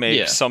just need to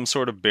make some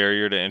sort of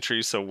barrier to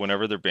entry, so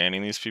whenever they're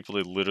banning these people,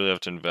 they literally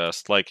have to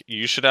invest. Like,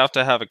 you should have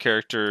to have a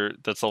character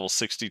that's level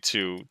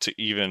 62 to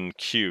even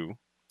queue,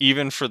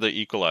 even for the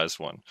equalized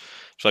one.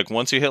 So like,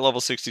 once you hit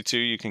level 62,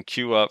 you can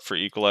queue up for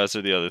equalizer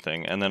or the other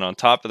thing, and then on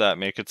top of that,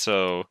 make it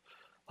so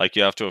like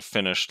you have to have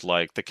finished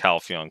like the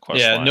Calpheon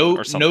quest line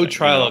or something. No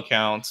trial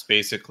accounts,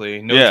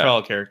 basically. No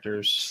trial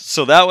characters.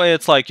 So that way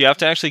it's like you have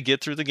to actually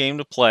get through the game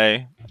to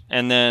play,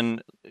 and then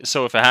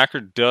so if a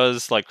hacker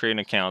does like create an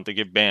account, they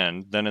get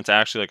banned, then it's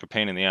actually like a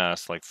pain in the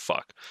ass. Like,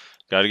 fuck,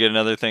 got to get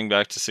another thing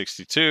back to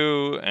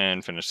 62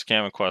 and finish the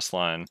Kama quest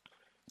line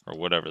or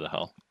whatever the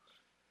hell.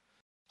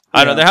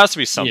 I don't know. There has to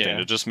be something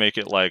to just make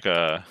it like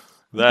that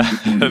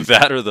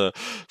that or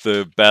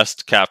the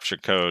best capture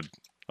code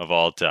of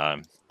all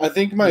time. I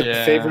think my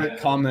favorite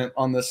comment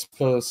on this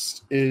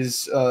post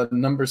is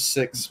number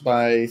 6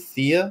 by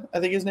Thea, I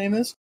think his name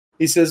is.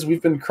 He says,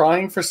 we've been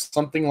crying for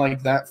something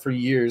like that for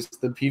years.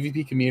 The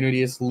PvP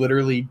community is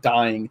literally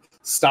dying.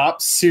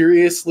 Stop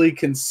seriously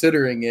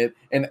considering it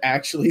and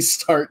actually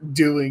start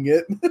doing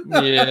it.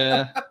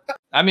 Yeah.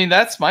 I mean,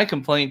 that's my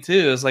complaint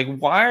too. Is like,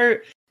 why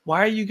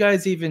are you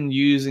guys even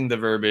using the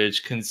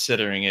verbiage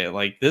considering it?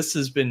 Like, this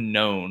has been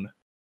known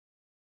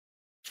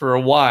for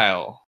a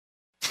while.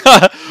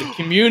 The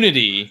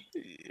community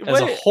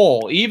as a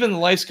whole, even the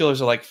life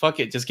skillers are like, fuck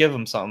it, just give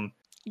them something.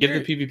 Give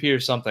the PvP or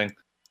something.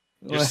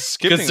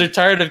 Because they're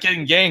tired of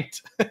getting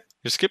ganked. You're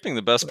skipping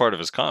the best part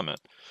of his comment.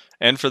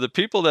 And for the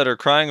people that are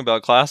crying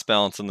about class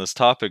balance in this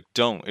topic,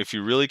 don't. If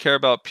you really care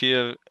about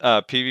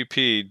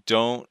PvP,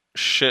 don't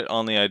shit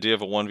on the idea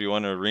of a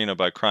 1v1 arena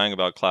by crying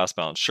about class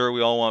balance. Sure,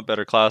 we all want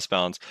better class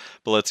balance,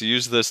 but let's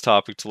use this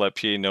topic to let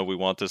PA know we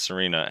want this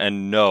arena.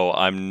 And no,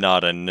 I'm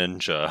not a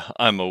ninja.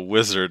 I'm a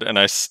wizard, and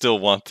I still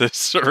want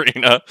this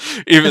arena,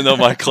 even though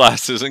my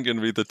class isn't going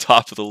to be the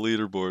top of the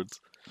leaderboards.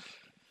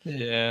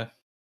 Yeah.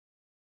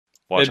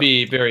 Watch It'd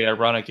be very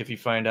ironic if you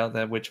find out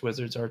that which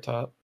wizards are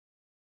top.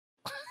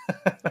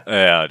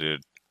 Yeah,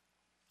 dude.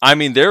 I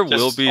mean, there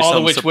will be all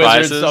some the witch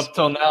surprises. Wizards up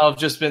till now have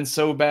just been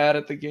so bad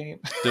at the game.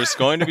 There's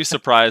going to be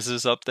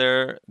surprises up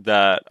there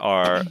that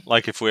are,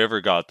 like, if we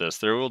ever got this,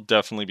 there will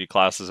definitely be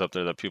classes up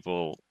there that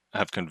people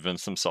have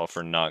convinced themselves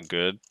are not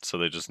good, so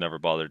they just never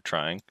bothered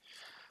trying.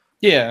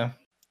 Yeah.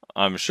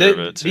 I'm sure of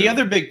it, too. The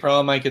other big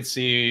problem I could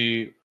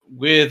see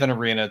with an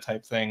arena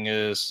type thing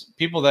is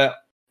people that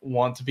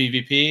want to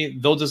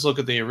PvP, they'll just look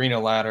at the arena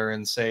ladder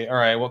and say, all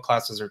right, what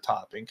classes are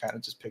top, and kind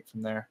of just pick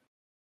from there.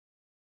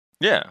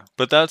 Yeah,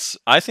 but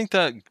I think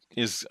that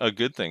is a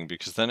good thing,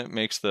 because then it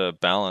makes the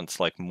balance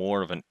like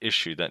more of an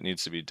issue that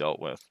needs to be dealt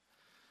with.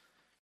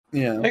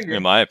 Yeah,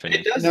 in my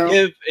opinion.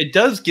 It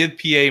does give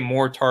PA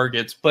more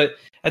targets, but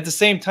at the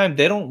same time,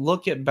 they don't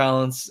look at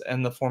balance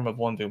in the form of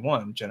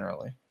 1v1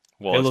 generally.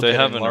 Well, if they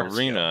have an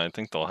arena, I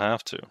think they'll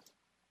have to.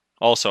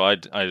 Also,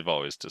 I've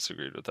always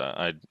disagreed with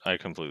that. I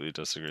completely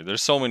disagree.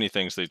 There's so many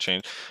things they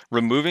changed.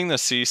 Removing the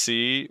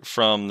CC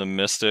from the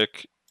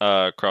Mystic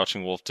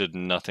Crouching Wolf did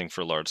nothing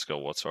for large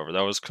scale whatsoever.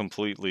 That was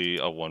completely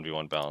a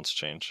 1v1 balance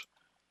change.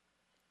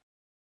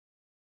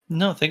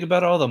 No, think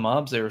about all the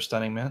mobs they were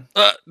stunning, man.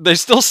 They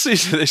still are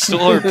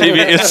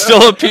PvE. It's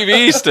still a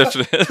PvE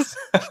stiffness.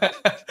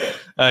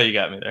 Oh, you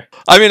got me there.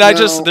 I mean,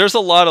 there's a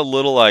lot of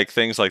little like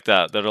things like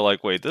that are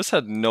like, wait, this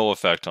had no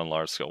effect on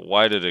large scale.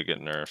 Why did it get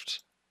nerfed?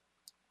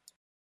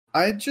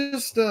 I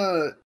just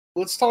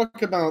let's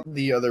talk about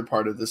the other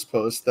part of this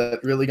post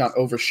that really got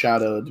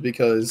overshadowed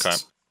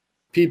because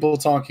people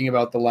talking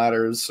about the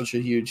ladder is such a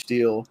huge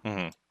deal.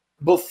 Mm-hmm.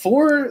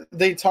 Before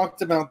they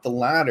talked about the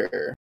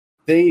ladder,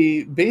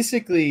 they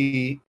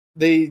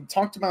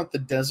talked about the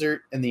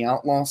desert and the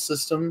outlaw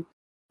system,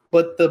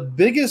 but the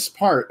biggest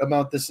part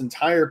about this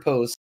entire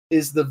post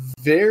is the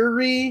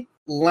very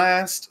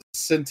last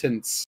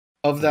sentence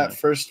of that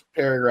first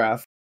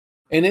paragraph,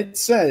 and it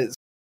says,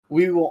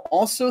 "We will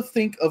also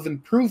think of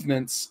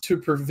improvements to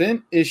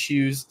prevent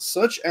issues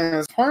such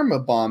as karma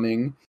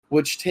bombing,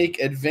 which take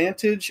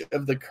advantage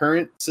of the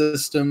current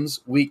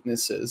system's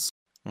weaknesses."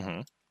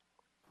 Mm-hmm.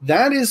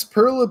 That is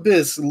Pearl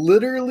Abyss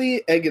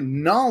literally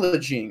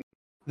acknowledging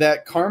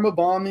that karma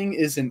bombing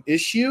is an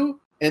issue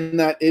and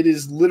that it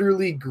is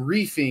literally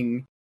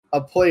griefing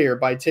a player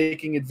by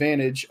taking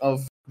advantage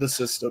of the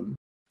system.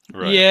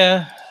 Right.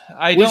 Yeah,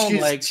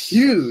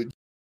 huge.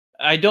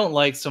 I don't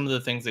like some of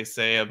the things they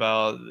say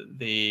about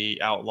the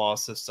outlaw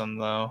system,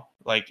 though.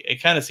 Like,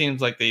 it kind of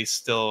seems like they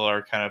still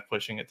are kind of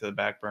pushing it to the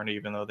back burner,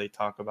 even though they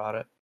talk about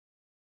it.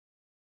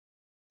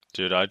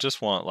 Dude, I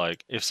just want,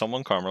 like, if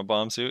someone karma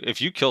bombs you,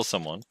 if you kill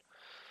someone,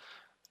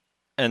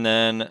 and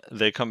then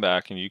they come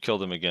back and you kill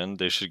them again,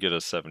 they should get a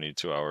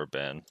 72-hour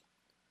ban.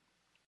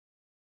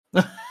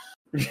 But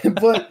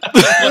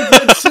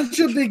that's such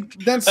a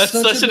big... That's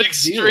such an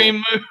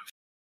extreme move.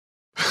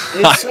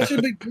 It's such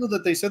a big deal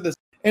that they said this.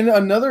 And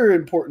another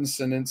important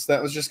sentence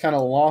that was just kind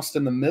of lost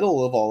in the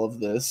middle of all of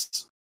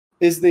this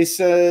is they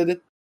said...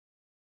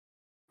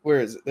 Where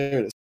is it? There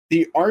it is.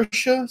 The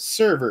Arsha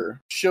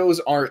server shows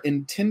our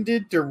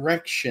intended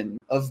direction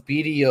of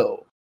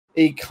BDO,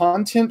 a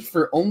content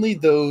for only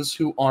those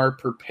who are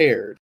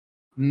prepared,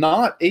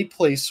 not a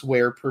place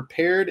where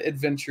prepared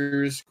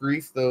adventurers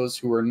grief those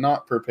who are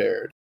not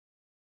prepared.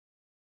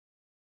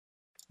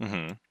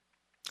 Mm-hmm.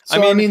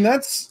 So, I mean,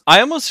 that's...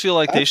 I almost feel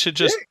like they should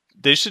just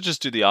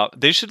do the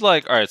they should,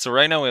 like, all right, so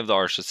right now we have the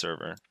Arsha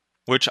server,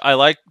 which I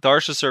like. The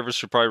Arsha server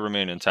should probably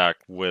remain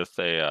intact with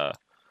the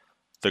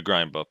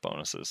grind buff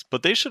bonuses,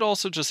 but they should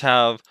also just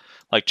have,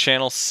 like,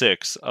 channel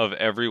 6 of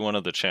every one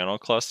of the channel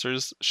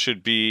clusters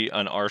should be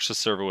an Arsha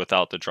server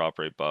without the drop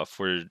rate buff,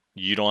 where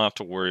you don't have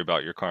to worry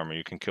about your karma.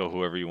 You can kill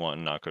whoever you want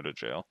and not go to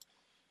jail.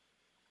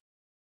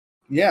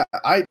 Yeah,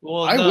 I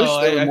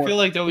feel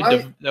like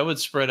that would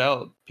spread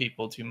out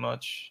people too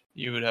much.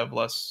 You would have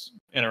less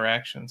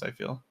interactions, I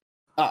feel.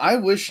 I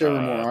wish there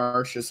were more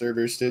Arsha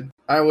servers, dude.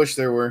 I wish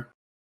there were.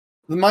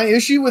 My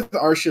issue with the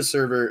Arsha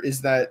server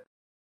is that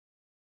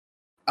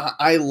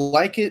I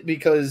like it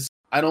because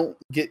I don't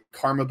get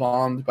karma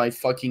bombed by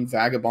fucking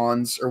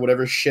vagabonds or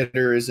whatever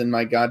shitter is in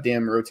my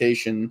goddamn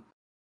rotation.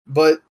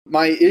 But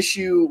my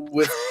issue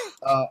with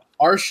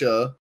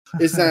Arsha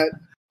is that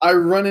I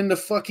run into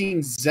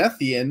fucking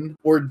Zethian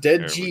or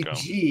Dead There we go.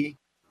 GG.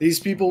 These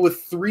people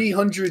with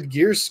 300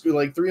 gear score,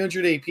 like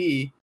 300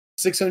 AP,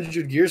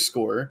 600 gear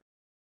score,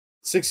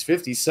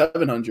 650,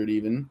 700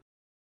 even.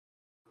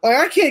 Like,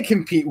 I can't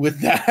compete with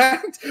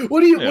that.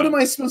 What am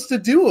I supposed to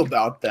do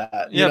about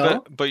that? Yeah, you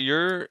know? but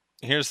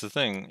here's the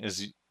thing: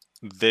 is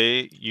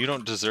you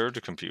don't deserve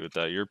to compete with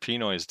that. Your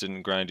Pinoys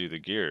didn't grind you the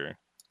gear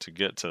to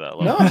get to that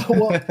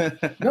level.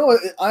 No,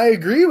 I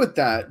agree with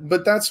that.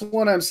 But that's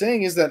what I'm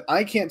saying is that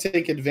I can't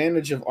take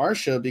advantage of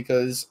Arsha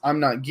because I'm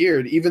not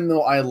geared, even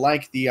though I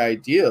like the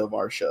idea of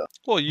Arsha.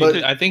 Well,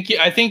 I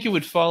think you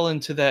would fall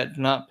into that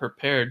not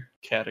prepared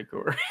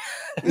category.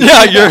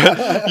 Yeah, you're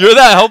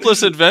that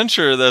helpless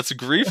adventurer that's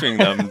griefing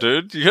them,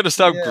 dude. You got to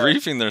stop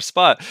griefing their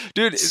spot,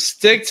 dude.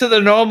 Stick to the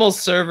normal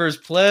servers,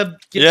 pleb.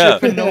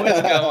 Get your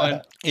noise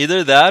going.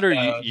 Either that, or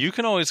you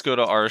can always go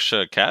to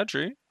Arsha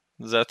Kadri.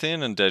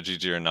 Zethian and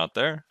Degigi are not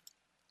there.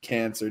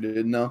 Cancer,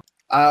 dude. No.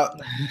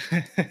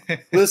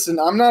 Listen,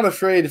 I'm not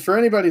afraid. For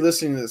anybody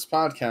listening to this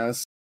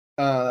podcast,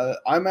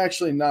 I'm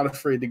actually not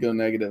afraid to go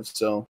negative.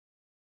 So,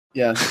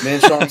 yeah,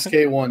 Manstrom's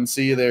K1.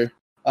 See you there.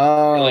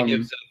 Like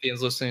if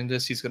Zethian's listening to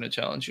this, he's going to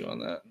challenge you on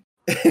that.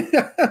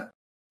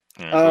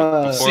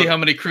 See how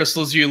many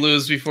crystals you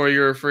lose before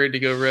you're afraid to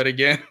go red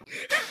again.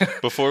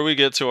 Before we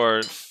get to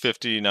our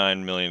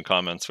 59 million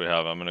comments we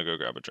have, I'm going to go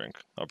grab a drink.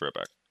 I'll be right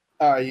back.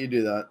 All right, you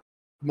do that.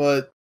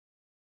 But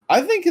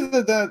I think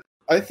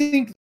I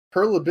think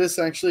Pearl Abyss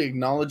actually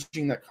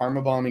acknowledging that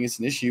karma bombing is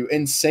an issue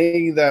and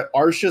saying that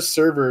Arsha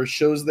server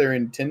shows their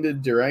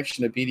intended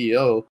direction at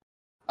BDO.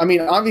 I mean,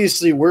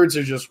 obviously words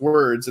are just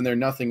words and they're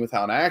nothing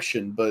without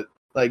action, but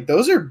like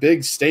those are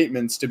big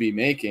statements to be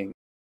making.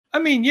 I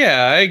mean,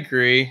 yeah, I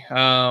agree.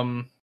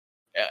 The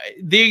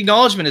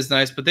acknowledgement is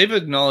nice, but they've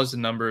acknowledged a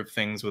number of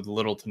things with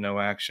little to no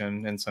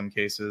action in some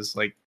cases.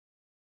 Like,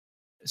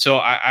 so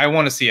I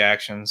want to see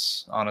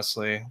actions,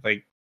 honestly.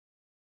 Like,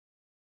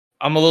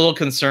 I'm a little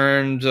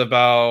concerned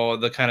about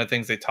the kind of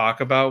things they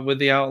talk about with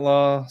the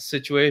outlaw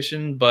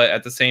situation, but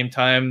at the same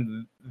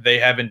time, they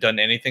haven't done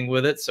anything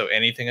with it. So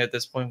anything at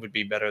this point would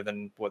be better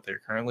than what they're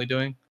currently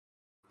doing.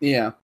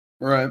 Yeah,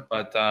 right.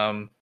 But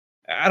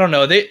I don't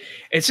know.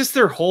 It's just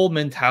their whole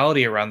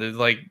mentality around it.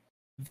 Like,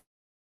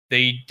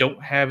 they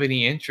don't have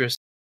any interest,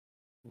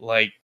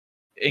 like,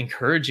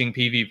 encouraging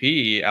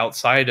PvP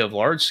outside of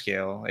large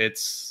scale. It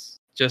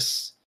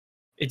just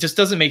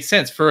doesn't make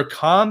sense for a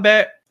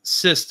combat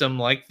system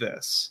like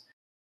this.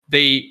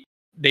 They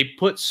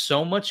put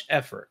so much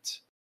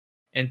effort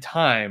and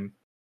time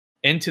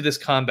into this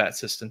combat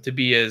system to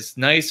be as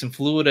nice and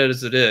fluid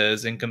as it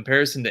is in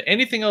comparison to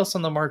anything else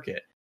on the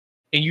market,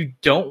 and you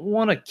don't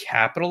want to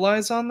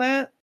capitalize on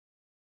that.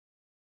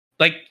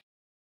 Like,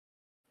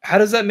 how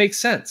does that make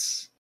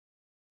sense?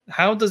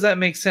 How does that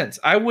make sense?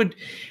 I would,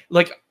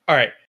 like, all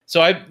right,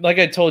 so I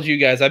told you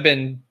guys, I've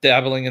been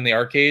dabbling in the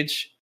arcade.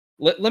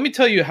 Let me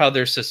tell you how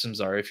their systems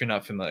are if you're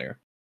not familiar.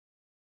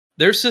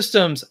 Their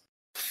systems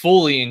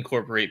fully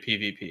incorporate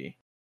PvP.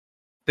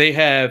 They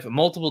have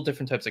multiple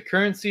different types of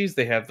currencies.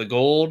 They have the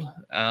gold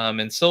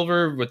and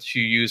silver, which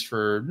you use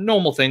for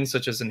normal things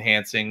such as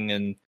enhancing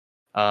and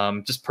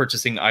just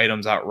purchasing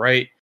items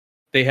outright.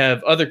 They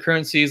have other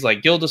currencies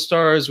like Gilda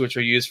Stars, which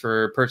are used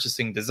for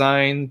purchasing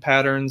design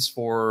patterns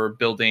for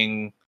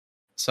building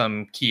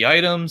some key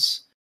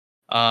items.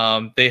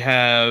 They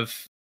have...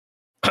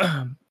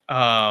 and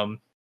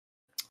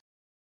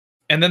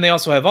then they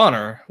also have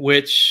Honor,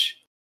 which...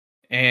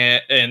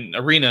 And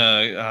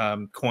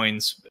arena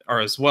coins are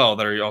as well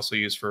that are also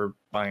used for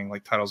buying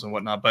like titles and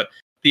whatnot. But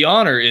the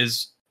Honor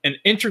is an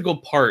integral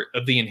part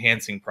of the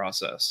enhancing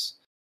process,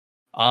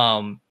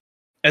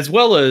 as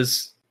well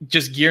as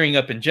just gearing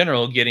up in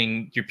general,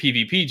 getting your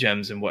PvP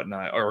gems and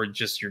whatnot, or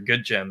just your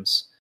good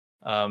gems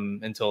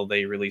until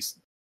they release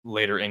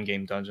later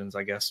in-game dungeons,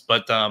 I guess.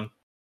 But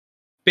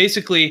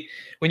basically,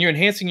 when you're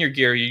enhancing your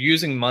gear, you're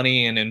using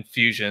money and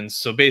infusions.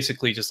 So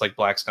basically, just like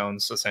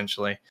Blackstones,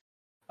 essentially.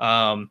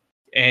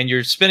 And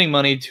you're spending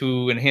money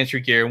to enhance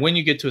your gear. When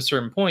you get to a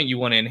certain point, you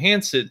want to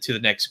enhance it to the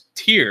next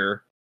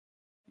tier.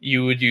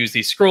 You would use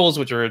these scrolls,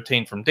 which are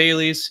obtained from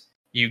dailies.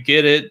 You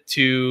get it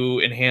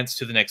to enhance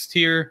to the next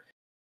tier.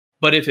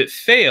 But if it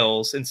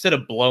fails, instead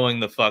of blowing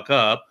the fuck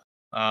up,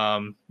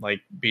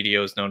 like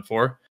BDO is known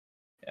for,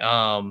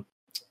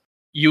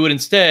 you would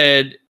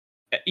instead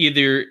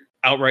either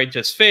outright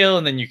just fail,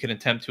 and then you can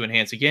attempt to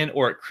enhance again,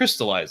 or it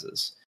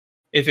crystallizes.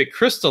 If it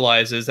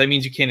crystallizes, that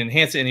means you can't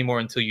enhance it anymore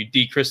until you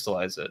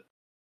decrystallize it.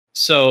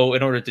 So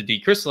in order to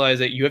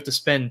decrystallize it, you have to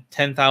spend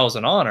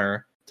 10,000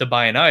 honor to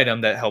buy an item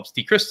that helps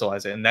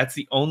decrystallize it. And that's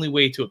the only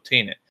way to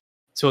obtain it.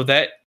 So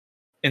that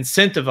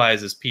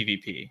incentivizes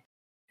PvP.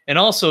 And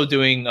also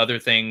doing other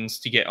things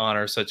to get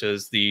honor, such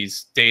as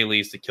these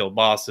dailies to kill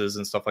bosses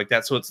and stuff like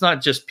that. So it's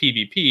not just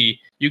PvP.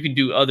 You can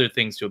do other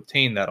things to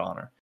obtain that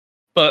honor.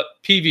 But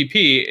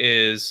PvP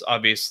is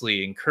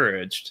obviously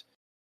encouraged.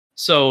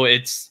 So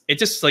it's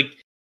just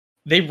like,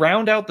 they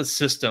round out the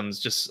systems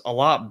just a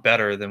lot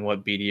better than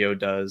what BDO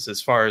does,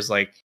 as far as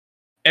like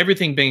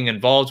everything being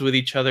involved with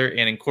each other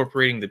and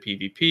incorporating the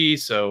PvP.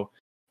 So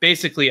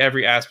basically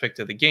every aspect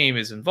of the game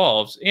is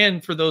involved.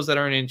 And for those that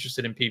aren't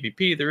interested in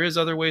PvP, there is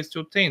other ways to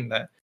obtain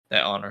that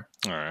honor.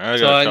 All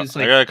right, I I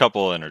got a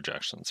couple of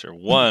interjections here.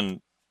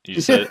 One,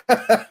 you said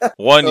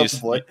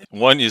boy.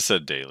 one you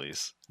said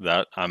dailies.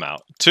 That I'm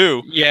out.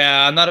 Two,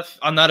 Yeah, I'm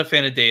not a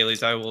fan of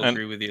dailies. I will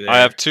agree with you there. I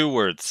have two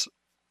words: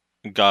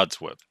 God's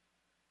whip.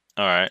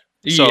 All right.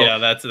 So, yeah,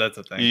 that's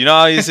a thing. You know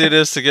how easy it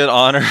is to get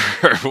honor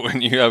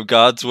when you have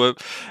God's whip,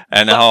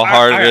 and how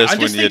hard it is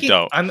when you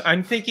don't.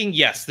 I'm thinking,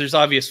 yes, there's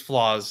obvious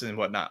flaws and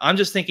whatnot. I'm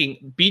just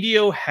thinking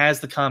BDO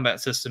has the combat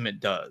system it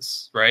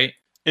does, right?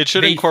 It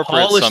should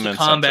incorporate some the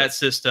combat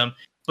system,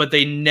 but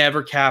they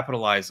never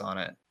capitalize on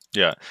it.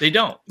 Yeah, they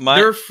don't.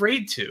 They're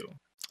afraid to.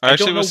 I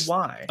don't know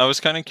why. I was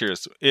kind of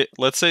curious.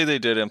 Let's say they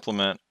did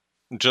implement,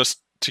 just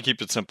to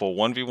keep it simple,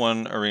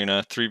 1v1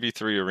 arena,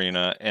 3v3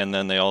 arena, and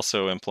then they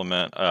also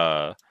implement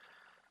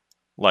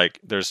like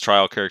there's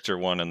trial character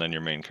 1 and then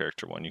your main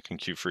character 1. You can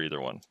queue for either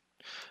one.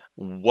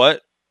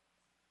 What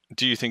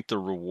do you think the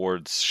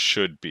rewards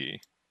should be?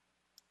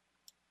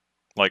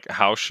 Like,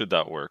 how should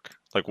that work?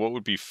 Like, what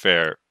would be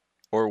fair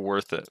or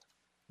worth it?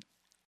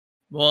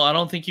 Well, I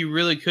don't think you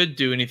really could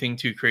do anything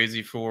too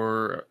crazy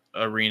for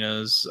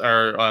arenas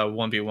or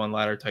 1v1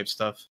 ladder type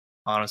stuff,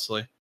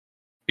 honestly,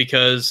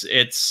 because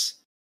it's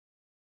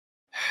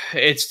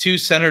too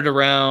centered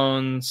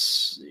around,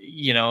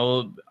 you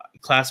know,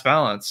 class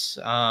balance.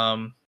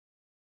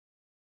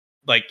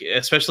 Like,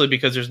 especially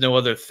because there's no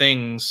other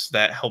things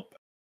that help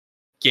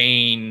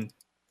gain,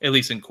 at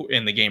least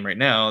in the game right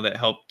now, that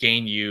help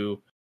gain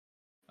you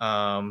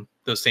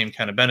those same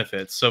kind of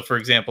benefits. So for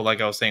example,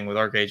 like I was saying with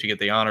Arcade, you get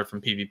the honor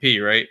from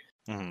PvP, right?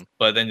 Mm-hmm.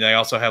 But then they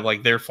also have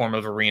like their form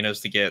of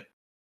arenas to get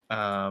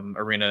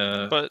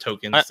arena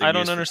tokens. I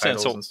don't understand.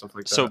 So, and stuff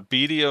like so that.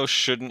 BDO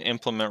shouldn't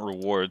implement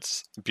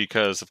rewards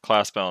because of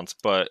class balance,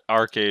 but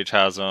Arcade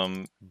has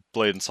them,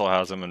 Blade and Soul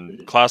has them,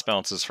 and class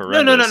balance is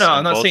horrendous. No.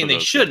 I'm not saying they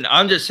shouldn't.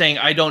 I'm just saying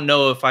I don't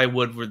know if I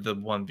would with the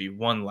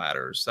 1v1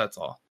 ladders. That's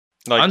all.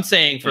 Like, I'm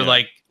saying for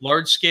like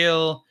large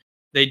scale,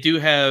 they do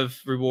have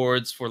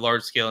rewards for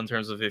large scale in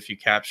terms of if you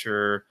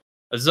capture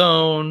a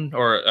zone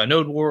or a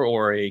node war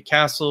or a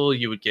castle,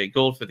 you would get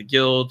gold for the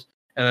guild,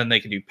 and then they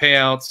can do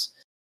payouts.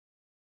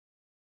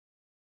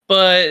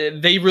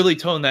 But they really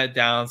tone that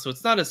down, so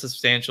it's not as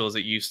substantial as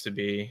it used to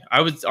be. I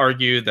would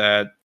argue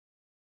that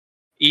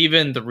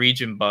even the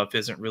region buff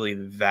isn't really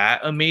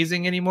that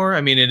amazing anymore.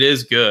 I mean, it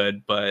is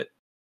good, but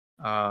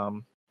I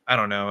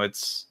don't know.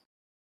 It's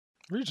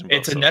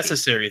a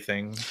necessary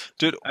thing,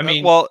 dude. I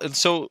mean, well, and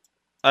so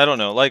I don't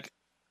know. Like,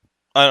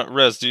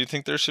 Rez, do you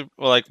think there should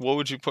like what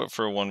would you put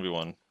for a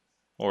 1v1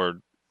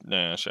 or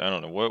Nayashe? I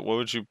don't know. What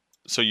would you?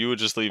 So you would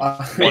just leave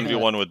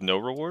 1v1 with no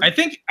reward? I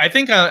think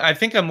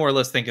I'm more or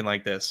less thinking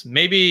like this.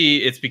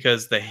 Maybe it's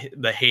because the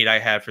hate I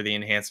had for the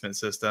enhancement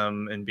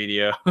system in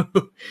BDO,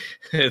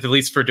 at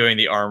least for doing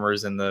the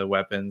armors and the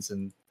weapons,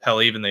 and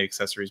hell, even the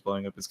accessories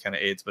blowing up is kind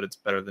of aids, but it's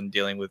better than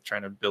dealing with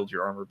trying to build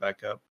your armor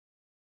back up.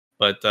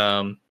 But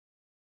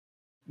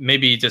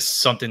maybe just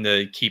something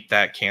to keep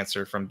that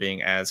cancer from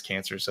being as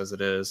cancerous as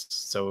it is,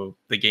 so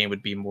the game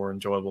would be more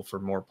enjoyable for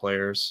more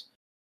players.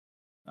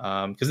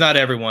 Because not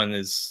everyone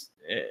is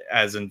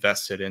as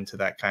invested into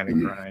that kind of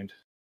grind.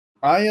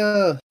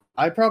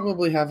 I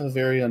probably have a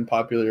very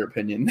unpopular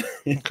opinion.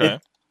 Okay,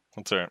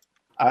 let's hear it.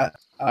 I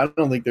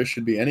don't think there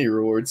should be any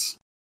rewards.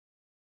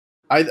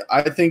 I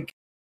think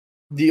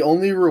the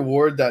only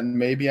reward that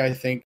maybe I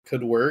think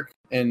could work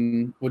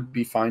and would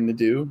be fine to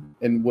do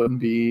and wouldn't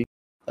be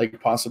like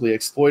possibly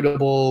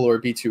exploitable or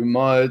be too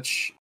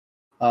much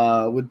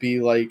would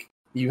be like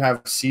you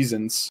have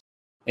seasons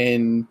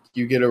and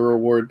you get a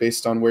reward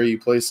based on where you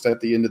placed at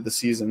the end of the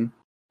season.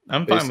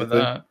 I'm fine with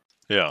that.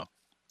 Yeah,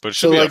 but it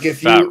should be like a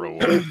fat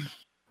reward.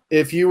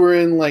 If you were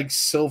in like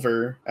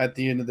silver at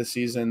the end of the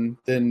season,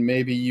 then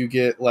maybe you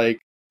get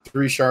like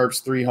 3 sharps,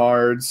 3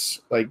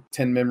 hards, like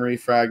 10 memory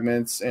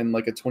fragments, and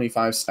like a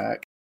 25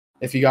 stack.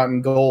 If you got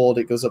in gold,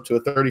 it goes up to a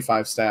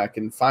 35 stack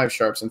and 5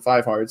 sharps and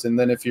 5 hards. And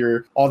then if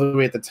you're all the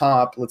way at the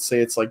top, let's say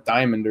it's like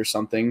diamond or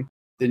something,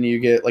 then you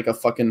get like a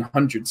fucking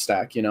 100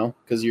 stack, you know,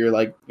 because you're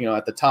like, you know,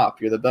 at the top,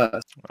 you're the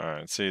best. All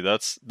right, see,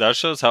 that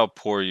shows how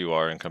poor you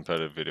are in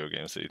competitive video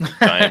games. That you think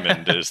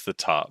diamond is the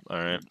top. All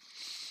right.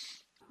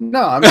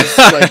 No, I'm just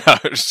like, I'm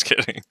just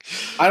kidding.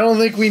 I don't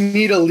think we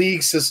need a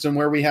league system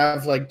where we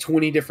have like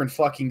 20 different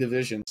fucking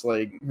divisions.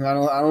 Like, I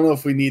don't know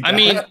if we need that. I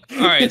mean, all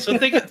right. So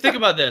think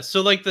about this. So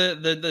like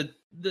the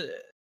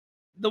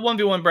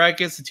 1v1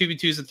 brackets, the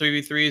 2v2s, and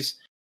 3v3s.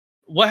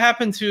 What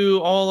happened to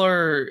all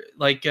our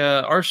like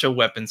our show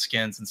weapon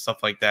skins and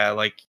stuff like that?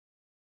 Like,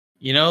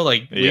 you know,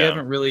 like we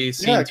haven't really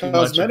seen too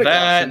much of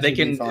that. They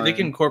can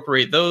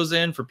incorporate those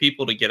in for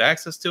people to get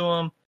access to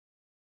them.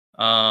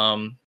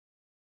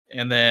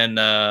 And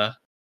then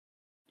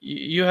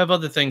you have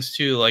other things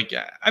too. Like,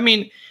 I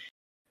mean,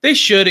 they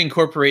should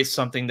incorporate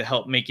something to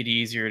help make it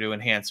easier to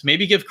enhance.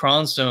 Maybe give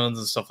cron stones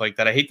and stuff like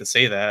that. I hate to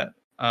say that.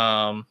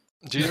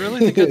 Do you really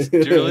think it's? Do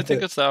you really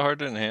think it's that hard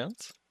to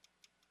enhance?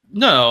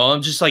 No,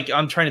 I'm just like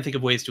I'm trying to think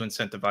of ways to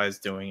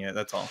incentivize doing it.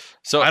 That's all.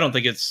 So I don't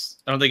think it's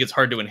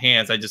hard to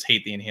enhance. I just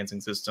hate the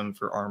enhancing system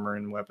for armor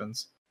and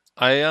weapons.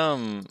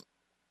 Yeah,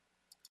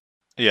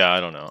 I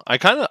don't know.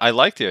 I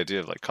like the idea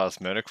of like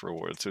cosmetic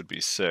rewards. Would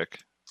be sick.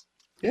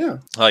 Yeah.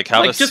 Like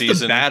have a just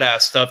season. the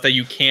badass stuff that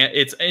you can't.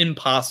 It's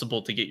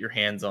impossible to get your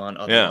hands on.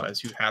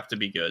 Otherwise, you have to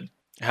be good.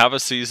 Have a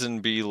season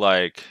be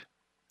like,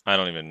 I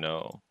don't even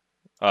know,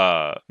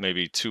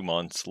 maybe 2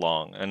 months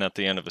long, and at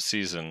the end of a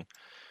season,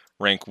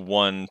 rank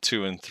 1,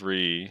 2, and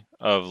 3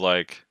 of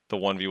like the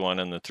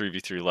 1v1 and the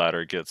 3v3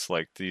 ladder gets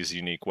like these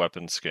unique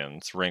weapon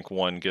skins. Rank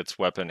 1 gets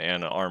weapon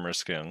and an armor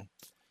skin,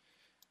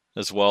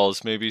 as well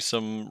as maybe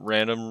some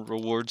random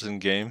rewards in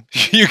game.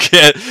 You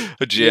get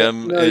a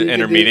GM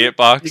intermediate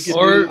box,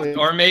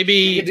 or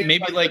maybe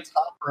like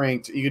top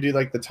ranked. You could do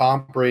like the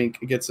top rank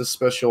gets a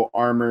special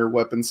armor,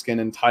 weapon skin,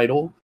 and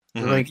title.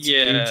 Rank 2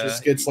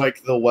 just gets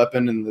like the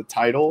weapon and the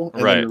title,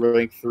 and then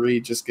rank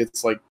 3 just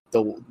gets like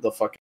the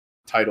fucking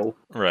title.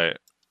 Right.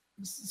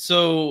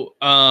 So,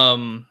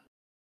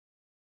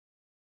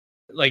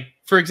 like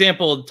for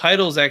example,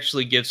 titles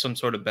actually give some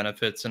sort of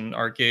benefits in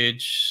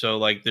ArcAge. So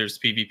like there's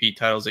PvP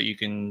titles that you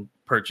can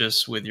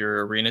purchase with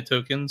your arena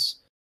tokens,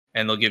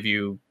 and they'll give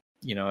you,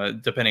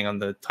 depending on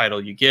the title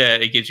you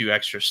get, it gives you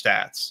extra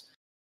stats.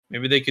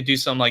 Maybe they could do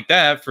something like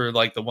that for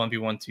like the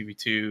 1v1,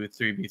 2v2,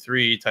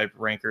 3v3 type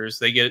rankers.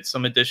 They get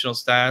some additional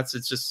stats.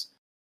 It's just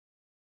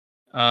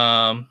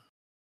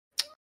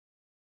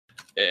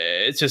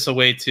a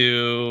way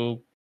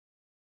to,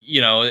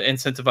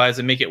 incentivize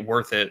and make it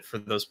worth it for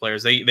those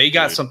players. They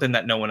got something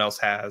that no one else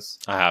has.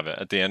 I have it.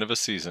 At the end of a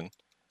season,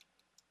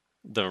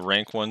 the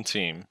rank 1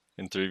 team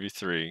in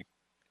 3v3,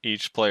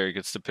 each player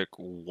gets to pick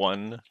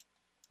one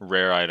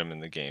rare item in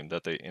the game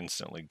that they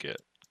instantly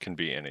get. Can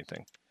be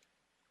anything.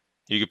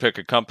 You could pick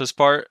a compass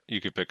part,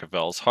 you could pick a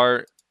Vel's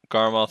heart,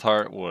 Garmoth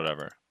heart,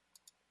 whatever.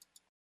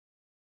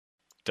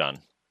 Done.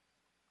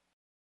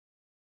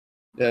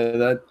 Yeah,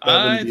 that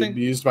wouldn't be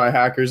abused by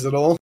hackers at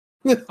all.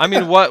 I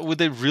mean, what would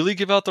they really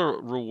give out the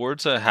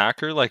rewards to a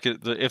hacker? Like,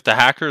 if the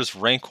hacker is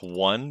rank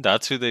 1,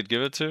 that's who they'd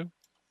give it to?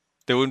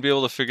 They wouldn't be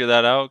able to figure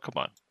that out? Come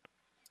on.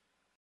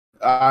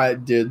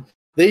 Dude.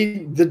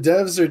 The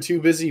devs are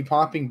too busy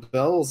popping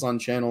bells on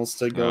channels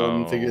to go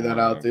and figure that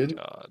out, dude.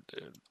 God,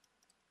 dude.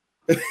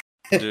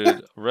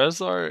 Dude,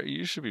 Rezlar,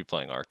 you should be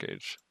playing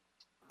ArcAge.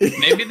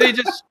 Maybe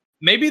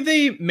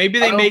they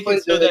make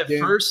it so that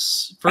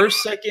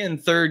first, second,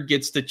 and third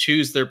gets to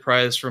choose their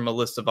prize from a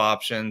list of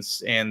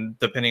options, and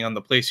depending on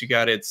the place you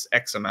got, it's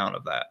X amount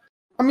of that.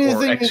 I mean, the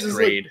thing is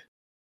like,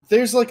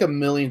 there's like a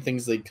million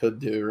things they could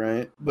do,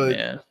 right?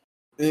 But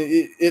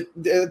it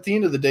at the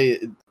end of the day,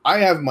 I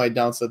have my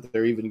doubts that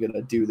they're even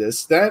gonna do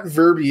this. That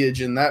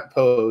verbiage in that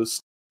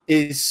post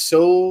is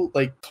so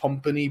like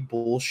company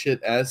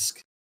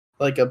bullshit-esque.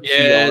 Like a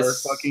PR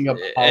fucking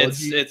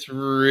apology. It's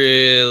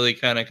really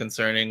kind of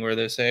concerning where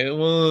they're saying,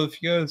 well,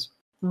 if you guys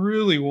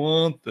really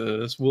want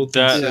this, we'll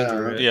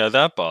consider it. Yeah,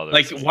 that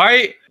bothers me.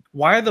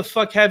 Why the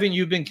fuck haven't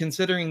you been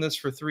considering this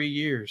for 3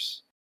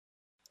 years?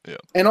 Yeah.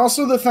 And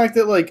also the fact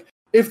that like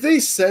if they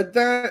said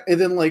that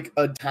and then like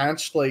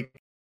attached like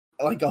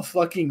a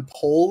fucking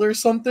poll or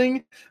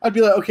something, I'd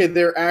be like, okay,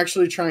 they're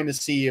actually trying to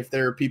see if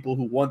there are people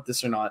who want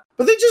this or not.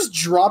 But they just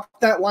dropped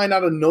that line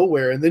out of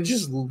nowhere and then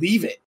just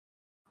leave it.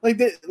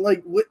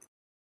 What?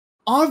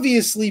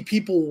 Obviously,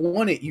 people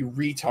want it, you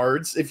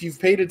retards. If you've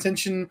paid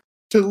attention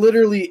to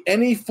literally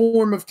any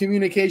form of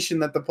communication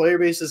that the player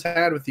base has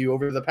had with you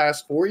over the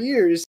past 4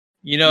 years,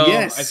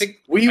 yes, I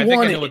think I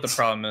know what the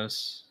problem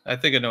is. I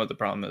think I know what the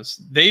problem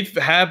is. They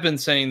have been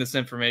sending this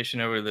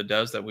information over to the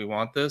devs that we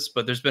want this,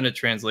 but there's been a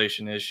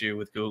translation issue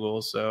with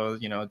Google, so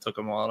it took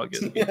them a while to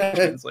get it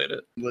translated.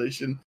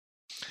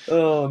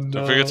 Oh no!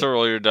 Don't forget to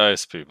roll your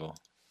dice, people.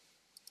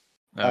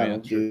 I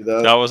don't do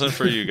that. That wasn't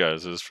for you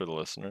guys. It was for the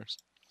listeners.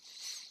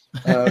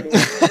 All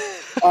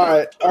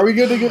right, are we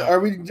good to go? Are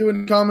we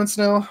doing comments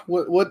now?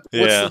 What's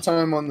the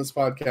time on this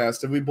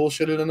podcast? Have we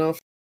bullshitted enough?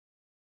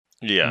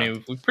 Yeah, I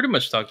mean, we pretty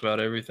much talked about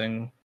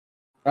everything.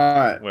 All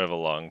right, we have a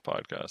long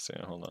podcast.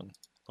 Yeah, hold on.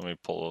 Let me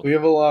pull. We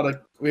have a lot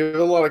of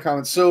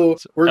comments. So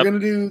we're gonna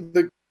do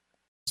the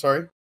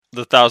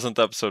 1,000th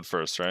episode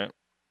first, right?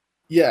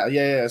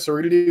 Yeah. So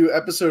we're gonna do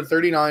episode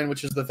 39,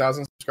 which is the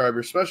 1,000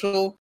 subscriber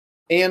special.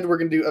 And we're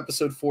going to do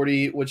episode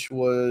 40, which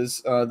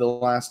was the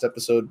last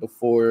episode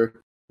before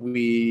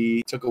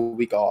we took a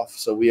week off.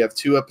 So we have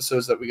 2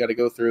 episodes that we got to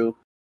go through.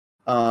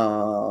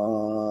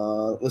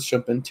 Let's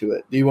jump into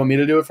it. Do you want me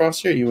to do it,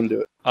 Frosty, or you want to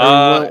do it?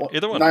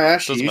 Either one.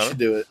 Nayashe, you should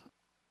do it.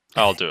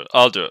 I'll do it.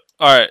 All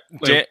right.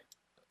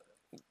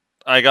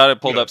 I got it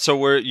pulled up. So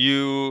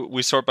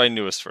we sort by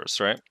newest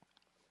first, right?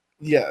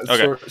 Yeah,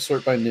 okay.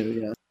 Sort by new,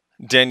 yeah.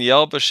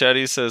 Danielle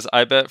Bichetti says,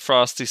 I bet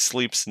Frosty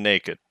sleeps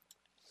naked.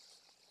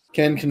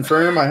 Can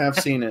confirm, I have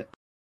seen it.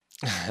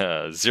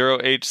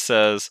 0H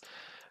says,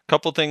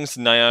 couple things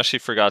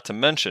Nayashe forgot to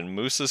mention.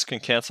 Mooses can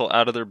cancel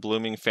out of their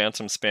blooming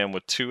phantom spam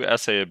with 2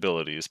 SA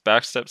abilities,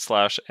 Backstep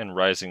Slash and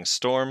Rising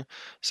Storm,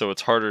 so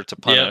it's harder to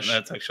punish. Yeah,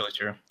 that's actually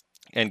true.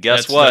 And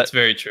guess That's what?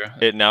 very true.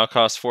 It now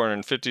costs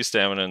 450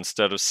 stamina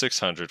instead of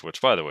 600,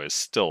 which, by the way, is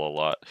still a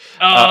lot.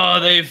 Oh,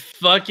 they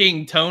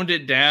fucking toned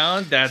it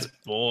down? That's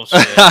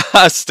bullshit.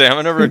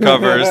 Stamina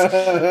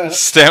recovers.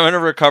 Stamina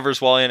recovers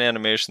while in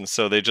animation,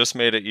 so they just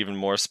made it even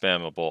more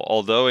spammable.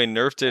 Although a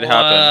nerf did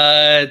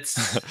happen.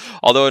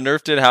 Although a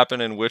nerf did happen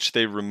in which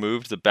they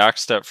removed the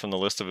backstep from the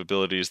list of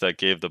abilities that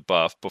gave the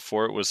buff.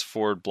 Before it was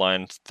forward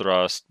blind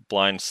thrust,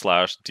 blind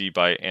slash,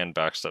 debite, and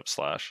backstep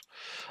slash.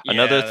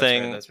 Another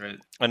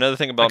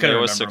thing about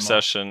Mayo's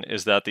Succession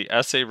is that the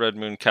SA Red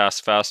Moon casts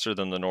faster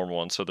than the normal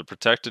one, so the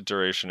protected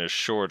duration is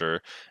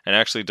shorter and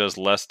actually does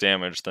less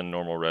damage than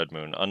normal Red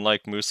Moon.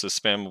 Unlike Musa's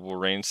spammable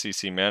range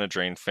CC Mana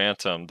Drain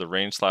Phantom, the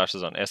range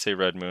slashes on SA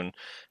Red Moon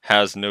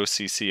has no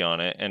CC on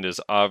it and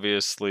is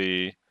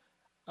obviously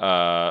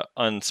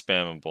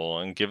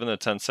unspammable, and given the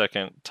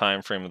 10-second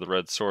time frame of the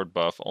Red Sword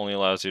buff, only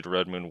allows you to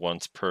Red Moon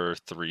once per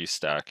 3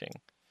 stacking.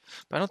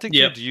 But I don't think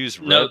you'd use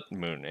Red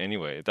Moon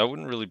anyway. That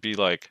wouldn't really be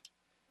like...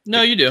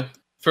 No, you do.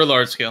 For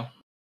large scale.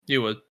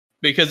 You would.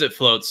 Because it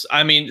floats.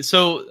 I mean,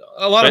 so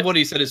a lot of what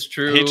he said is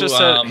true. He just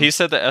said, he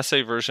said the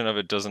SA version of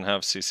it doesn't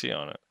have CC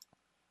on it.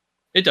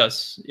 It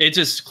does. It's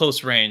just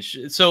close range.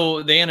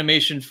 So the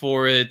animation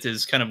for it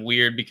is kind of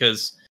weird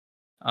because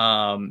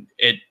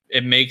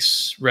it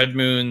makes Red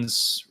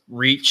Moon's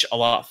reach a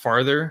lot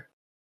farther.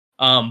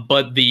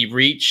 But the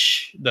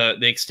reach, the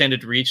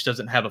extended reach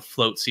doesn't have a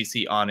float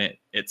CC on it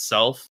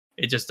itself.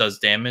 It just does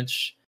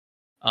damage.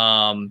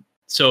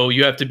 So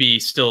you have to be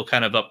still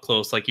kind of up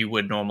close like you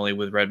would normally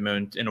with Red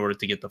Moon in order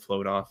to get the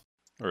float off.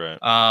 Right.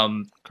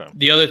 Okay.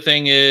 The other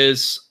thing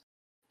is,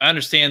 I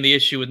understand the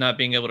issue with not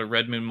being able to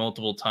Red Moon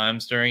multiple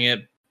times during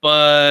it,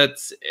 but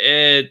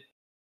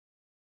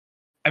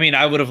I mean,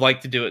 I would have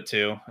liked to do it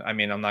too. I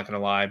mean, I'm not going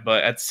to lie,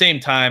 but at the same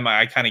time,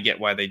 I kind of get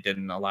why they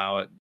didn't allow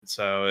it.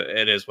 So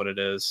it is what it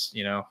is,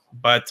 you know.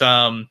 But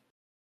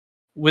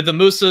with the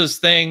Musa's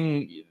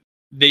thing,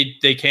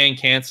 they can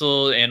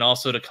cancel, and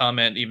also to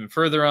comment even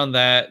further on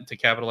that, to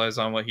capitalize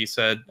on what he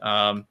said,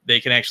 they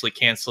can actually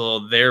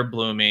cancel their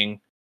blooming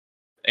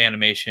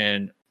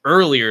animation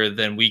earlier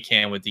than we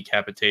can with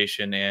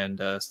decapitation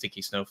and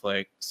sticky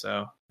snowflake.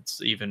 So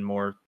it's even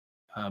more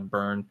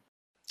burn.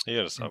 You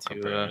gotta stop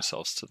comparing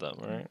yourselves to them,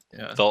 right?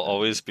 Yeah, they'll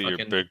always be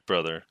your big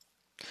brother.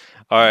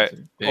 All right,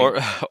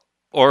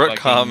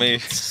 Origami,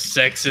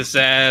 sexist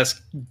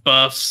ass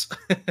buffs.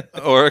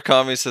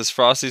 Origami says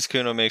Frosty's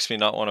Kuno makes me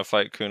not want to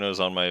fight Kunos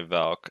on my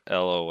Valk.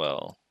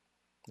 LOL.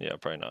 Yeah,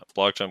 probably not.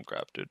 Block jump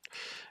grab, dude.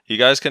 You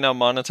guys can now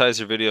monetize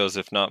your videos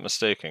if not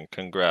mistaken.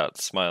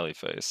 Congrats, smiley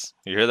face.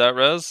 You hear that,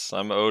 Rez?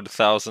 I'm owed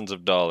thousands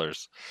of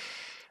dollars.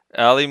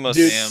 Ali must.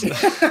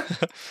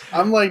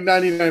 I'm like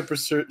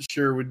 99%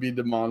 sure would be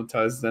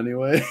demonetized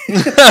anyway.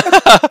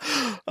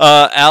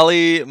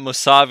 Ali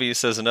Musavi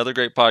says, another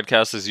great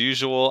podcast as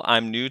usual.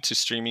 I'm new to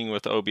streaming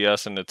with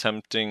OBS and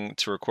attempting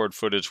to record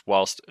footage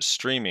whilst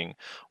streaming.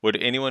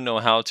 Would anyone know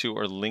how to,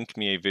 or link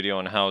me a video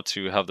on how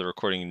to have the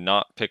recording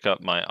not pick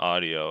up my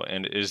audio?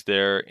 And is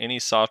there any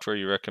software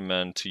you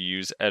recommend to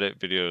use edit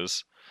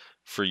videos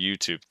for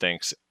YouTube?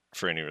 Thanks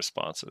for any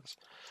responses.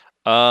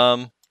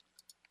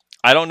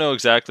 I don't know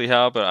exactly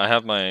how, but I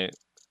have my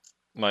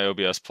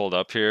OBS pulled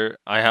up here.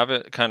 I have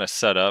it kind of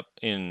set up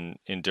in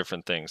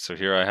different things. So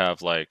here I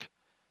have like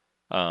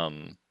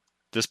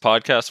this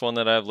podcast one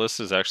that I have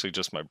listed is actually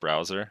just my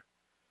browser.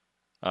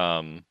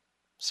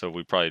 So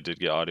we probably did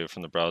get audio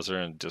from the browser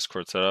and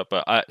Discord set up,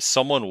 but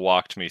someone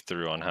walked me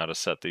through on how to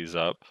set these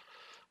up.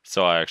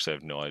 So I actually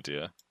have no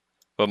idea.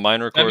 But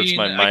mine records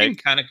my mic. I can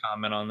kind of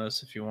comment on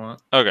this if you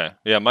want. Okay.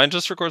 Yeah, mine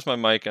just records my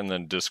mic and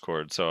then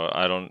Discord. So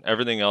I don't,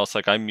 everything else,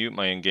 like I mute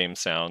my in-game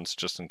sounds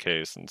just in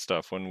case and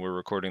stuff when we're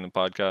recording the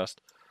podcast.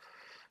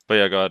 But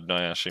yeah, go ahead,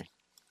 Nayashe.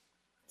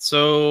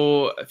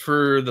 So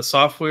for the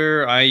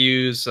software, I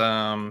use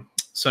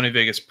Sony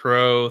Vegas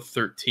Pro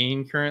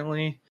 13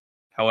 currently.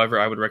 However,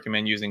 I would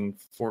recommend using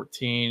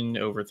 14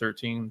 over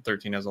 13.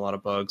 13 has a lot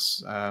of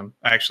bugs. I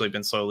actually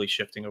been slowly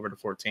shifting over to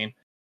 14.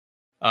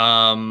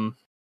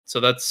 So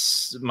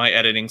that's my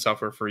editing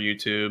software for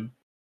YouTube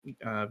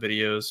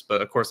videos.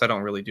 But of course, I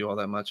don't really do all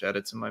that much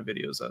edits in my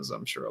videos, as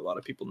I'm sure a lot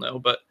of people know.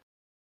 But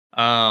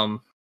a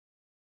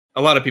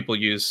lot of people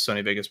use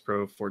Sony Vegas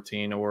Pro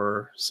 14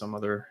 or some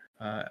other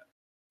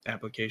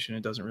application.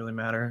 It doesn't really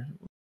matter.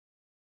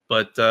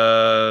 But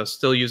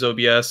still use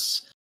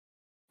OBS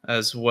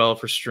as well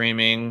for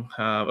streaming.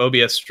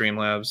 OBS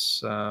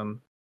Streamlabs,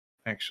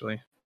 actually.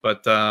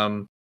 But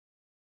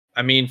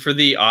I mean, for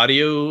the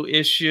audio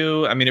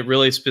issue, I mean, it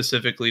really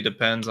specifically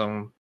depends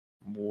on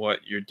what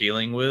you're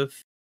dealing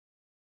with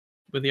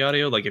the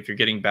audio. Like if you're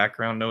getting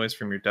background noise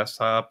from your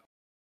desktop,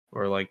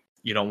 or like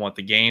you don't want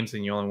the games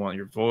and you only want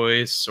your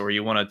voice, or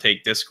you want to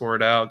take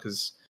Discord out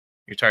because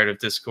you're tired of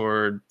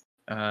Discord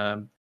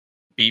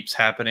beeps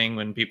happening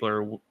when people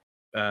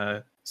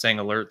are saying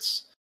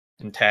alerts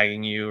and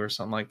tagging you or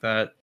something like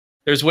that.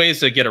 There's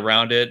ways to get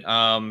around it.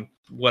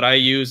 What I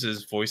use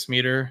is Voice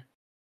Meter.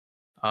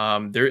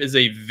 There is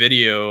a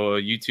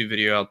YouTube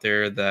video out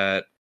there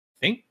that I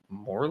think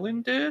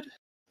Moreland did.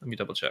 Let me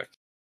double check.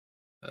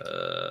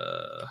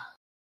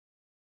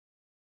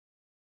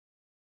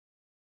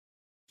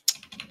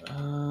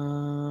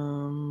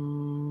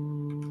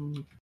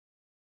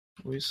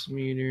 Voice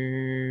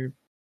meter.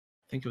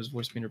 I think it was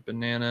voice meter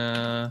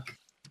banana.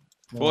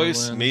 Voice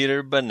Moreland.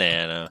 meter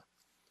banana.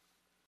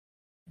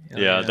 Hell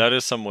Yeah, that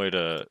is some way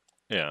to.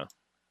 Yeah,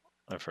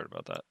 I've heard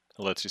about that.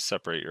 It lets you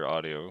separate your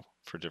audio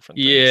for different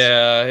things.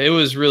 Yeah, it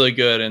was really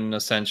good and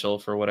essential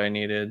for what I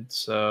needed.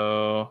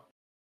 So,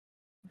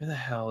 where the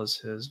hell is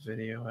his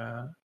video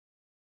at?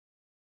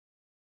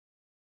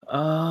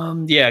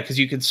 Yeah, because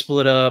you could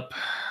split up.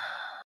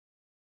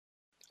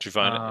 Did you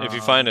find it? If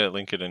you find it,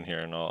 link it in here,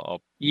 and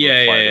I'll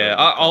Yeah, reply to yeah. it with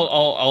a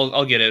comment.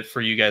 I'll get it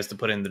for you guys to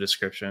put in the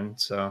description.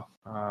 So,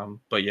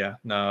 but yeah,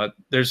 no,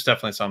 there's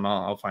definitely some.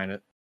 I'll find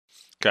it.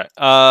 Okay.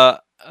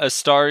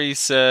 Astari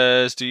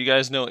says, "Do you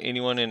guys know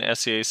anyone in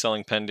SEA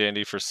selling Pen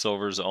Dandy for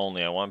silvers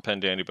only? I want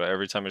Pen Dandy, but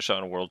every time I shout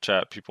in a world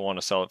chat, people want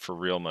to sell it for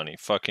real money.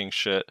 Fucking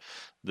shit.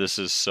 This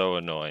is so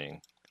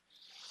annoying."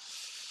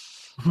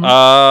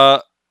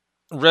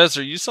 Rez,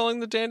 are you selling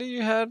the Dandy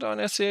you had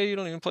on SEA? You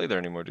don't even play there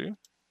anymore, do you?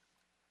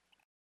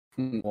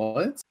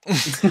 What?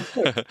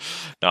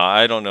 No,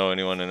 I don't know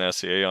anyone in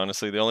SEA,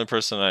 honestly. The only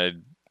person I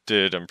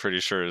did, I'm pretty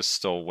sure, is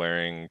still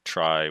wearing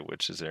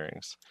Witch's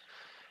earrings.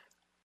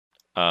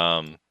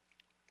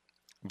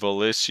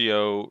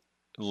 Volicio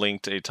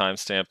linked a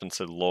timestamp and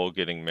said "lol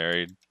getting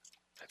married."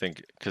 I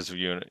think because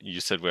you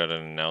said we had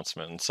an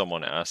announcement, and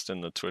someone asked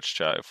in the Twitch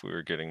chat if we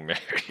were getting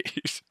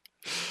married.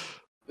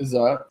 Is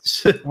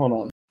that? Hold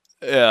on.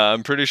 Yeah,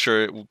 I'm pretty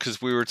sure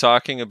because we were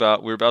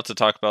about to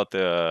talk about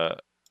the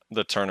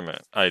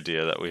tournament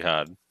idea that we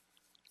had.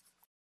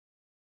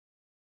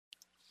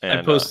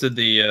 And, I posted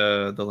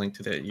the link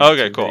to that YouTube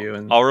okay, cool. video.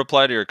 And... I'll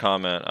reply to your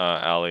comment,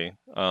 Ali,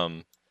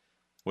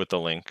 with the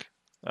link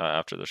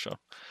after the show.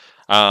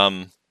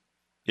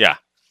 Yeah.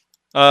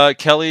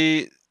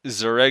 Kelly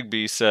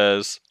Zaregby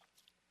says,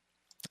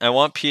 "I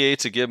want PA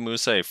to give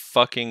Musa a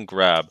fucking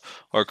grab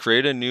or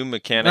create a new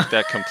mechanic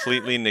that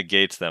completely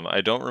negates them. I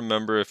don't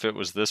remember if it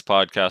was this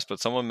podcast, but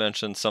someone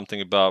mentioned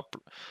something about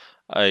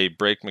a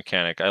break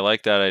mechanic. I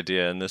like that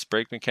idea, and this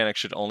break mechanic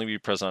should only be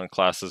present on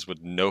classes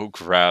with no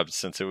grabs,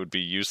 since it would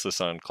be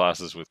useless on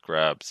classes with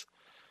grabs."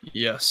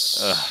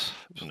 Yes.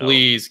 No.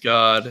 Please,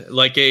 God.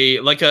 Like a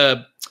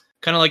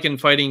kind of like in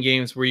fighting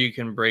games where you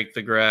can break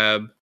the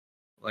grab,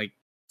 like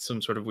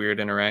some sort of weird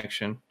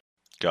interaction.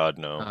 God,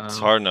 no. It's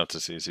hard enough to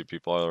see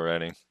people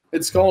already.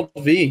 It's called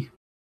V.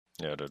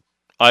 Yeah, dude.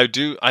 I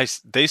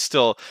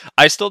still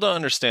don't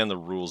understand the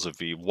rules of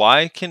V.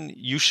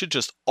 You should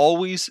just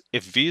always,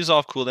 if V is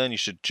off cooldown, you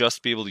should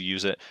just be able to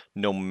use it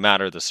no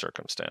matter the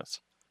circumstance.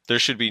 There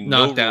should be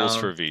no rules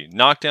for V.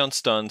 Knockdown,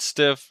 stun,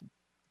 stiff,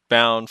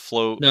 bound,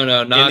 float. No,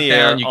 knockdown in the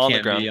air, you on can't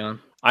the ground. be on.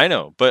 I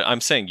know, but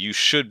I'm saying you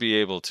should be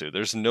able to.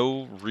 There's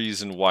no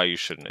reason why you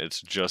shouldn't.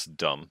 It's just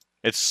dumb.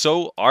 It's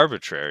so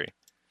arbitrary.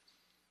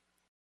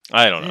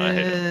 I don't know. I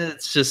hate it.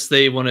 It's just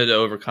they wanted to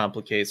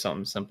overcomplicate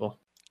something simple.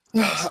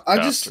 I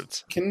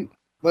just can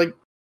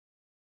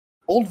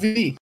old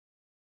V.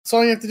 That's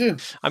all you have to do.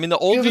 I mean, the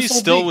old V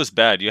still was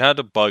bad. You had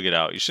to bug it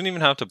out. You shouldn't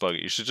even have to bug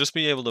it. You should just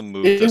be able to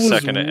move the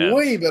second it ends. It was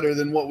way better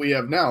than what we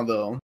have now,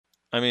 though.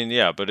 I mean,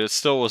 yeah, but it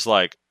still was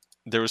like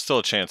there was still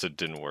a chance it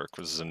didn't work,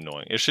 which is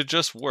annoying. It should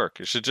just work.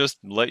 It should just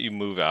let you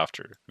move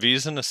after. V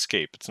is an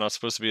escape. It's not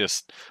supposed to be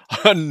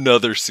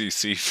another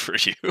CC for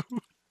you.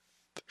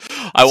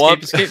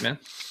 Escape, man.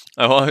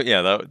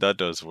 That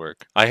does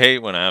work. I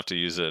hate when I have to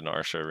use it in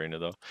Arsha Arena,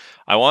 though.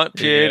 I want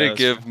PA to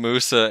give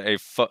Musa a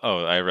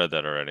oh, I read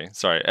that already.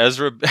 Sorry.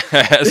 Ezra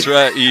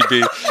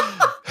EB.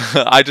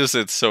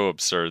 It's so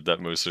absurd that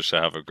Musa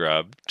should have a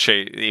grab.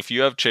 If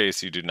you have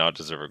Chase, you do not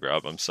deserve a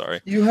grab. I'm sorry.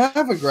 You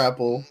have a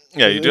grapple.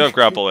 Yeah, you do have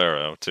grapple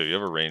arrow, too. You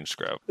have a ranged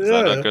grab. Is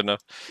that not good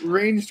enough?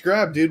 Ranged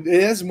grab, dude.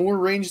 It has more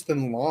range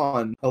than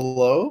Lawn.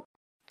 Hello?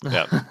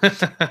 Yeah.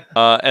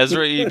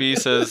 Ezra EB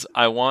says,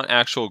 "I want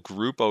actual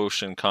group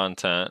ocean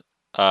content.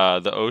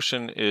 The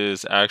ocean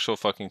is actual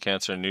fucking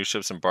cancer. New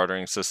ships and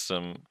bartering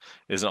system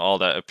isn't all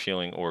that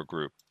appealing or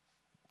group."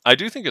 I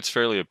do think it's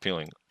fairly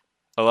appealing.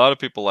 A lot of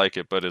people like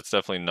it, but it's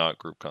definitely not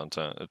group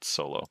content. It's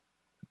solo.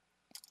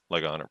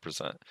 Like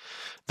 100%.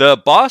 The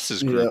boss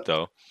is group,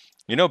 though.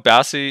 You know,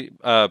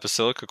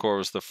 Basilica Corps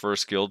was the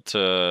first guild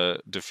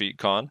to defeat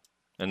Khan.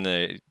 And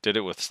they did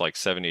it with like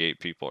 78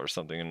 people or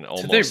something and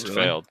almost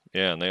failed.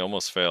 Yeah, and they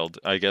almost failed.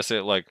 I guess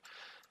the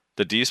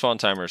despawn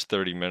timer is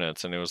 30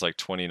 minutes and it was like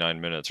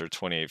 29 minutes or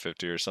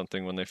 28:50 or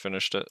something when they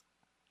finished it.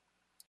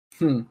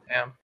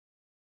 Damn.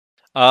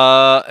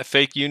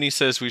 Fake Uni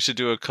says we should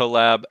do a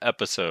collab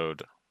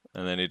episode.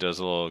 And then he does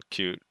a little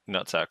cute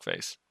nutsack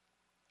face.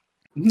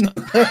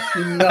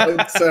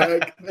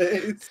 Nutsack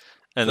face.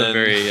 And then a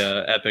very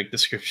epic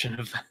description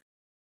of that.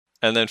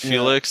 And then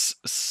Felix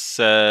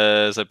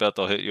says, "I bet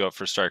they'll hit you up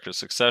for Striker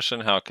Succession.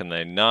 How can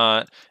they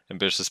not?"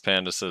 Ambitious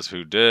Panda says,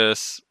 "Who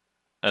dis?"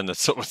 And then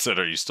someone said,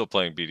 "Are you still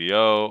playing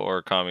BDO?"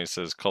 Or Kami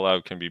says,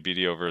 "Collab can be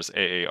BDO versus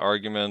AA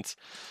arguments.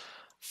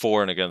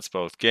 For and against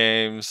both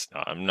games."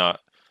 No, I'm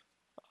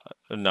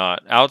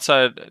not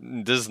outside.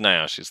 This is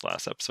Nayashe's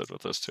last episode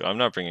with us too. I'm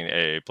not bringing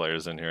AA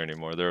players in here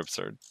anymore. They're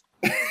absurd.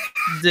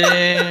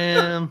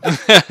 Damn.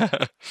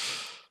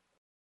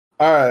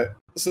 All right.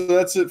 So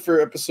that's it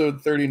for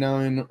episode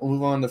 39. We'll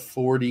move on to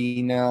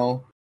 40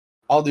 now.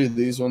 I'll do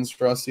these ones,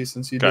 Frosty,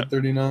 since you did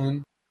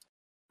 39.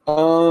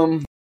 All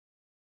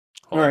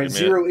right,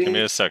 give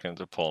me a second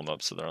to pull them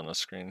up so they're on the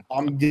screen.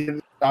 I'm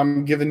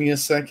giving you a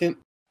second.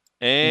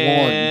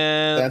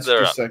 And that's they're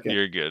per up. second.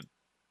 You're good.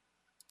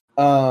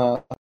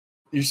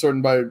 You're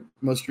sorting by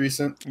most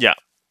recent? Yeah.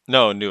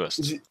 No,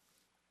 newest.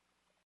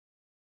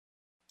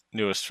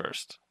 Newest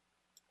first.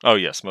 Oh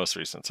yes, most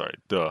recent. Sorry.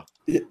 Duh.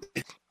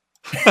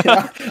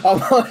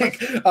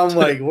 I'm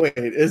like, wait,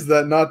 is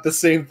that not the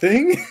same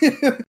thing?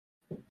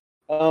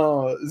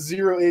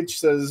 Zero H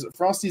says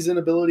Frosty's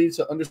inability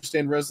to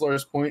understand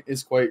Reslar's point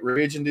is quite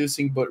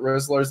rage-inducing, but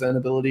Reslar's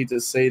inability to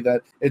say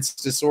that it's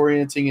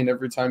disorienting, and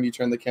every time you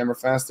turn the camera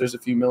fast, there's a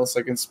few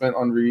milliseconds spent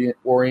on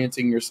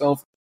reorienting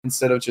yourself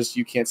instead of just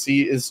you can't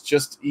see is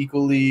just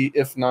equally,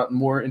 if not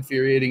more,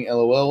 infuriating.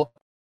 LOL.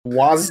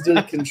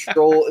 WASD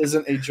control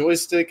isn't a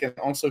joystick and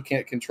also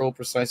can't control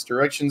precise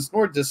directions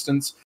nor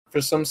distance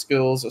for some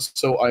skills,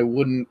 so I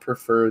wouldn't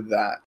prefer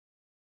that.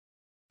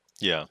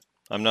 Yeah.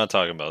 I'm not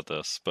talking about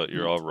this, but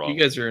you're all wrong. You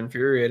guys are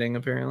infuriating,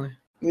 apparently.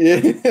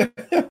 Yeah.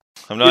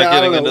 I'm not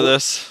getting into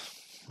this.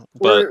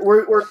 But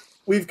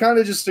We've kind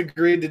of just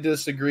agreed to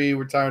disagree.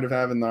 We're tired of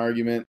having the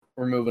argument.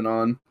 We're moving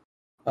on.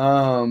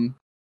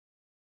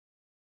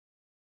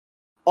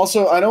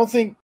 Also, I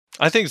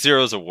think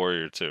Zero's a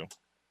warrior too.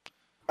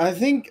 I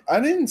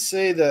didn't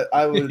say that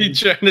I would. You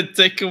trying to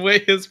take away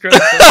his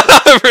credibility?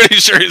 I'm pretty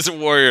sure he's a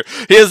warrior.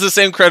 He has the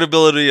same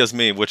credibility as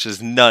me, which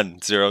is none.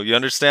 Zero. You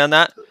understand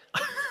that?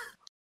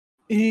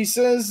 He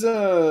says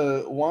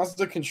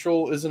WASD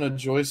control isn't a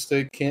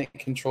joystick, can't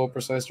control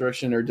precise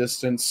direction or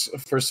distance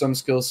for some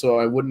skills, so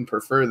I wouldn't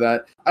prefer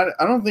that. I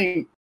don't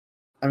think,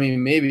 I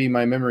mean, maybe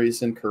my memory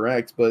is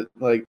incorrect, but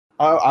like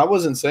I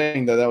wasn't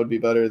saying that would be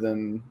better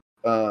than...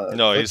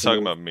 no, he's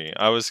talking about me.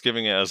 I was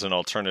giving it as an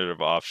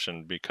alternative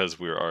option because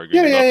we were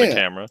arguing about the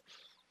camera.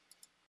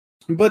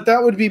 But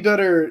that would be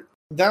better.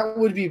 That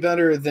would be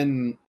better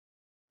than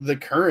the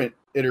current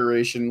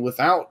iteration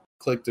without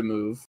click to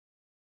move.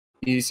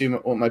 You see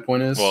what my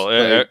point is?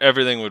 Well,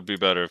 everything would be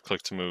better if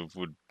click to move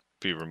would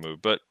be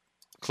removed, but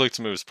click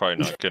to move is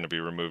probably not going to be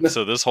removed.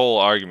 So this whole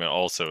argument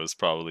also is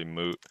probably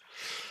moot.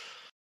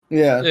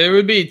 Yeah, there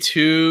would be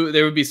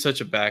such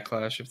a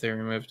backlash if they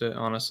removed it,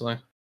 honestly.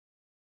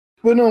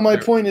 But no, my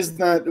point is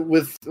that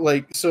with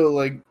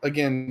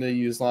again, they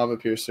use Lava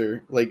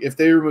Piercer. Like if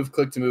they remove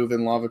click to move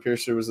and Lava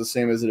Piercer was the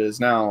same as it is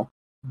now,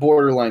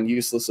 borderline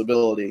useless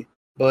ability.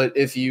 But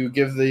if you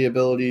give the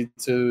ability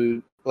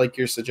to, like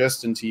you're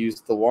suggesting, to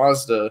use the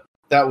WASD,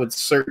 that would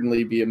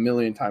certainly be a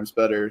million times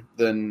better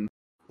than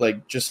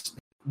like just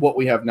what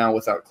we have now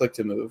without click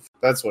to move.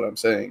 That's what I'm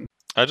saying.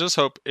 I just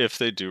hope if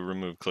they do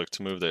remove click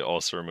to move, they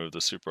also remove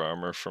the super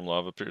armor from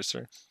Lava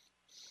Piercer.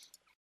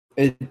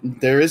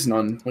 There is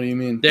none. What do you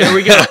mean? There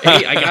we go.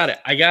 Hey,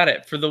 I got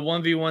it. For the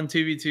 1v1,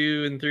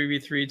 2v2, and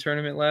 3v3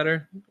 tournament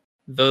ladder,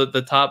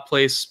 the top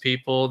place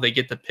people, they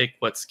get to pick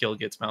what skill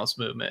gets mouse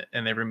movement,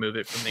 and they remove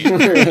it from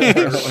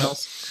everyone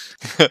else.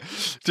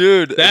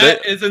 Dude,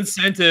 that is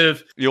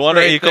incentive. You want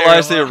to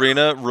equalize the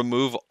arena?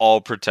 Remove all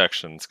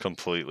protections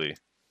completely.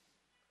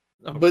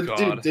 Oh, but God.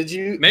 Dude, did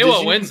you?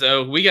 Maywa wins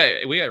though. We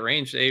got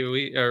ranged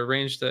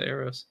ranged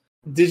arrows.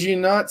 Did you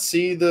not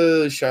see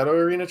the Shadow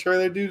Arena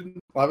trailer, dude?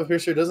 Lava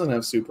Piercer doesn't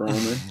have super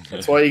armor.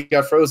 That's why he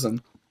got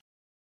frozen.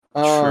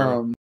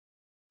 True.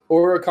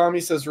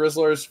 Orakami says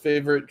Rizlar's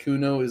favorite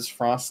Kuno is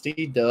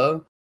Frosty. Duh.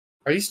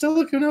 Are you still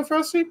a Kuno,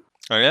 Frosty?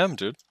 I am,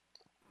 dude.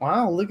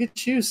 Wow, look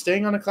at you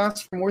staying on a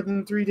class for more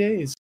than 3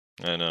 days.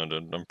 I know,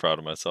 dude. I'm proud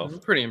of myself. I'm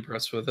pretty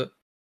impressed with it.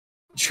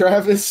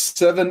 Travis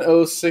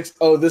 706.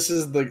 Oh, this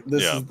is the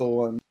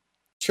one.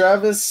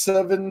 Travis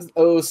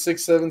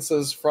 7067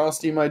 says,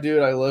 Frosty, my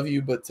dude, I love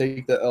you, but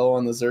take the L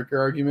on the Zerker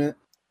argument.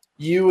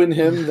 You and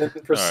him then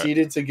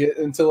proceeded to get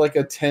into like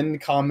a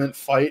 10-comment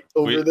fight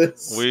over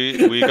this.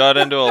 We got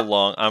into a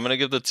long... I'm going to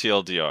give the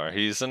TLDR.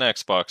 He's an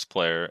Xbox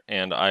player,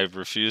 and I've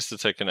refused to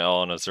take an L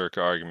on a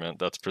Zerker argument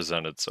that's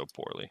presented so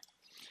poorly.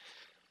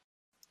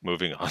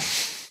 Moving on.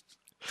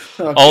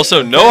 Okay,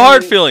 also, no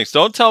hard feelings.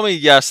 Don't tell me,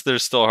 yes,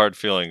 there's still hard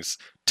feelings.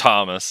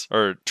 Thomas,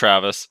 or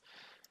Travis.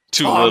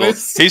 Too little.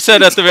 He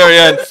said at the very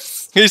end.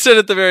 He said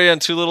at the very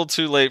end, too little,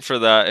 too late for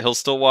that. He'll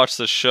still watch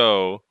the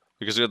show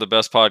because we have the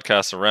best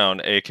podcast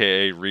around,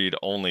 aka Read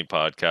Only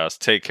Podcast.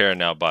 Take care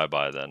now. Bye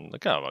bye. Then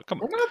come on.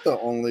 We're not the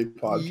only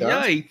podcast.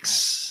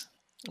 Yikes.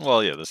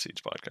 Well, yeah, the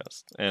Siege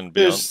podcast and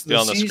there's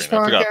beyond the Siege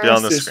screen. Podcast, I forgot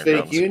beyond the there's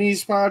screen. Fake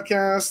Unis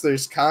podcast.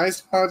 There's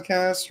Kai's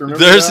podcast.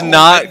 Remember there's that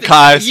not one?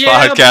 Kai's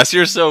podcast.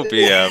 You're so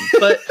BM.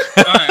 But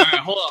all right,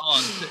 hold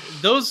on.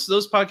 Those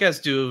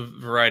podcasts do a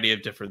variety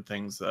of different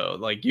things, though.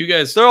 Like you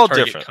guys, they're all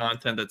target different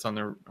content that's on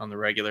the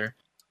regular.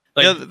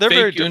 Like yeah, they're Fake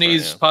very different.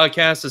 Unis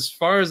podcast, as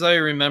far as I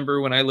remember,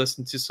 when I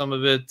listened to some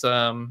of it,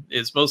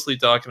 is mostly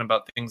talking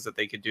about things that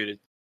they could do to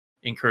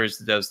encourage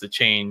the devs to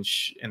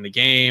change in the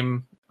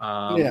game.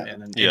 And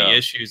then any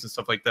issues and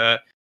stuff like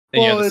that.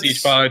 Then you have the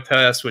Siege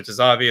podcast, which is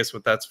obvious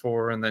what that's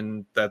for, and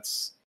then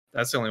that's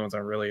the only ones I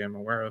really am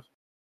aware of.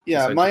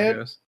 Yeah,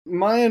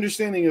 my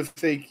understanding of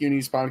Fake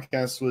Uni's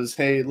podcast was,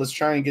 hey, let's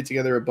try and get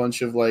together a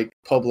bunch of like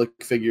public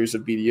figures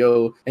of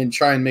BDO and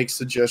try and make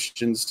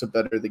suggestions to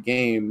better the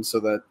game, so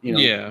that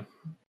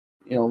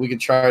we could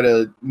try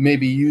to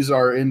maybe use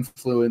our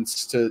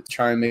influence to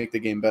try and make the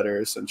game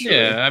better. Essentially,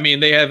 yeah. I mean,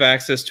 they have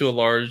access to a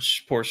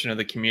large portion of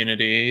the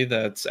community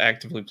that's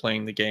actively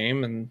playing the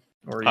game,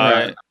 or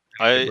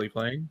actively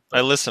playing.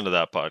 I listen to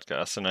that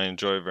podcast and I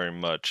enjoy it very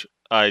much.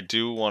 I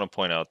do want to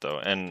point out though,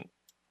 and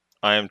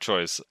I Am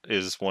Choice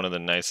is one of the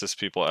nicest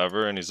people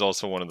ever, and he's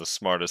also one of the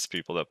smartest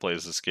people that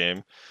plays this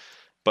game.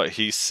 But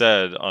he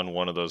said on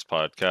one of those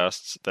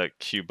podcasts that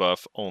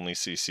QBuff only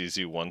CCs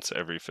you once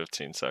every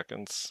 15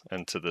 seconds,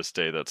 and to this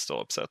day that still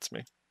upsets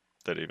me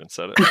that he even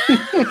said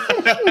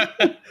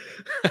it.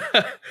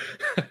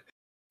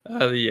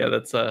 Yeah,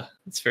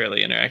 that's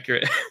fairly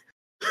inaccurate.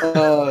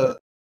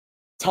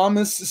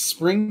 Thomas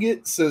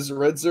Springett says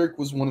Red Zerk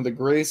was one of the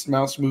greatest.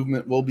 Mouse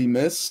movement will be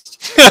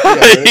missed.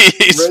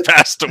 He's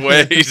passed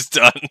away. He's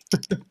done.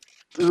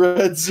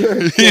 Red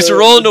Zerk. He's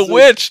rolling a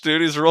witch,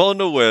 dude. He's rolling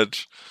a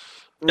witch.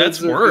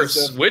 That's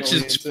worse. Witch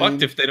is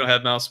fucked if they don't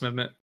have mouse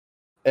movement.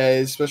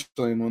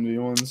 Especially in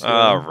 1v1s.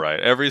 All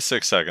right. Every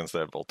 6 seconds they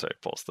have voltaic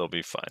pulse. They'll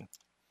be fine.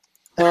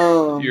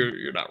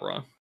 You're not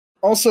wrong.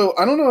 Also,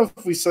 I don't know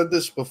if we said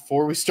this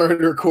before we started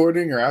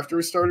recording or after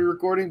we started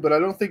recording, but I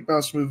don't think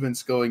mouse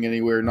movement's going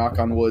anywhere, knock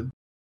on wood.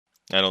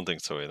 I don't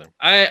think so either.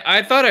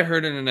 I thought I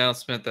heard an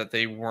announcement that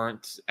they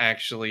weren't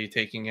actually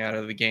taking it out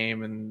of the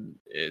game, and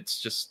it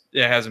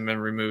hasn't been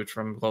removed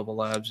from Global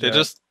Labs yet.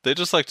 They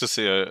just like to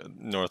see a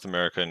North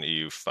America and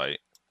EU fight.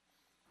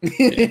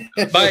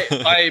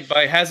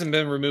 by hasn't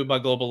been removed by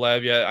Global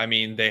Lab yet, I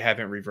mean they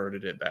haven't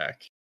reverted it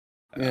back.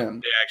 Yeah.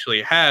 They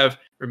actually have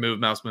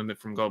removed mouse movement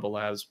from Global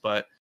Labs,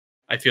 but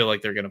I feel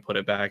like they're going to put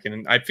it back,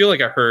 and I feel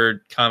like I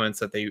heard comments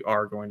that they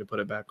are going to put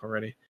it back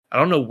already. I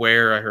don't know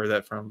where I heard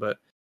that from, but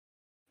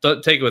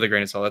take it with a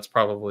grain of salt. That's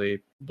probably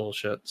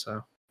bullshit.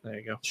 So there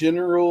you go.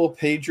 General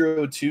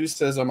Pedro 2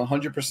 says, I'm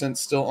 100%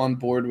 still on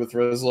board with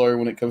Rezlar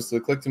when it comes to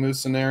the click-to-move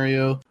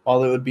scenario.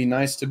 While it would be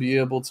nice to be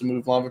able to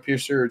move Lava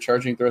Piercer or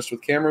charging thrust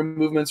with camera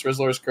movements,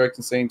 Rezlar is correct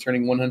in saying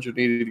turning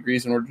 180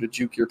 degrees in order to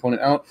juke your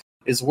opponent out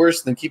is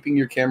worse than keeping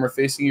your camera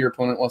facing your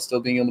opponent while still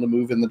being able to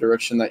move in the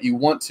direction that you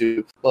want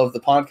to. Love the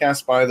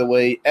podcast, by the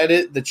way.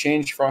 Edit the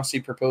change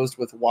Frosty proposed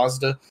with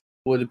Wazda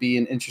would be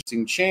an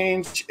interesting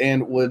change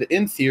and would,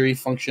 in theory,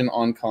 function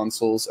on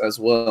consoles as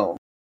well.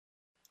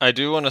 I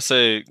do want to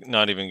say,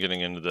 not even getting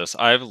into this,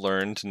 I've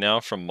learned now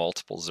from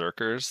multiple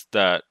Zerkers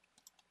that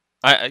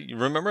I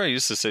remember I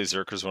used to say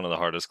Zerker is one of the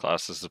hardest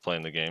classes to play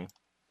in the game.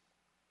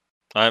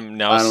 I'm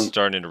now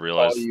starting to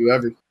realize. You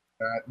ever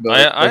that,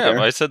 but, I have.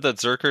 I said that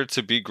Zerker,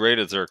 to be great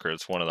at Zerker,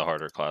 it's one of the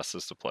harder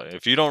classes to play.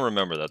 If you don't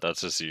remember that,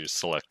 that's just you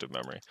selective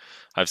memory.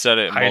 I've said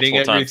it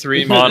multiple times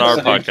on our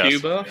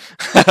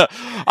podcast.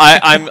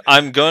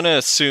 I'm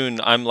gonna soon.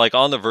 I'm like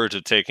on the verge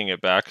of taking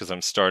it back because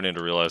I'm starting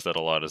to realize that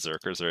a lot of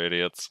Zerkers are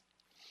idiots.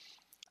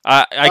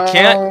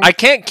 I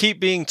can't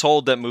keep being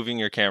told that moving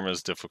your camera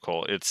is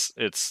difficult. It's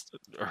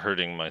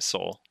hurting my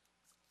soul.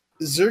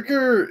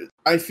 Zerker,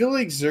 I feel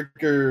like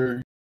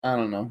Zerker, I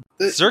don't know.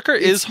 Zerker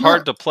is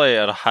hard to play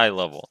at a high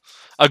level.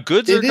 A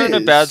good Zerker and a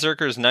bad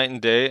Zerker is night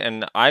and day,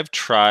 and I've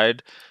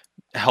tried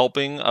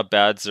helping a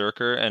bad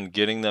Zerker and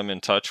getting them in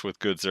touch with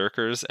good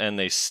Zerkers, and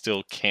they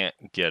still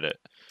can't get it.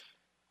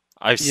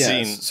 I've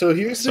seen... So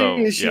here's the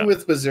issue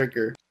with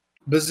Berserker.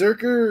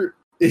 Berserker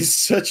is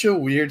such a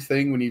weird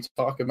thing when you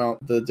talk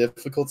about the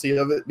difficulty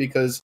of it,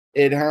 because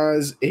it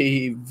has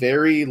a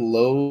very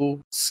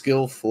low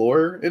skill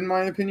floor, in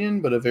my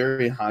opinion, but a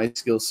very high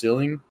skill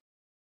ceiling.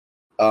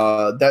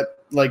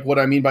 What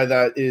I mean by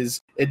that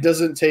is it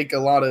doesn't take a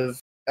lot of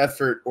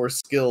effort or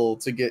skill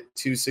to get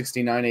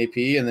 269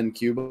 AP and then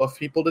Q buff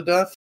people to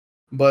death,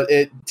 but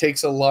it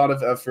takes a lot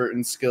of effort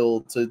and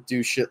skill to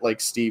do shit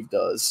like Steve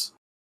does.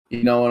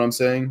 You know what I'm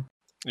saying?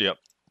 Yep.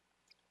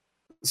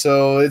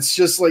 So it's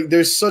just like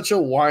there's such a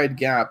wide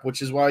gap,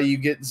 which is why you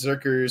get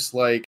Zerkers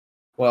like,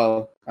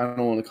 well, I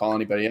don't want to call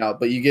anybody out,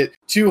 but you get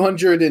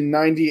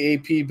 290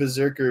 AP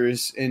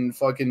Berserkers in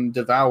fucking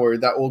Devour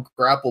that will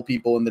grapple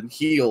people and then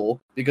heal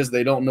because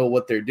they don't know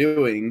what they're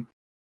doing.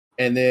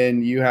 And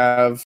then you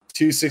have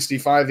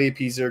 265 AP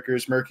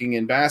Zerkers murking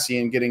in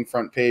Bastion getting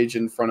front page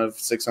in front of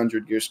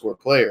 600 gear score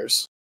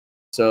players.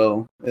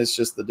 So it's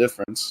just the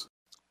difference.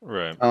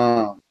 Right.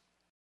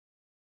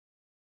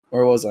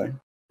 Where was I?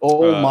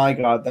 Oh my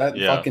god, that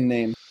fucking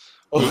name.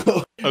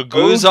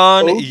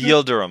 Oguzan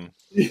Yildirim.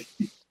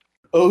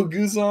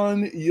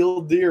 Oguzan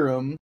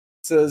Yildirim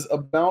says,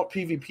 about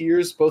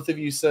PvPers, both of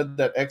you said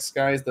that X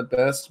guy is the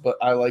best, but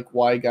I like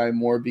Y guy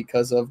more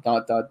because of ...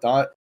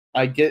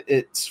 I get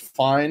it's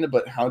fine,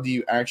 but how do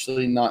you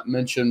actually not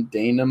mention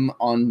Danem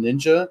on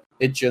Ninja?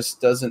 It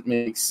just doesn't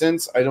make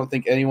sense. I don't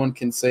think anyone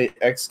can say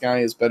X guy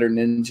is better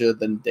Ninja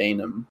than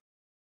Danem.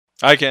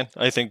 I can.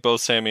 I think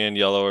both Sammy and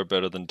Yellow are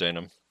better than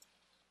Danem.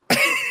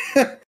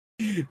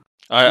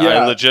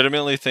 I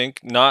legitimately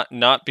think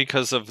not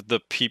because of the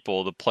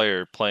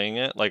player playing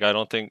it. Like, I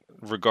don't think,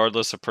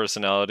 regardless of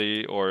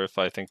personality or if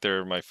I think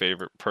they're my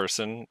favorite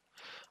person,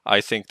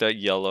 I think that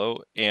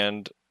Yellow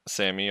and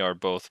Sammy are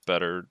both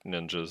better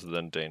ninjas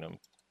than Danem,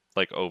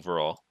 like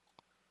overall.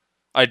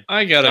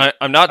 I gotta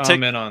I'm not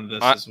comment on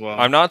this as well.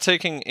 I'm not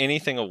taking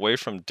anything away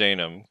from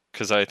Danem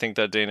because I think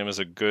that Danem is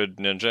a good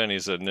ninja and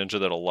he's a ninja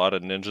that a lot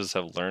of ninjas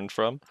have learned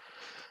from.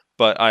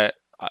 But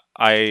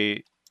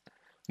me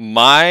and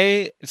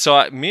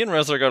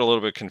Resler got a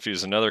little bit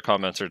confused. Another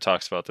commenter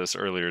talks about this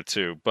earlier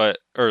too,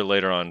 or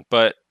later on.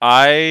 But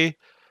I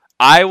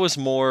was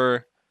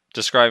more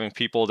describing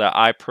people that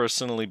I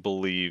personally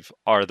believe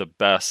are the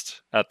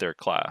best at their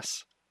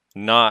class,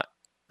 not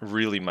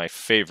really my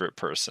favorite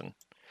person.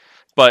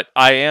 But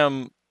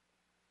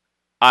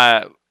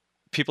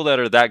people that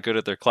are that good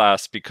at their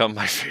class become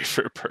my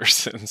favorite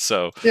person.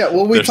 So yeah,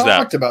 well, we there's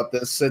talked that. about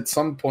this at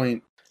some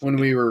point when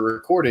we were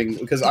recording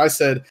because I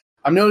said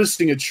I'm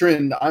noticing a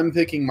trend. I'm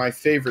picking my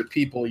favorite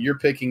people. You're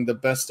picking the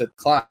best at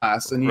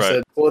class, and you Right.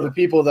 said, "Well, the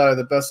people that are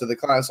the best at the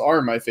class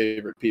are my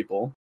favorite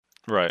people."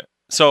 Right.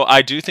 So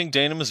I do think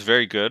Danem is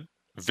very good.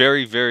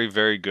 Very, very,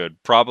 very good.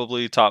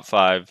 Probably top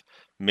 5,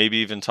 maybe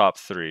even top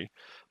 3.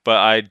 But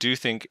I do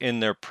think in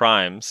their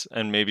primes,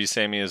 and maybe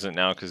Sammy isn't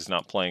now because he's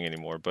not playing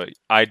anymore, but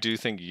I do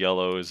think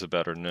Yellow is a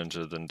better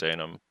ninja than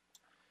Danem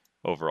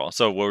overall.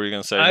 So what were you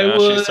going to say, I Nayashe?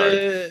 would.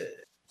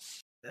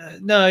 Sorry.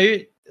 No,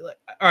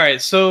 all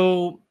right.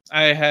 So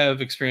I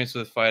have experience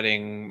with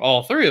fighting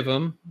all 3 of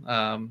them,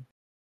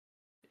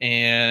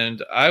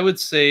 and I would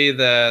say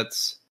that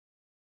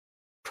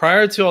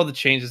prior to all the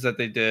changes that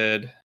they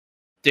did,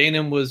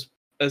 Danem was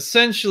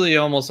essentially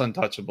almost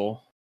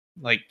untouchable.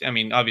 Like, I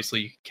mean,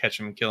 obviously you could catch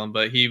him and kill him,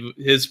 but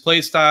his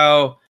play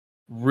style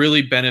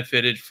really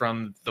benefited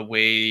from the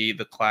way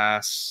the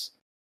class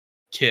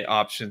kit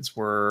options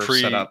were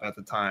set up at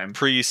the time.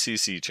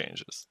 Pre-CC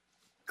changes.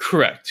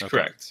 Correct, Okay.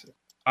 correct.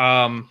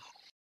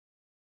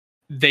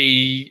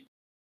 They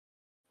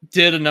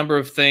did a number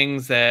of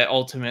things that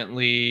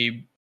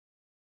ultimately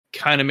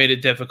kind of made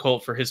it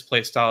difficult for his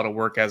playstyle to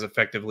work as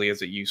effectively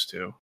as it used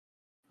to,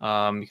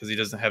 because he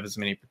doesn't have as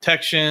many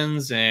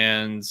protections,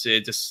 and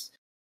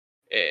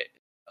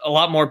a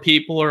lot more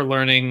people are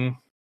learning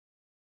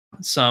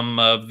some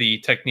of the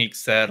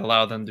techniques that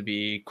allow them to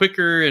be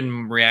quicker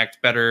and react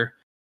better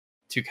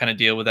to kind of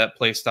deal with that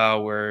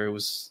playstyle where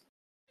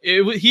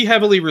he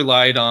heavily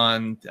relied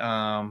on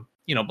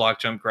block,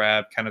 jump,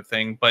 grab kind of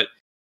thing, but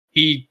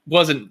he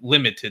wasn't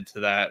limited to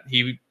that.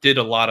 He did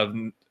a lot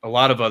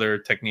of other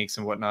techniques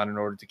and whatnot in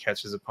order to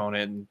catch his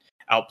opponent and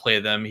outplay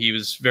them. He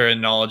was very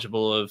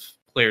knowledgeable of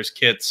players'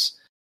 kits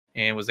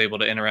and was able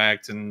to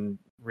interact and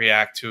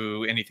react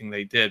to anything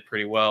they did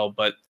pretty well.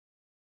 But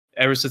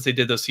ever since they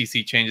did those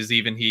CC changes,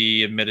 even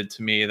he admitted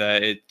to me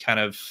that it kind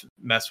of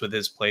messed with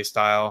his play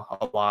style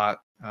a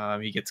lot.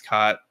 He gets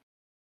caught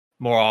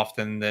more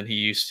often than he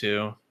used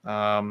to.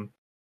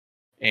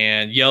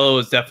 And Yellow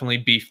has definitely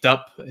beefed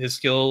up his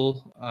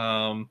skill.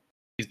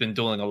 He's been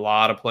dueling a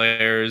lot of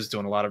players,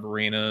 doing a lot of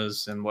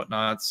arenas and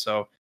whatnot.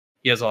 So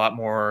he has a lot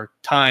more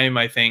time,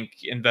 I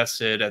think,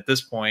 invested at this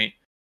point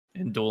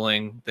in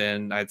dueling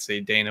than I'd say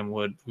Danem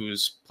would,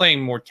 who's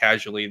playing more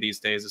casually these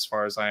days, as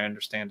far as I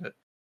understand it.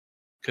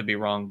 Could be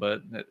wrong,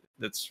 but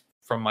that's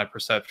from my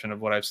perception of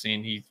what I've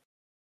seen. He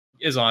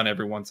is on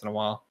every once in a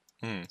while.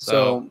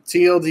 So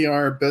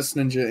TLDR, best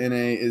ninja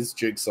NA is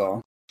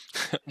Jigsaw.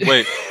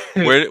 Wait,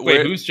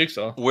 where, who's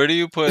Jigsaw? Where do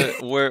you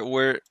put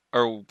where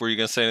or were you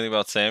gonna say anything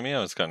about Sammy?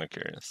 I was kind of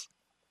curious.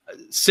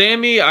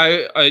 Sammy,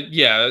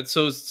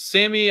 so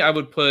Sammy I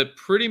would put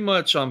pretty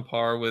much on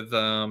par with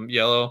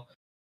Yellow.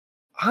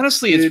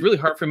 Honestly, it's really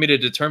hard for me to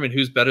determine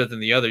who's better than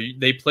the other.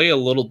 They play a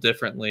little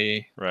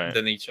differently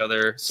than each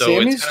other. So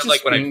Sammy's it's kind of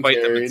like when I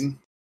fight them.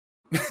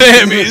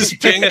 Sammy's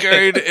pin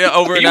carried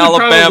over in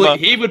Alabama.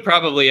 He would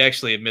probably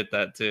actually admit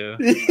that too.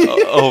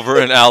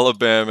 Over in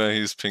Alabama,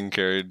 he's pin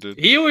carried, dude.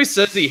 He always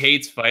says he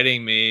hates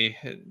fighting me.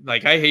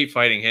 Like, I hate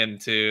fighting him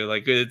too.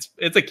 Like, it's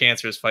a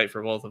cancerous fight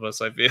for both of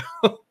us, I feel.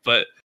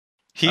 But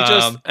he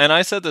and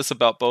I said this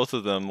about both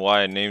of them,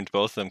 why I named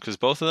both of them, because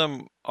both of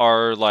them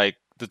are like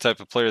the type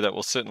of player that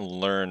will sit and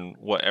learn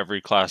what every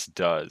class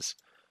does.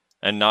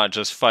 And not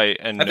just fight.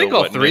 And I think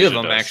all 3 of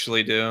them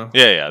actually do.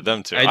 Yeah,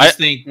 them too. I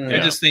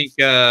just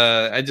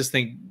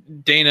think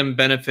Danem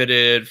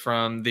benefited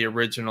from the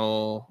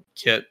original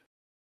kit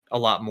a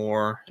lot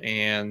more,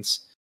 and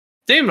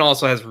Daemon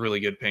also has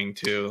really good ping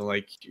too,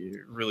 like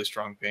really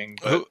strong ping.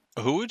 But,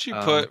 who would you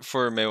put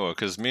for Meiwa?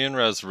 Because me and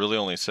Rez really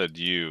only said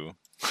you.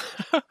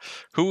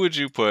 Who would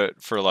you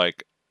put for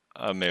like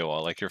a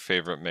Meiwa, like your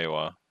favorite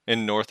Meiwa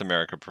in North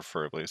America,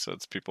 preferably, so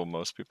it's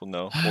most people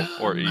know,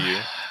 or EU?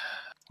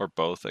 Or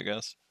both, I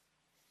guess.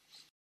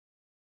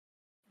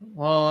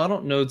 Well, I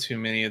don't know too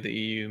many of the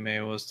EU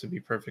Meiwas, to be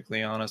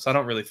perfectly honest. I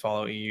don't really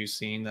follow EU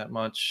scene that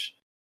much.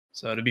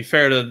 So to be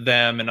fair to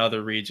them and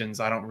other regions,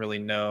 I don't really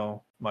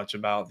know much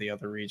about the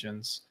other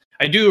regions.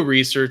 I do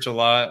research a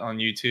lot on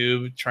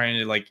YouTube, trying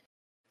to like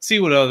see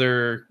what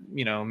other,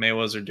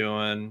 Meiwas are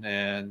doing.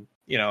 And,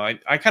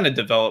 I kind of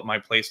develop my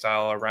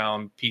playstyle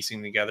around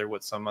piecing together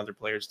what some other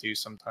players do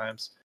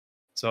sometimes.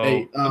 So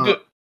Hey,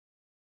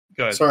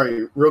 go ahead.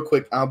 Sorry, real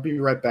quick. I'll be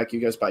right back. You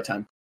guys buy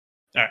time.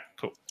 All right,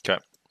 cool. Okay.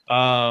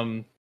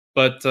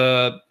 But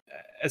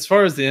as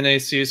far as the NA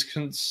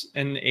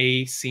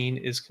scene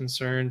is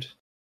concerned,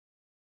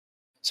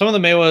 some of the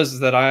Meiwas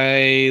that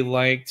I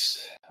liked,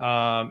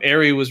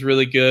 Aerie was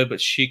really good,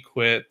 but she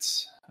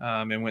quit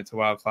and went to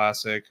WoW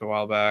Classic a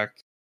while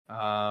back.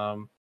 I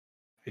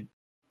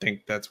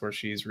think that's where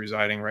she's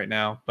residing right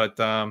now. But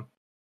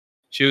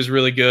she was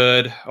really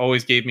good.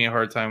 Always gave me a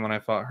hard time when I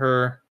fought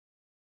her.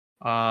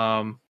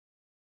 Let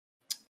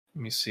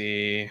me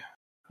see.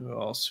 Who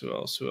else?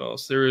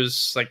 There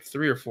was like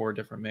 3 or 4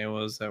 different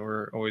Meiwas that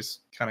were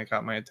always kind of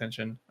caught my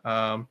attention.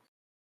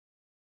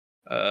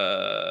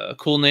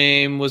 Cool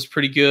Name was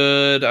pretty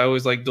good. I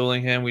always liked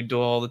dueling him. We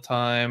duel all the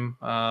time.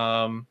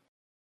 Trying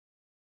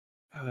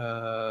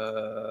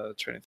to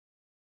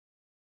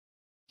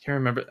can't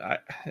remember.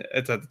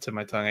 It's at the tip of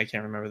my tongue. I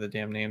can't remember the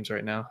damn names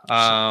right now.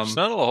 There's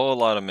not a whole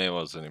lot of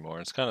Meiwas anymore.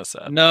 It's kind of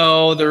sad.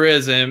 No, there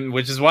isn't,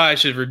 which is why I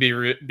should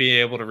be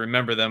able to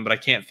remember them, but I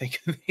can't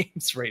think of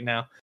names right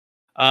now.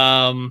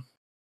 My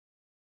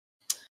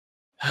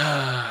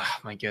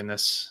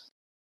goodness.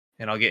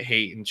 And I'll get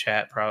hate in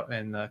chat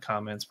in the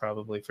comments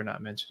probably for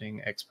not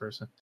mentioning X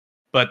person.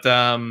 But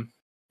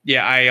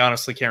yeah, I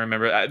honestly can't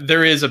remember.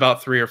 There is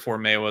about 3 or 4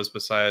 Meiwas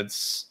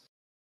besides,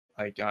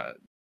 like,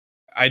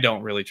 I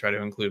don't really try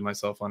to include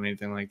myself on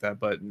anything like that,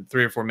 but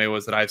 3 or 4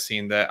 Meiwas that I've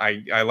seen that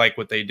I like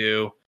what they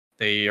do.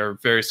 They are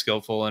very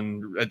skillful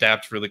and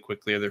adapt really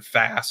quickly. They're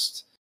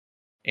fast,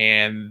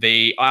 and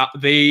they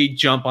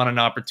jump on an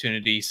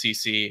opportunity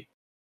CC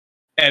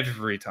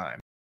every time.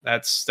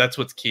 That's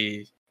what's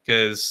key,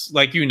 because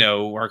like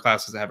our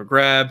class doesn't have a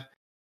grab,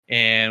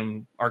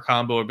 and our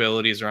combo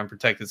abilities are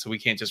unprotected, so we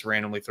can't just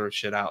randomly throw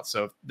shit out.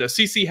 So if the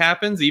CC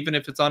happens, even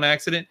if it's on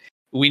accident,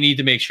 we need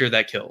to make sure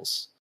that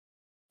kills.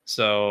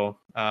 So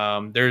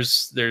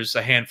there's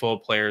a handful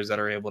of players that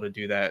are able to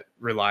do that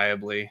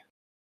reliably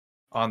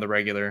on the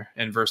regular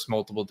and versus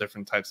multiple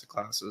different types of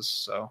classes.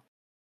 So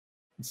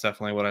it's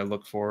definitely what I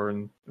look for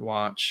and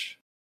watch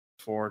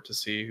for to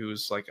see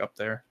who's like up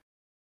there.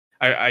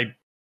 I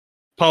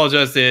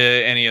apologize to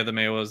any of the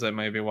Meiwas that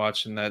might be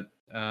watching that.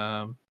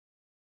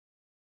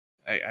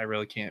 I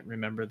really can't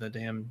remember the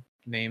damn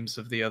names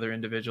of the other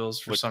individuals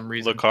for some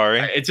reason.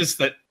 Lucari? It's just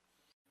that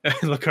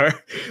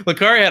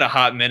Lucari had a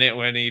hot minute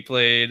when he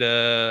played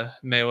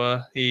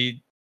Meiwa.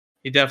 He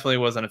definitely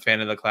wasn't a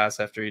fan of the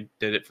class after he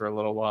did it for a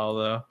little while,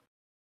 though.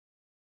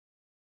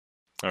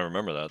 I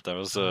remember that. That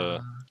was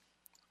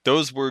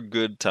those were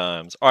good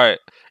times. All right,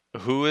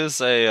 who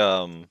is a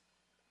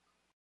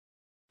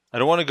I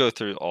don't want to go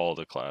through all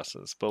the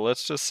classes, but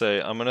let's just say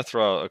I'm going to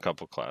throw out a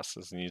couple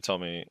classes, and you tell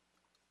me.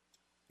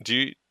 Do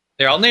you?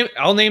 There,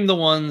 I'll name the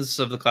ones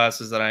of the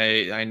classes that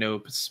I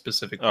know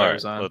specific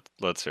players on.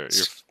 Let's hear it.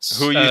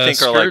 Who you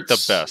think are like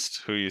the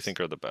best? Who you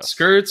think are the best?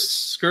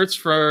 Skirts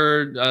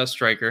for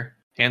striker,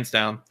 hands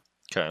down.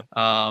 Okay.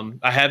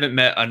 I haven't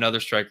met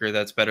another striker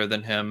that's better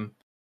than him.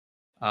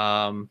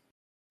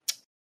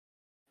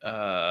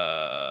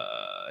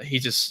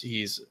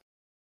 He's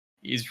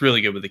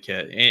really good with the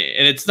kit,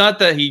 and it's not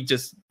that he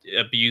just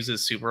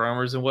abuses super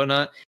armors and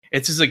whatnot.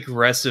 It's his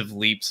aggressive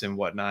leaps and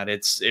whatnot.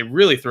 It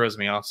really throws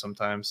me off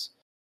sometimes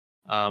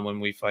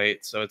when we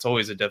fight. So it's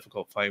always a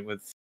difficult fight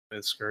with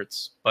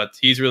Skirts. But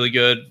he's really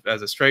good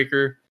as a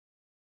striker.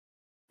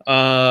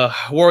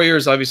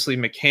 Warriors, obviously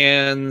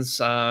McCann's,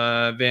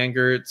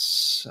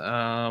 Vanguard's.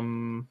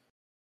 There's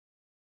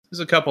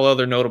a couple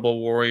other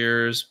notable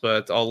warriors,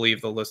 but I'll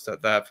leave the list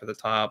at that for the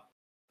top.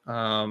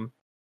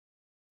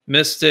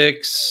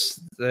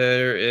 Mystics,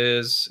 there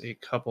is a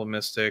couple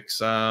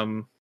Mystics.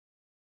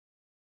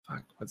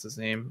 What's his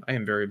name? I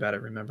am very bad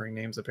at remembering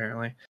names,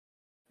 apparently.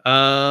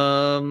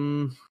 I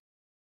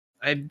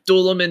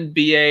duel him in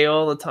BA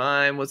all the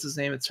time. What's his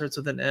name? It starts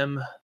with an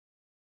M.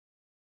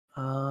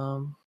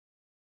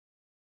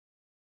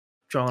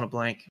 Drawing a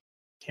blank.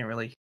 Can't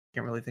really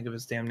think of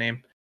his damn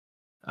name.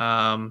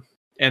 And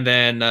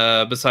then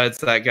besides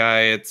that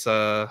guy, it's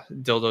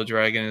Dildo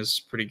Dragon is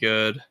pretty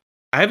good.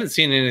 I haven't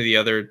seen any of the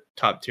other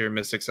top tier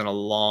Mystics in a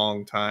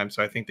long time,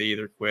 so I think they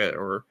either quit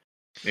or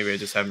maybe I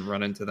just haven't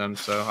run into them.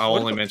 So I'll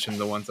only mention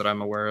the ones that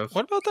I'm aware of.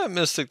 What about that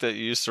Mystic that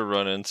you used to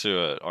run into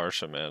at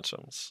Arsha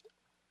Mansions?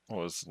 What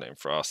was his name?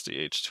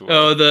 Frosty H2O.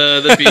 Oh,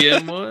 the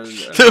BM one?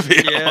 The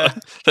BM one.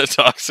 The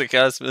toxic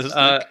ass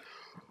Mystic.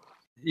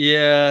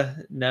 Yeah,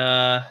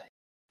 nah.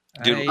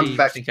 Dude,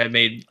 I think I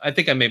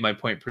made my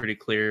point pretty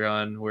clear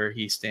on where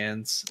he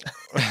stands.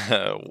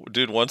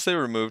 Dude, once they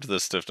removed the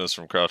stiffness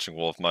from Crouching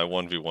Wolf, my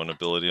 1v1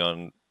 ability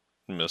on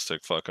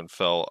Mystic fucking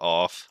fell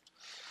off.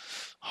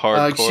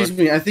 Hardcore. Excuse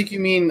me, I think you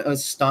mean a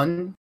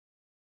stun.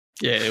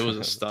 Yeah, it was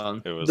a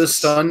stun. It was the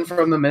stun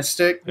from the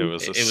Mystic. It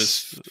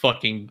was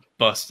fucking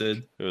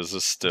busted. It was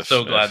a stiffness.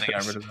 So glad they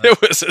got rid of that. It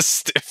was a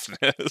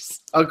stiffness.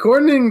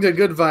 According to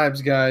Good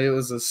Vibes Guy, it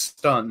was a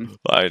stun.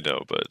 I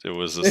know, but it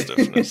was a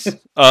stiffness.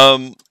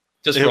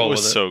 Just it roll was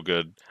with it. so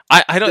good.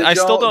 I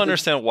still don't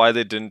understand why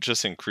they didn't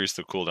just increase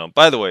the cooldown.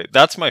 By the way,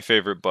 that's my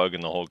favorite bug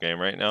in the whole game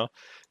right now.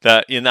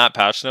 That in that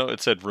patch note,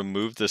 it said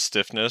remove the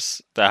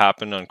stiffness that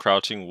happened on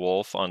Crouching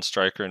Wolf, on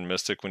Striker and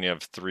Mystic when you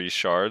have 3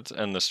 shards,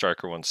 and the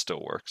Striker one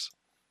still works.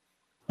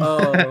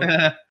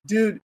 Oh,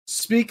 dude,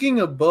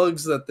 speaking of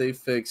bugs that they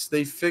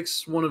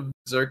fixed one of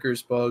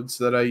Berserker's bugs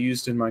that I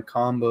used in my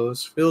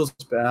combos. Feels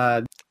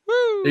bad.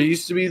 Woo! There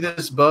used to be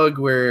this bug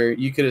where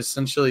you could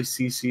essentially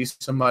CC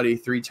somebody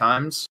 3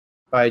 times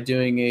by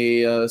doing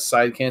a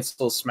side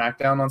cancel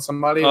smackdown on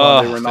somebody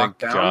while they were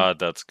knocked thank down. God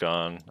that's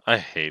gone. I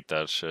hate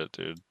that shit,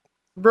 dude.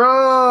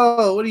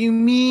 Bro, what do you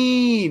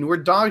mean? We're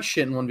dog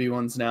shit in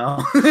 1v1s now.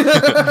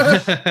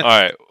 All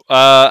right.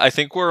 I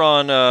think we're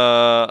on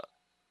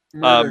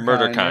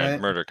Murderkind.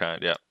 Right?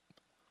 Murderkind, yeah.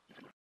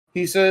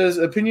 He says,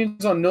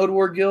 opinions on Node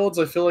War guilds.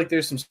 I feel like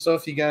there's some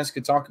stuff you guys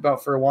could talk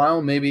about for a while.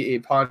 Maybe a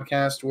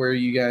podcast where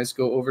you guys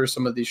go over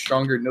some of these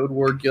stronger Node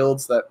War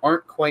guilds that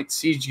aren't quite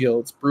siege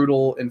guilds.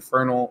 Brutal,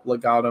 Infernal,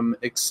 Legatum,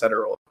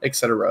 etc.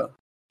 etc.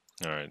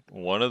 All right.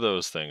 One of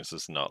those things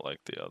is not like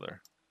the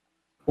other.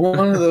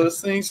 One of those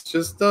things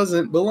just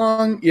doesn't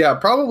belong. Yeah,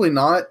 probably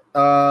not.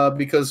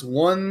 Because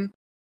one,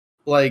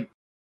 like,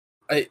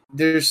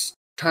 there's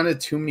kind of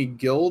too many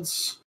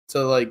guilds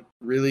to like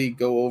really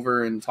go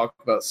over and talk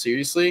about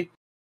seriously.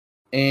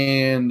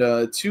 And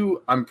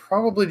 2, I'm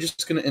probably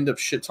just going to end up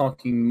shit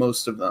talking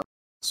most of them.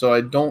 So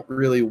I don't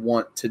really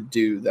want to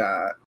do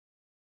that.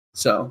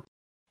 So.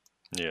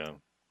 Yeah.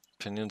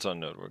 Opinions on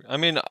node work. I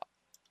mean,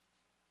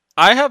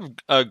 I have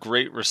a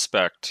great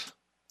respect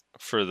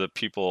for the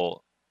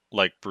people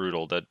like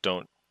Brutal that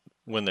don't,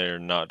 when they're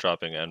not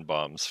dropping N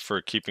bombs,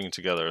 for keeping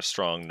together a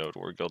strong node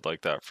war guild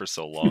like that for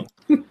so long.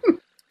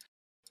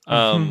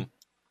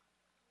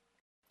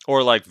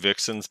 Or like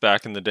Vixens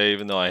back in the day,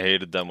 even though I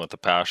hated them with a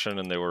passion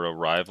and they were a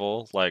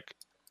rival, like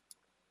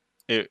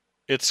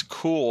it's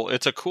cool.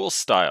 It's a cool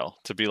style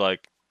to be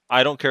like,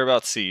 I don't care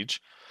about siege.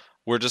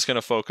 We're just going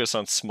to focus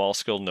on small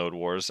scale node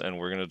wars and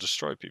we're going to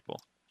destroy people.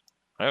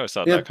 I always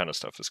thought that kind of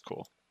stuff is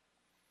cool.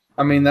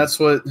 I mean, that's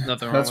what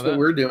that.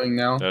 we're doing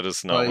now. That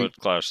is not what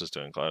Clash is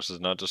doing. Clash is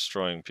not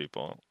destroying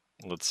people.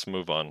 Let's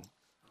move on.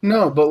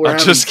 No, but we're I'm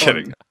just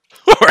kidding.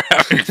 We're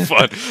having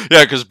fun.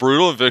 Yeah, because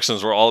Brutal and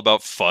Vixens were all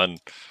about fun.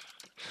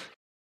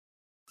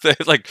 They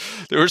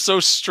were so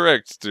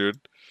strict, dude.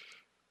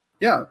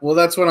 Yeah, well,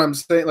 that's what I'm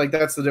saying. Like,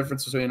 that's the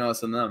difference between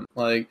us and them.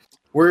 Like,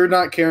 we're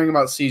not caring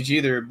about siege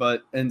either,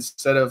 but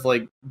instead of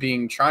like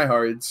being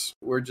tryhards,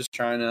 we're just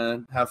trying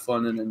to have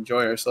fun and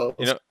enjoy ourselves.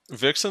 You know,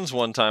 Vixens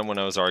one time when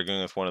I was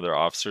arguing with one of their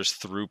officers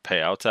threw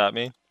payouts at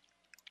me.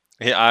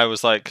 I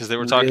was like, because they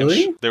were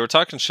talking, they were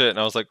talking shit, and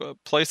I was like,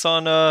 place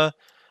on. I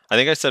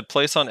think I said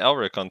place on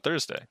Elric on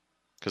Thursday,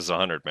 because it's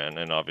 100 man,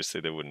 and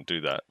obviously they wouldn't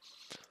do that,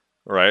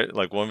 right?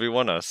 Like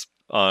 1v1 us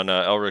on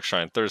Elric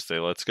Shrine Thursday.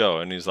 Let's go.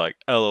 And he's like,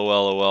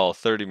 LOL,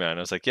 30 man.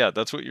 I was like, yeah,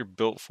 that's what you're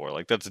built for.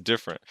 Like, that's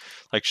different.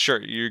 Like,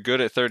 sure, you're good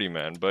at 30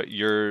 man, but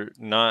you're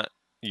not.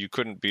 You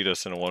couldn't beat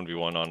us in a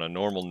 1v1 on a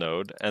normal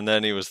node. And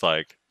then he was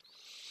like,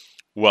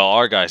 well,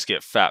 our guys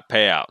get fat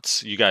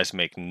payouts. You guys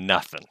make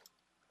nothing.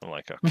 I'm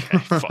like,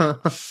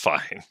 okay,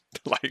 fine.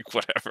 Like,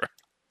 whatever.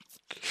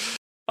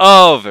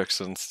 Oh,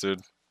 Vixens,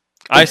 dude.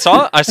 I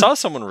saw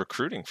someone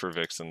recruiting for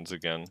Vixens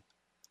again.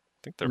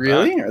 I think they're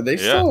really? back. Are they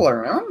still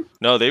around?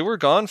 No, they were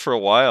gone for a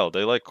while.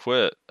 They like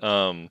quit.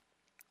 The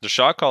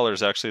shot caller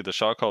is actually the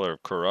shot caller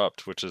of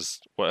Corrupt, which is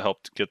what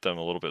helped get them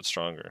a little bit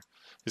stronger.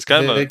 He's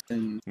kind of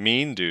a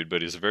mean dude,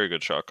 but he's a very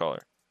good shot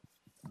caller.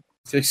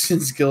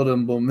 Vixen's Guild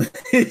Emblem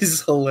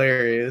is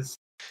hilarious.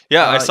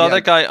 Yeah, I saw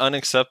that guy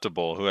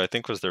Unacceptable, who I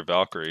think was their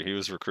Valkyrie. He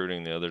was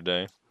recruiting the other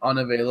day.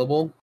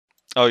 Unavailable.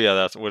 Oh yeah,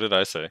 that's what did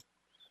I say?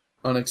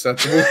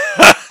 Unacceptable.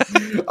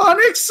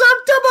 Unacceptable.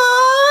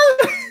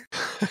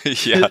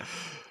 Yeah.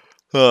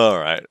 All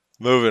right.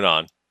 Moving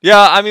on.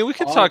 Yeah, I mean, we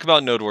could talk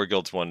about Node War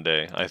guilds one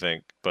day, I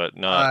think, but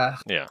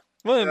not. Yeah.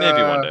 Well,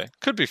 maybe one day.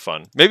 Could be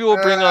fun. Maybe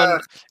we'll bring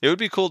on. It would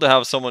be cool to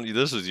have someone.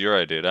 This was your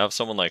idea, to have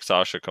someone like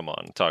Sasha come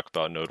on and talk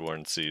about Node War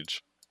and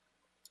Siege.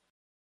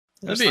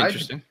 That'd be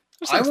interesting.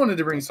 I wanted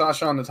to bring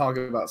Sasha on to talk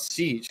about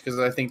Siege because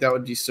I think that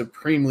would be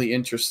supremely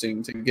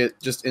interesting to get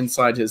just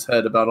inside his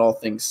head about all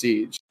things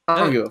Siege. I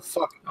don't give a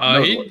fuck.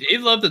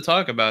 He'd love to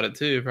talk about it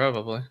too,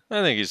 probably.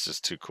 I think he's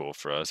just too cool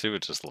for us. He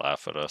would just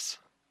laugh at us.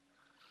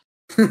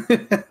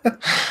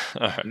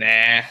 Right.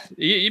 Nah,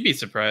 you'd be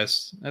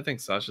surprised. I think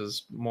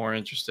Sasha's more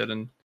interested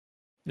in,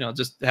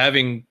 just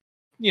having,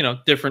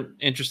 different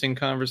interesting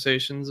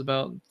conversations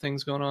about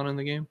things going on in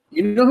the game.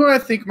 You know who I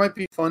think might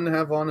be fun to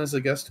have on as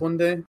a guest one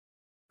day?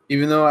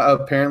 Even though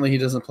apparently he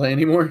doesn't play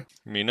anymore.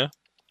 Mina?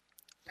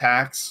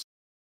 Pax.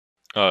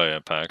 Oh, yeah,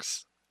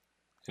 Pax.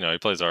 He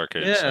plays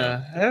Arcade. Yeah,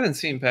 so. I haven't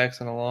seen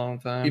Pax in a long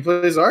time. He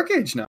plays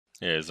Arcade now.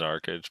 Yeah, he's an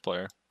Arcade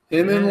player.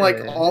 Him and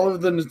all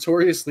of the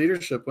notorious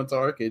leadership went to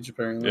Arcade,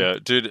 apparently. Yeah,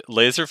 dude,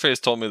 Laserface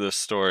told me this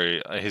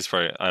story. He's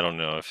probably, I don't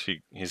know if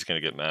he's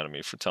going to get mad at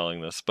me for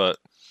telling this, but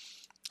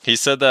he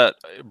said that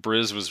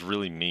Briz was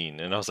really mean.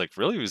 And I was like,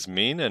 really? He was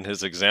mean? And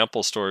his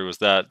example story was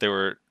that they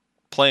were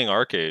playing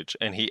Arcade,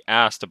 and he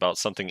asked about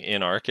something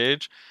in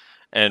Arcade,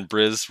 and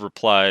Briz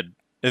replied,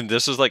 and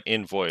this was like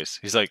in voice.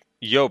 He's like,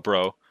 yo,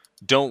 bro,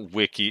 don't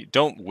wiki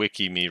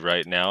me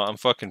right now. I'm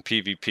fucking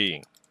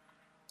PvPing.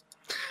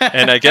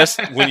 And I guess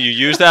when you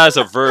use that as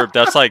a verb,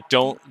 that's like,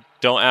 don't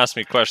don't ask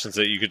me questions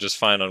that you could just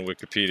find on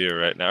Wikipedia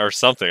right now or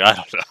something. I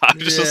don't know.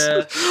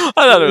 Yeah. I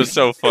thought it was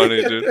so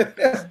funny, dude.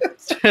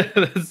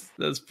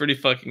 That's pretty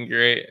fucking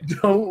great.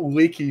 Don't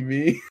wiki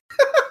me.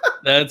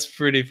 That's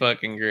pretty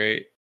fucking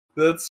great.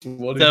 That's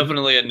funny.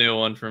 Definitely a new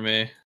one for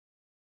me.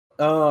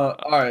 All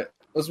right,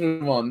 let's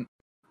move on.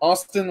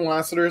 Austin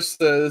Lassiter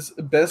says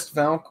best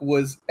Valk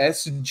was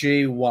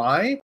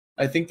SJY.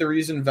 I think the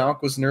reason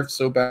Valk was nerfed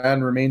so bad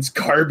and remains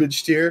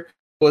garbage tier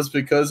was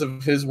because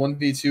of his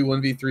 1v2,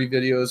 1v3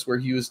 videos where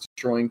he was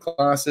destroying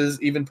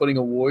classes, even putting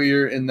a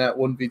warrior in that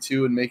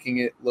 1v2 and making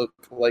it look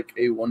like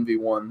a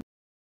 1v1.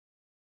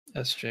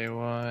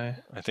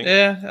 SJY. I think.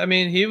 Yeah, I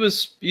mean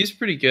he's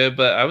pretty good,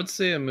 but I would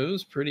say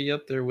Amu's pretty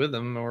up there with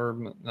him,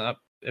 or not,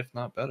 if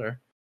not better.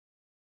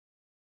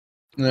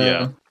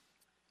 Yeah.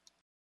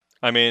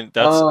 I mean,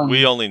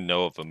 we only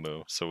know of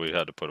Amu, so we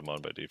had to put him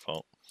on by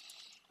default.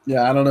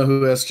 Yeah, I don't know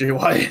who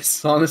SJY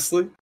is,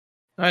 honestly.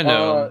 I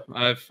know.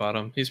 I've fought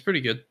him. He's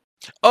pretty good.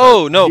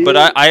 Oh, no, but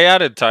I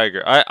added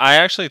Tiger. I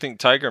actually think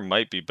Tiger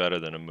might be better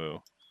than Amu.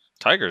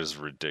 Tiger is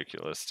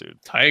ridiculous, dude.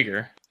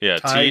 Tiger? Yeah,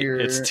 Tiger.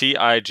 It's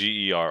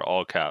Tiger,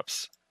 all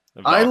caps.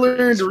 I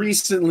learned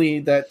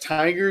recently that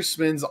Tiger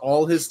spends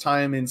all his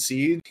time in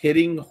Siege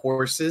hitting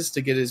horses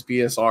to get his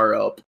BSR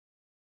up.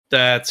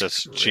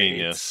 That's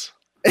genius.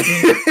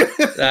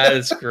 That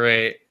is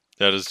great.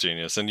 That is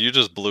genius. And you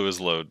just blew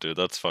his load, dude.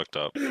 That's fucked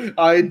up.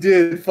 I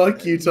did.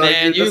 Fuck you, Tiger.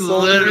 Man, you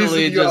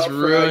literally just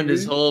ruined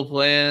his whole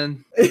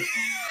plan.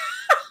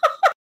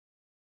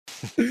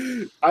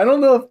 I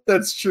don't know if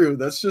that's true.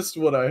 That's just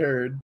what I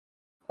heard.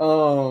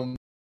 All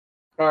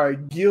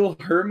right, Gil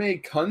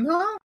Herme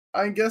Kunha,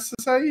 I guess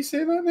is how you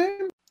say that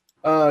name.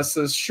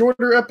 Says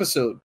shorter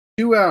episode,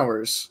 2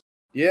 hours.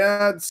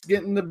 Yeah, it's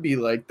getting to be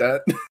like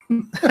that.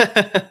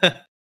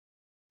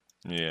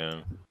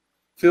 Yeah.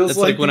 Feels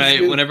like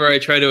whenever I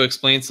try to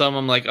explain something,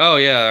 I'm like, oh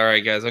yeah, all right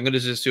guys, I'm gonna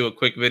just do a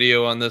quick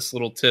video on this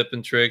little tip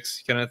and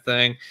tricks kind of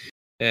thing.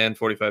 And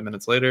 45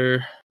 minutes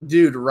later,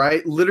 dude,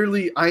 right?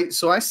 Literally, I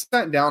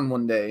sat down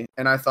one day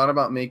and I thought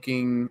about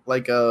making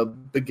like a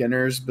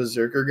beginner's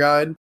berserker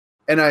guide,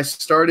 and I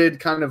started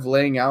kind of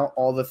laying out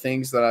all the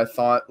things that I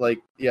thought, like,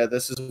 yeah,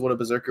 this is what a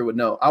berserker would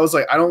know. I was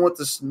like, I don't want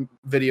this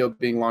video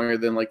being longer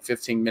than like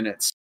 15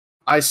 minutes.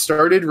 I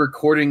started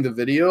recording the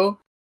video.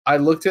 I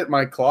looked at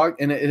my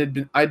clock and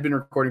I'd been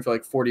recording for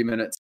like 40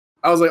 minutes.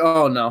 I was like,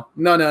 oh no.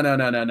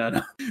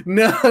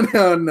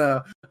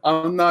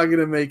 I'm not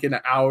gonna make an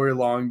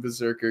hour-long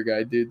berserker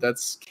guide, dude.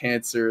 That's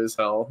cancer as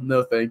hell.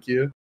 No, thank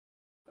you.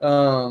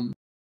 Gangle,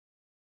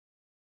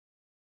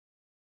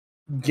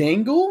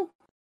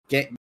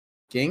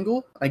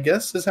 I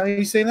guess is how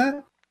you say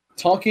that.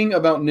 Talking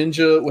about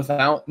Ninja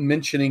without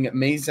mentioning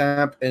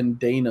Mazap and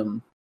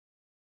Danum.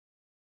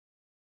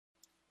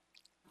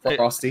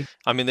 Frosty.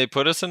 I mean, they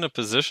put us in a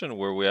position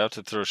where we have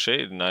to throw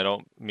shade, and I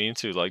don't mean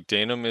to. Like,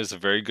 Danum is a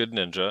very good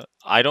ninja.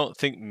 I don't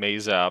think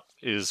Mazap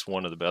is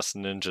one of the best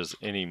ninjas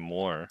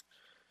anymore.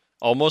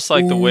 Almost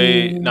like the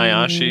way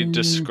Nayashe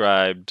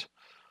described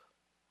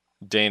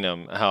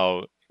Danum,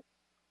 how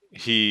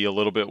he a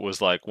little bit was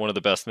like one of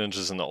the best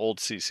ninjas in the old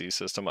CC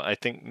system. I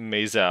think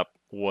Mazap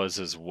was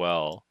as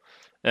well.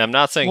 And I'm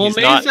not saying he's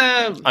not.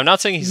 I'm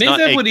not saying he's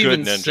not a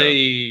good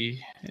ninja.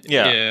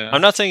 Yeah,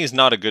 I'm not saying he's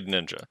not a good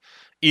ninja.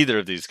 Either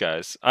of these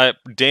guys.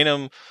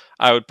 Danum,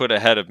 I would put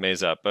ahead of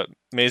Mazap, but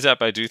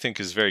Mazap I do think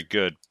is very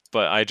good,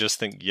 but I just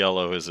think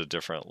Yellow is a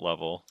different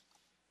level.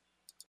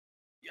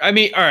 I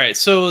mean, all right,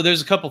 so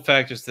there's a couple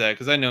factors to that,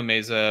 because I know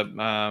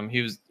Mazap,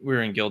 we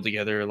were in guild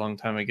together a long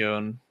time ago,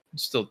 and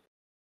still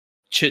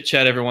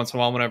chit-chat every once in a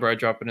while whenever I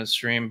drop in his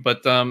stream,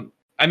 but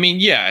I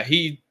mean, yeah,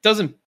 he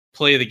doesn't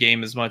play the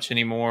game as much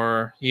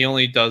anymore. He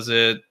only does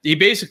it, he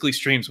basically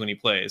streams when he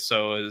plays,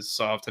 so as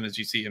often as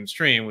you see him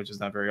stream, which is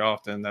not very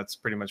often, that's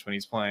pretty much when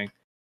he's playing.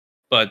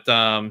 But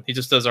he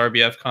just does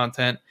RBF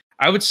content.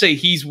 I would say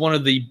he's one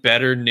of the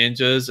better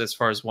ninjas as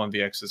far as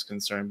 1vx is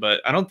concerned,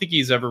 but I don't think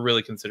he's ever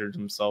really considered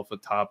himself a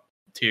top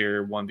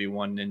tier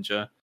 1v1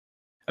 ninja.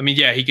 I mean,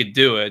 yeah, he could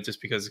do it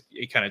just because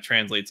it kind of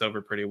translates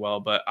over pretty well,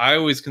 but I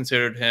always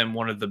considered him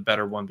one of the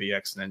better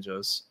 1vx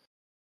ninjas,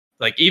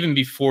 like even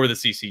before the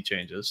CC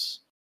changes.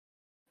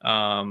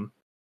 Yeah,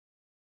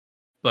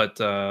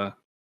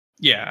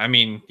 I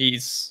mean,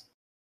 he's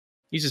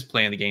just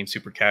playing the game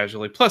super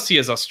casually. Plus, he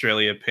has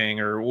Australia ping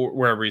or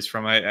wherever he's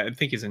from. I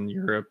think he's in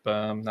Europe,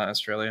 not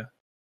Australia.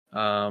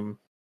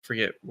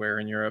 Forget where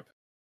in Europe,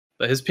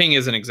 but his ping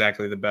isn't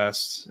exactly the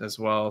best as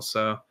well.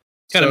 So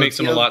kind of makes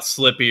him a lot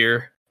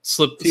slippier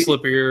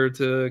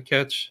to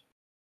catch.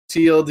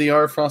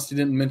 TLDR, Frosty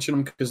didn't mention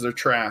them because they're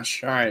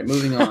trash. All right,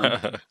 moving on.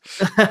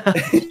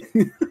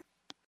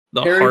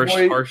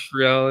 The harsh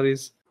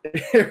realities.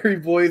 Harry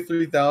Boy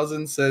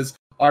 3000 says,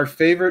 our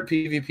favorite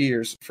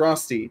PvPers,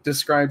 Frosty,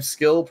 describes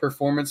skill,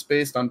 performance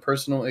based on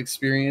personal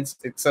experience,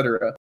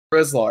 etc.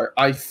 Breslar,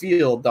 I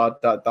feel ...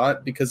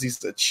 because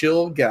he's a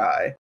chill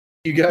guy.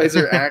 You guys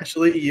are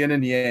actually yin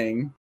and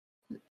yang.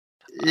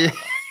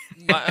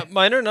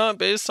 Mine are not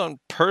based on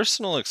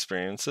personal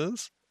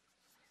experiences.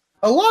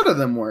 A lot of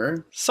them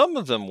were. Some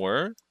of them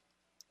were.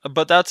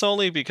 but that's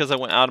only because I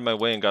went out of my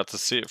way and got to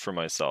see it for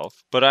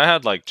myself. But I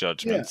had like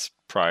judgments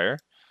prior.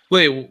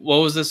 Wait, what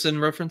was this in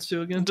reference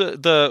to again?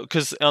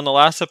 Because on the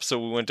last episode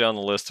we went down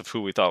the list of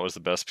who we thought was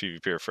the best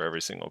PvPer for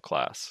every single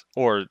class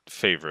or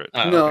favorite.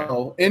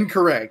 No,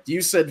 incorrect.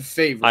 You said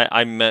favorite.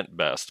 I meant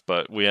best,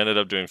 but we ended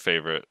up doing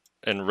favorite.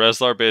 And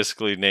Reslar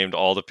basically named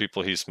all the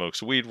people he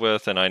smokes weed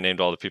with, and I named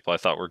all the people I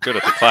thought were good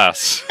at the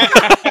class.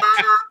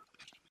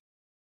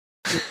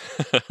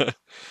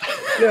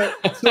 Yeah,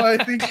 so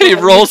I think he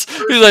rolls.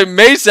 He's like,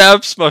 Mace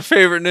App's my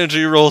favorite ninja.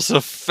 He rolls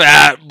a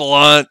fat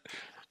blunt.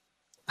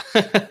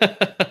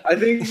 I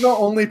think the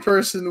only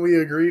person we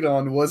agreed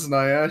on was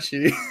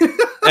Nayashe.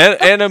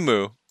 and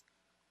Amu.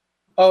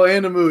 Oh,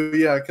 and Amu,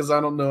 yeah, because I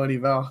don't know any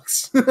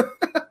Valks.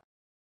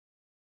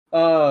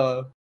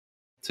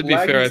 To be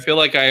fair, I feel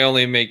like I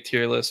only make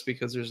tier lists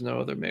because there's no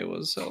other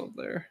Meiwas out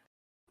there.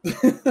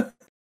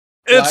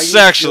 It's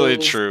actually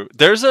true.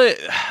 There's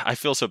I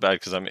feel so bad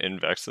because I'm in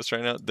Vexus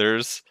right now.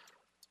 There's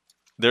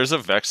a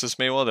Vexus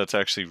Meiwa that's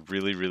actually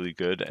really, really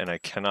good, and I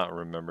cannot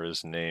remember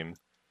his name.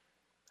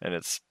 And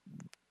it's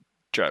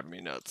driving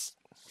me nuts.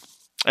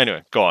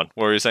 Anyway, go on.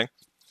 What were you saying?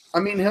 I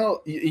mean,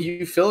 hell,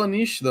 you fill a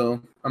niche,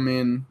 though. I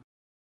mean...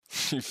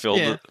 You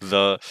filled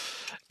the...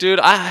 Dude,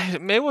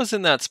 Meiwa's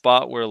in that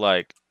spot where,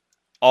 like,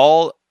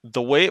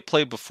 the way it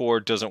played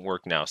before doesn't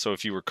work now. So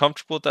if you were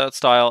comfortable with that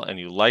style and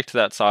you liked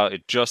that style,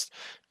 it just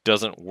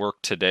doesn't work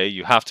today.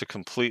 You have to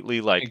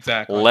completely let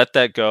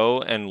that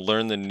go and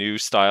learn the new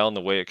style and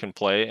the way it can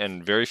play.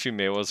 And very few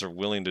Meiwas are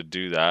willing to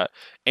do that.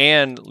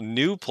 And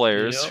new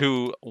players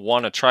who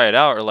want to try it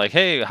out are like,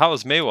 "Hey, how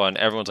is Meiwa?" And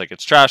everyone's like,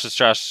 "It's trash, it's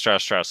trash, it's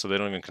trash, trash." So they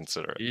don't even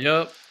consider it.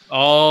 Yep.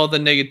 All the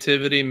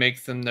negativity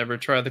makes them never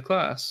try the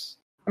class.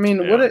 I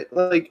mean, But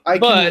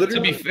to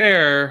be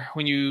fair,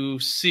 when you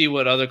see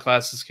what other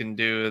classes can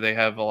do, they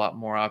have a lot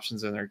more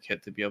options in their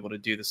kit to be able to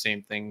do the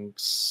same thing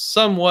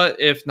somewhat,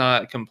 if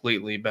not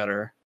completely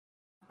better.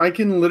 I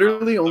can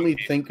literally only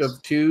think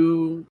of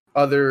two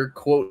other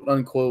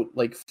quote-unquote,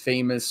 like,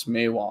 famous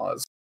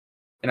Meiwas.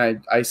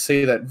 And I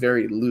say that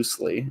very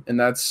loosely. And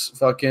that's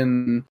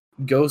fucking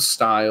Ghost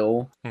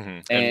Style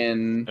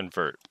and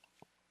Vert.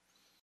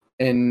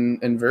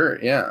 And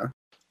Vert, yeah.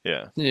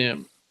 Yeah. Yeah.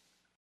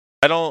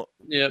 I don't...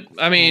 Yeah,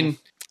 I mean...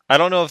 I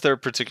don't know if they're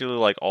particularly,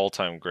 like,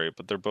 all-time great,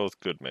 but they're both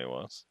good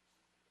Meiwas.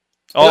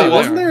 Oh,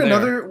 wasn't there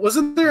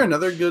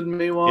another good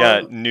Meiwa?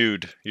 Yeah,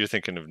 Nude. You're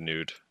thinking of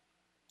Nude.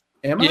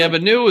 Am I? Yeah,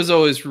 but Nude was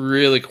always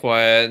really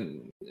quiet.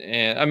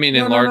 And I mean,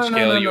 in large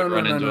scale, you would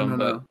run into him,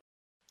 but...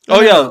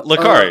 Oh, yeah,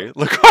 Lakari.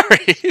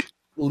 Lakari!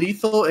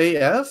 Lethal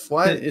AF?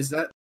 Why is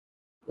that?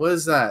 What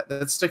is that?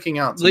 That's sticking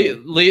out to me.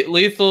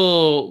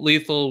 Lethal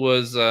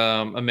was a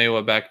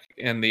Meiwa back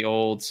in the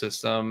old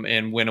system,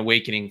 and when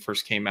Awakening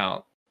first came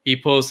out, he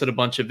posted a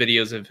bunch of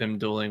videos of him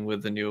dueling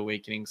with the new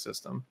Awakening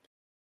system.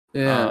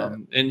 Yeah,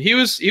 and he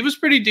was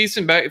pretty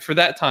decent back for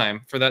that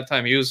time. For that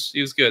time, he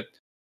was good,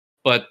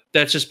 but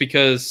that's just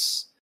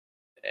because,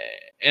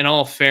 in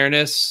all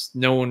fairness,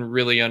 no one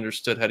really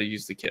understood how to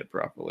use the kit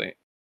properly.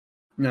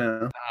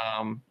 Yeah.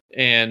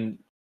 And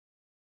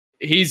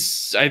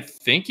I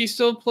think he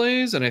still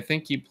plays, and I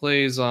think he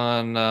plays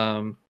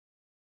on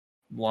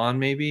Lawn,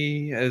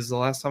 maybe, as the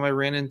last time I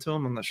ran into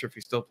him. I'm not sure if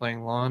he's still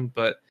playing Lawn,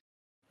 but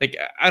like,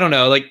 I don't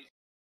know, like,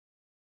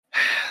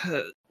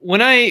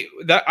 when I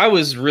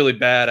was really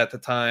bad at the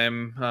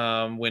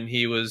time, when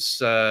he was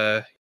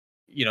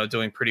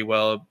doing pretty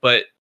well,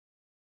 but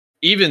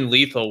even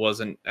Lethal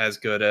wasn't as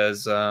good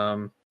as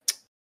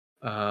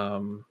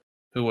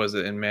who was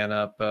it in Man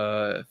Up?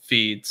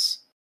 Feeds.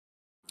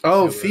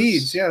 Oh,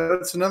 Feeds. Yeah,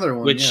 that's another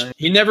one. Which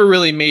he never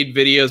really made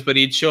videos, but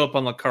he'd show up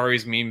on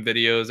Lakari's meme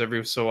videos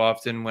every so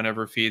often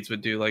whenever Feeds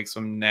would do like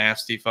some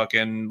nasty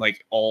fucking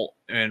like alt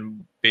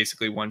and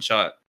basically one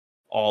shot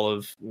all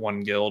of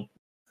one guild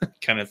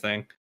kind of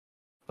thing.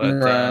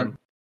 But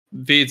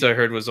Feeds, I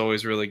heard, was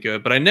always really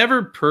good. But I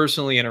never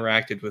personally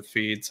interacted with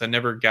Feeds. I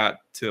never got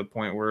to a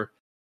point where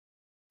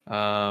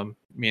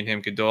me and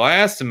him could duel. I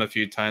asked him a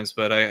few times,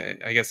 but I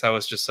guess I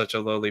was just such a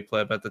lowly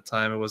pleb at the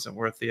time. It wasn't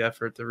worth the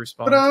effort to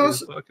respond.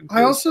 But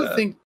I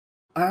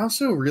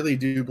also really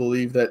do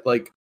believe that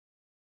like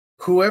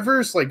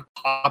whoever's like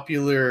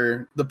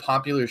the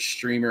popular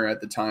streamer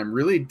at the time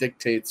really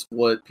dictates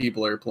what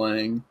people are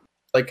playing.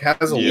 Like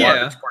has a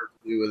large part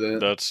to do with it.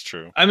 That's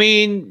true. I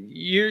mean,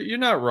 you're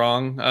not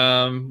wrong.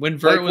 When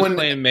Vert was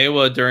playing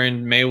Meiwa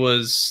during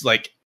Meiwa's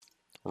like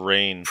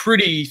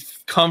pretty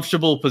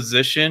comfortable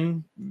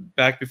position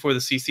back before the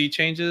CC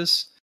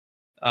changes,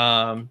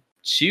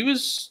 she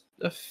was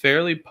a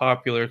fairly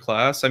popular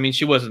class. I mean,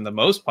 she wasn't the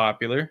most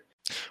popular.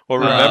 Well,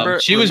 remember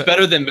she was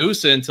better than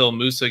Musa until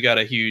Musa got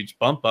a huge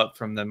bump up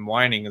from them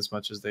whining as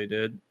much as they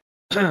did.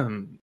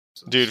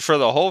 Dude, for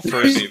the whole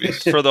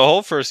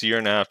first year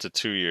and a half to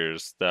 2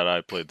 years that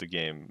I played the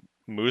game,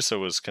 Musa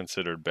was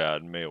considered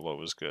bad. Meiwa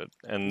was good,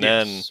 and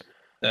then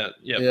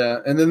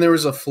and then there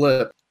was a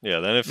flip. Yeah,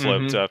 then it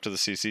flipped after the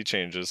CC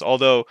changes.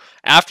 Although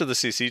after the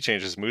CC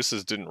changes,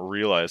 Musas didn't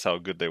realize how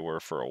good they were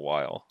for a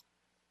while.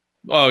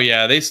 Oh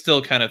yeah, they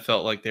still kind of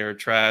felt like they were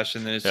trash,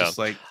 and then it's just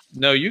like,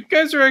 no, you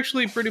guys are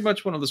actually pretty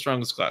much one of the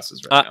strongest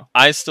classes right now.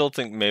 I still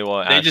think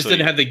Maywa they just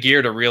didn't have the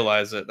gear to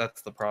realize it.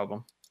 That's the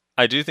problem.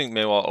 I do think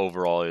Maywa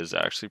overall is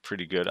actually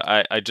pretty good.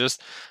 I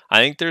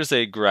think there's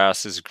a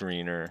grass is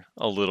greener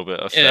a little bit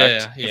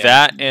effect. Yeah,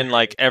 that and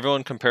like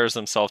everyone compares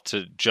themselves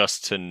to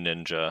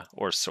Ninja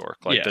or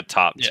Sork, like the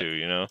top two,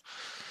 you know.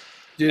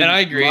 Dude, and I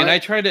agree, and I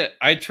try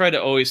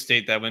to always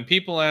state that when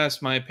people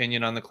ask my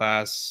opinion on the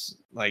class,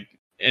 like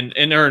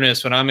in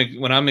earnest, when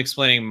I'm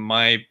explaining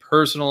my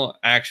personal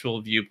actual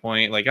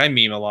viewpoint, like I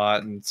meme a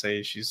lot and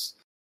say she's,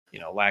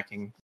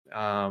 lacking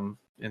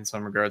in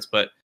some regards,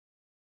 but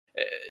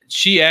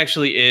she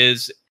actually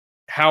is,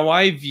 how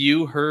I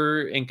view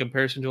her in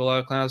comparison to a lot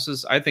of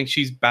classes, I think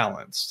she's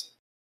balanced.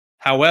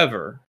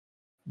 However,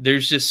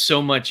 there's just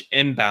so much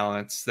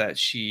imbalance that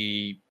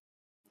she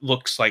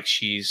looks like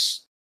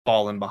she's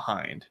fallen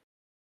behind.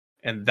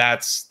 And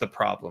that's the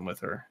problem with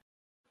her.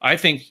 I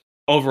think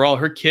overall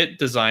her kit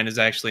design is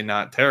actually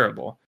not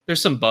terrible.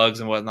 There's some bugs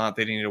and whatnot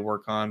they need to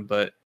work on,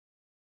 but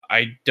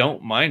I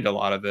don't mind a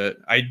lot of it.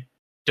 I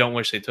don't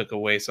wish they took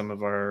away some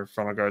of our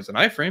frontal guards and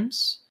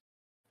iframes.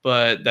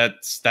 But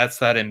that's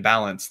that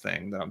imbalance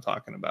thing that I'm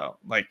talking about.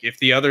 Like if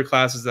the other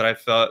classes that I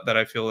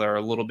feel are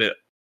a little bit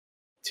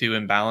too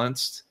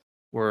imbalanced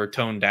were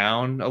toned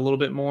down a little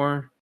bit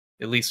more,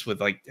 at least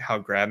with like how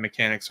grab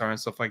mechanics are and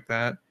stuff like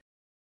that.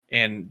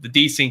 And the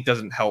desync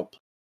doesn't help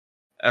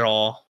at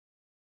all.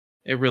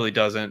 It really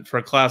doesn't. For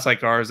a class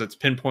like ours that's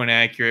pinpoint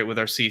accurate with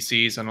our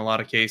CCs in a lot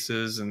of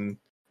cases and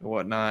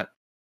whatnot,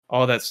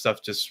 all that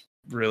stuff just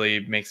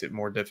really makes it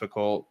more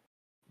difficult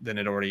than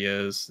it already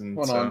is. And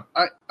hold on,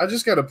 I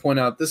just got to point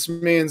out, this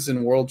man's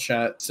in world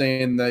chat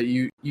saying that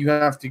you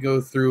have to go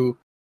through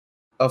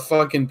a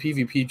fucking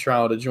PvP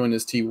trial to join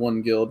his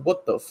T1 guild.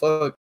 What the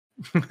fuck?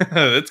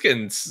 it's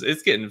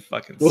getting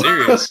fucking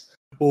serious.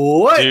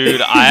 What?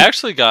 Dude,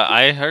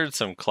 I heard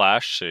some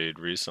Clash shade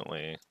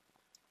recently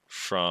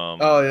from...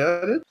 Oh,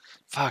 yeah, dude?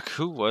 Fuck,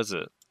 who was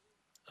it?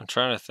 I'm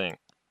trying to think.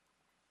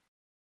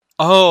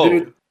 Oh!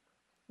 Dude.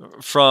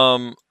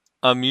 From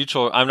a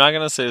mutual... I'm not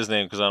going to say his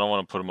name because I don't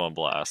want to put him on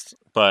blast,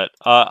 but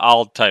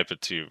I'll type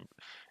it to you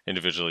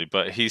individually.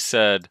 But he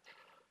said...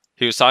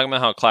 He was talking about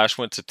how Clash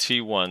went to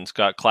T1s,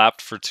 got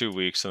clapped for 2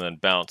 weeks, and then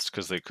bounced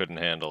because they couldn't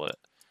handle it.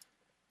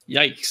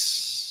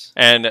 Yikes.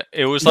 And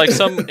it was like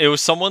it was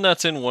someone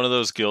that's in one of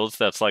those guilds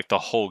that's like the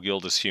whole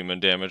guild is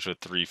human damage with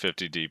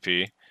 350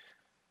 DP.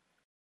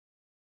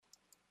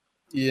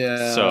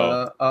 Yeah.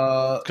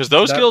 So, because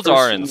those guilds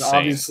are insane.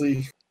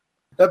 Obviously,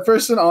 that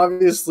person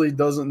obviously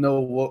doesn't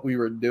know what we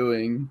were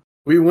doing.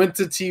 We went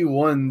to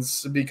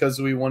T1s because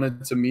we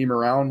wanted to meme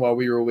around while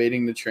we were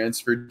waiting to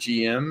transfer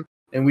GM.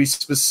 And we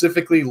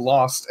specifically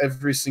lost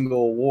every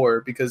single war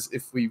because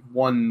if we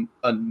won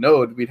a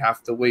node, we'd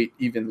have to wait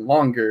even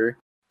longer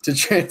to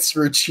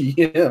transfer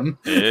GM.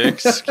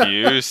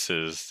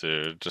 Excuses,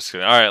 dude. Just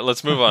kidding. All right,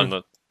 let's move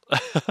on.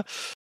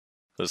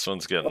 This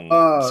one's getting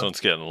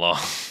long.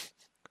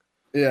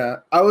 Yeah,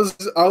 I was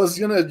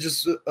gonna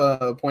just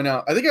point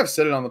out. I think I've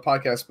said it on the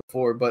podcast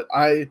before, but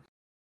I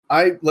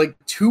like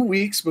 2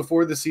 weeks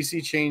before the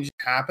CC change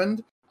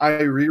happened, I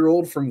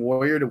rerolled from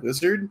Warrior to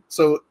Wizard.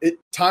 So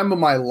time of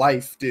my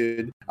life,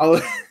 dude.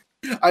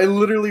 I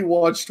literally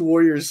watched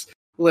Warriors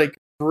like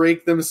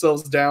break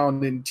themselves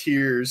down in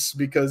tears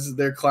because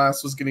their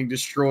class was getting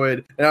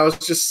destroyed, and I was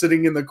just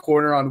sitting in the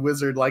corner on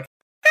Wizard like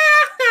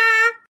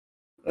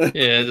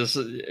yeah, just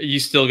you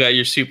still got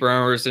your super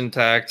armors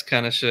intact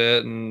kind of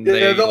shit, and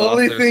yeah, the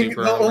only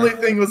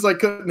thing was I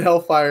couldn't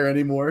Hellfire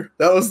anymore.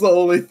 That was the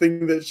only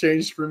thing that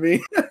changed for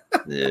me.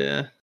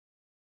 Yeah.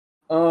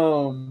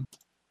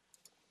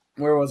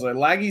 Where was I?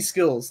 Laggy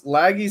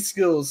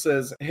Skills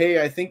says,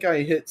 hey, I think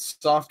I hit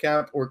soft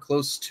cap or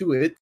close to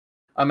it.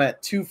 I'm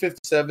at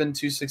 257,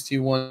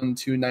 261,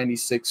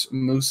 296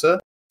 Musa.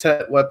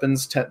 Tet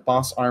weapons, Tet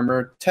boss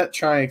armor, Tet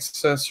tri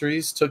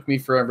accessories. Took me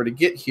forever to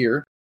get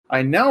here.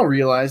 I now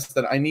realize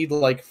that I need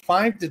like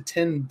 5 to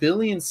 10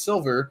 billion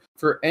silver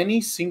for any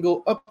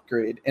single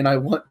upgrade, and I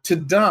want to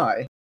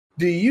die.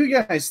 Do you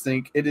guys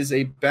think it is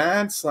a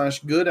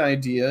bad/good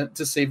idea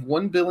to save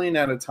 1 billion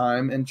at a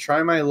time and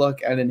try my luck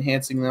at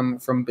enhancing them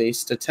from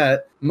base to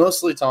Tet,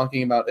 mostly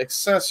talking about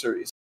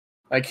accessories?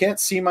 I can't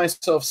see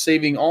myself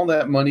saving all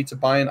that money to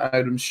buy an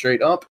item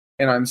straight up,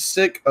 and I'm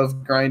sick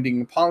of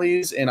grinding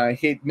polys, and I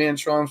hate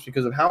Mantroms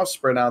because of how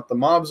spread out the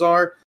mobs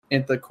are,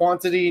 and the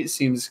quantity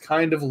seems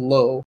kind of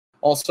low.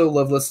 Also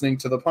love listening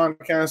to the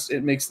podcast.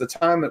 It makes the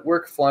time at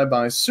work fly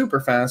by super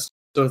fast,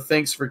 so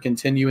thanks for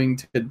continuing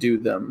to do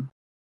them.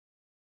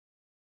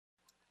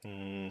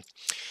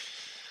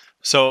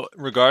 So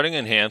regarding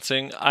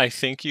enhancing, I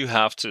think you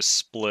have to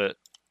split.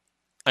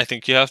 I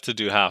think you have to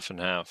do half and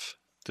half.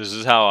 This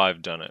is how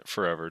I've done it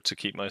forever to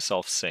keep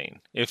myself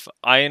sane. If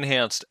I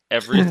enhanced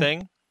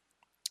everything,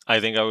 I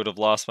think I would have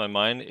lost my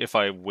mind. If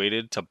I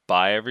waited to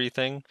buy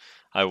everything,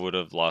 I would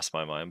have lost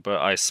my mind. But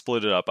I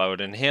split it up. I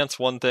would enhance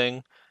one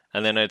thing,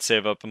 and then I'd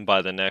save up and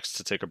buy the next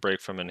to take a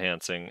break from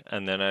enhancing,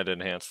 and then I'd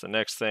enhance the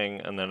next thing,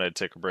 and then I'd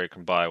take a break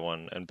and buy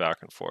one, and back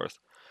and forth.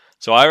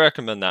 So I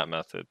recommend that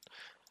method.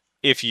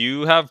 If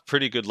you have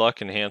pretty good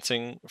luck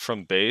enhancing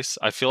from base,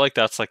 I feel like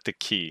that's like the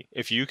key.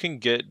 If you can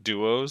get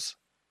duos,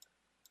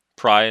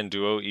 pry and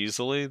duo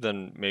easily,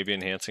 then maybe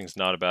enhancing is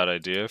not a bad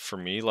idea. For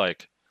me,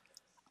 like,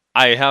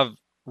 I have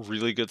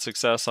really good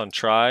success on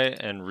try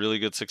and really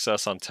good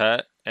success on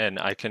tet, and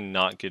I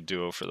cannot get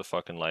duo for the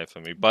fucking life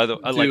of me. By the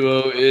way,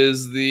 Duo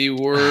is the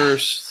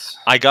worst.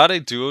 I got a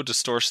duo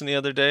distortion the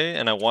other day,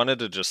 and I wanted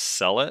to just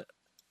sell it.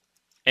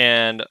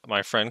 And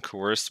my friend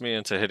coerced me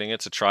into hitting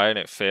it to try, and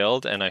it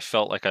failed. And I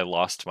felt like I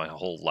lost my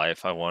whole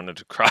life. I wanted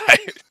to cry.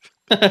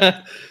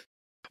 I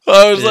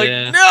was like,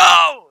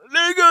 no,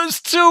 there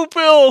goes 2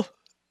 bill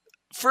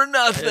for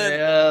nothing.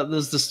 Yeah,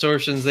 those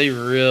distortions, they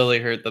really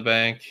hurt the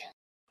bank.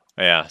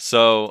 Yeah,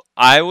 so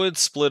I would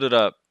split it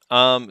up.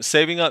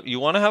 Saving up, you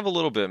want to have a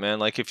little bit, man.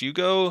 Like if you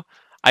go,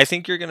 I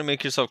think you're gonna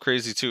make yourself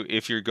crazy too.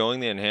 If you're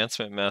going the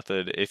enhancement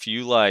method, if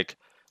you like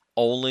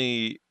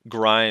only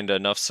grind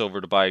enough silver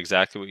to buy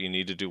exactly what you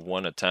need to do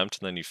one attempt,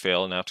 and then you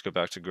fail and have to go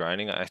back to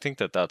grinding, I think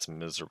that that's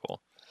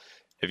miserable.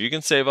 If you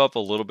can save up a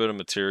little bit of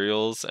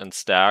materials and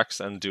stacks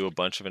and do a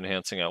bunch of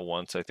enhancing at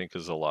once, I think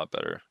is a lot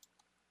better.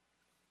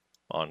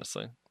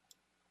 Honestly.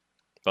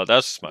 But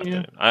that's just my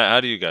opinion.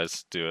 How do you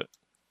guys do it?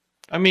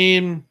 I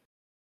mean,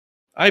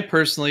 I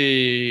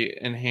personally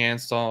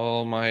enhanced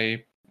all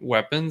my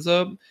weapons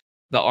up.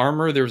 The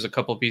armor, there was a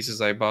couple pieces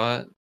I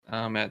bought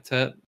at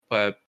Tet,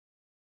 but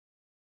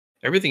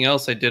everything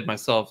else I did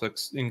myself,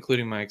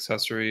 including my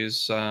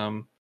accessories.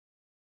 I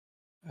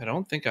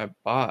don't think I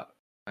bought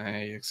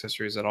my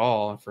accessories at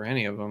all for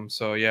any of them.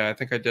 So yeah, I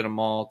think I did them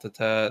all to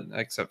Tet,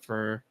 except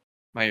for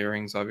my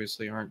earrings.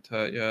 Obviously, aren't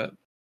Tet yet.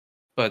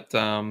 But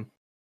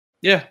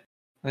yeah,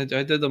 I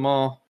did them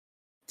all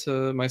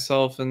to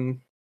myself,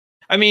 and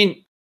I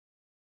mean,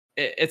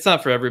 it's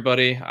not for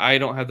everybody. I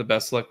don't have the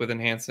best luck with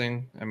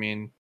enhancing. I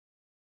mean,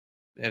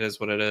 it is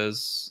what it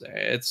is.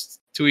 It's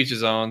to each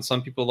his own.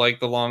 Some people like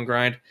the long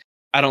grind.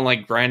 I don't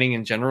like grinding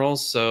in general,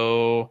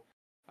 so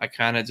I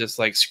kind of just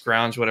like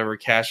scrounge whatever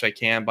cash I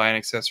can, buy an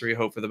accessory,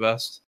 hope for the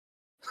best.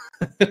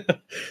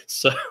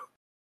 So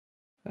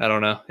I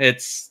don't know.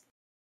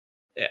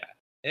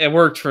 It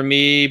worked for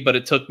me, but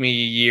it took me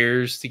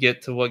years to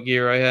get to what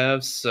gear I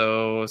have.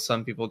 So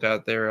some people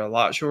got there a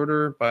lot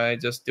shorter by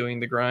just doing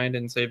the grind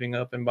and saving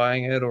up and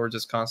buying it, or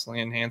just constantly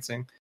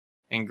enhancing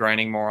and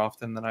grinding more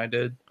often than I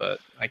did. But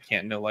I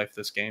can't no life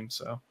this game,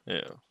 so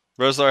yeah.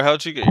 Roslar,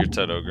 how'd you get your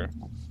Ted Ogre?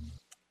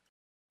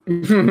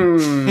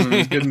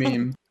 Good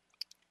meme.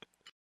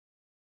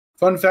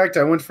 Fun fact,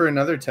 I went for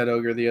another Ted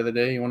Ogre the other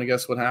day. You want to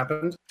guess what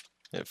happened?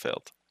 It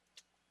failed.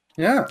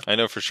 Yeah. I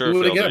know for sure it Who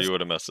would've failed, or guessed? you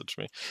would have messaged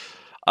me.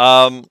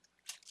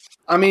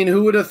 I mean,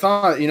 who would have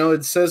thought? You know,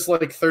 it says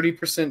like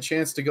 30%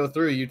 chance to go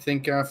through. You'd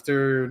think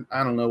after,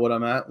 I don't know what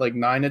I'm at, like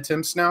 9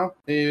 attempts now,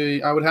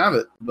 I would have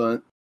it,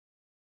 but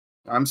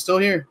I'm still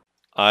here.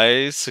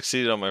 I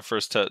succeeded on my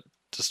first Tet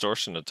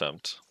distortion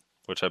attempt,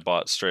 which I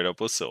bought straight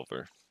up with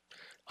silver.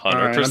 100%. All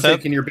right,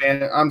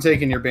 I'm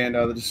taking your band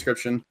out of the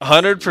description.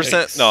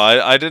 100%. No,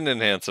 I didn't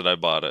enhance it. I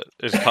bought it.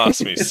 It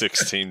cost me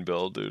 16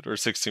 bill, dude, or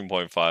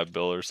 16.5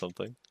 bill or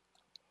something.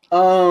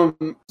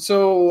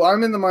 So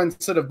I'm in the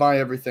mindset of buy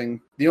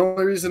everything. The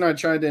only reason I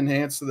tried to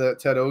enhance that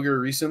Ted Ogre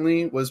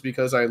recently was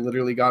because I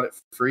literally got it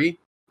free.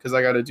 Because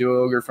I got a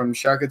duo ogre from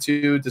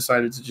Shaka2,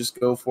 decided to just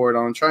go for it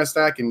on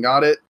Tri-Stack and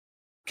got it.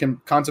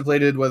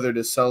 Contemplated whether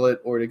to sell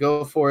it or to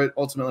go for it.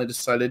 Ultimately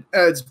decided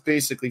it's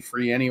basically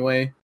free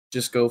anyway.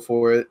 Just go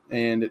for it,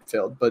 and it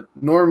failed. But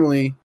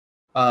normally,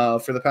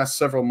 for the past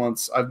several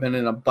months, I've been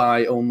in a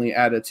buy-only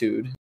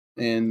attitude,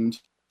 and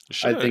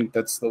I think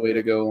that's the way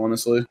to go,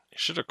 honestly. You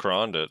should have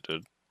croned it,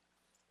 dude.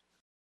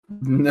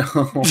 No,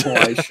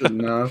 I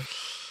shouldn't have.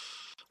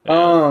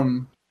 Yeah.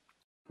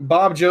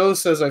 Bob Joe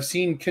says, I've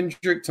seen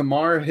Kendrick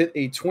Tamar hit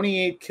a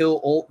 28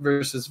 kill ult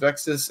versus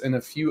Vexus and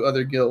a few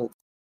other guilds.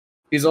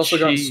 He's also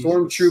got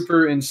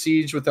Stormtrooper and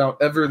Siege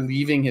without ever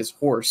leaving his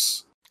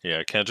horse.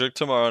 Yeah, Kendrick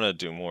Tamar on a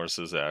Doom Horse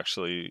is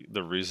actually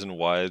the reason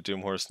why a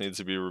Doom Horse needs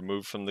to be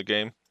removed from the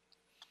game.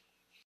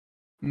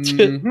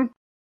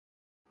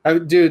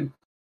 Mm-hmm. Dude,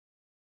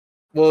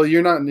 well,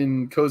 you're not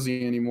in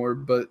Cozy anymore,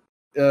 but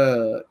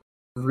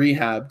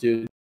Rehab,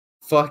 dude.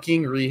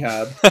 Fucking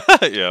Rehab.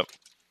 Yep.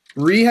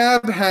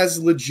 Rehab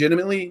has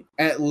legitimately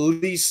at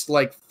least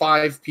like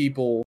 5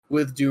 people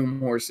with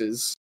Doom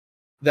Horses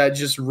that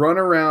just run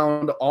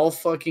around all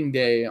fucking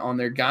day on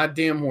their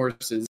goddamn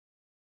horses.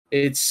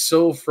 It's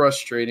so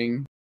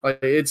frustrating. Like,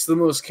 it's the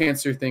most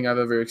cancer thing I've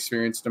ever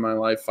experienced in my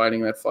life,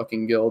 fighting that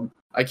fucking guild.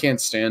 I can't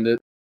stand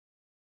it.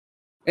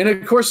 And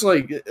of course,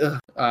 like,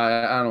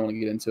 I don't want to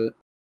get into it.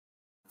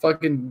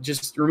 Fucking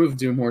just remove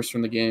Doom Horse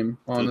from the game,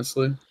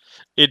 honestly.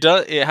 It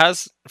does. It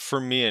has, for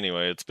me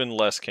anyway, it's been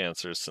less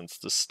cancer since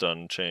the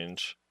stun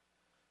change.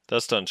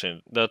 That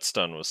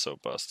stun was so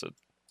busted.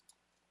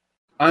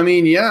 I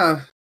mean,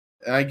 yeah,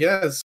 I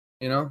guess,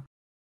 you know.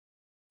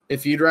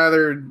 If you'd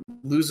rather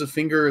lose a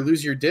finger or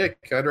lose your dick,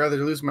 I'd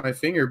rather lose my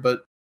finger,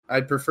 but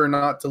I'd prefer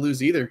not to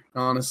lose either,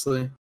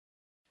 honestly.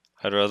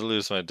 I'd rather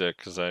lose my dick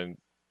because I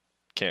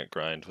can't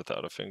grind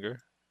without a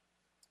finger.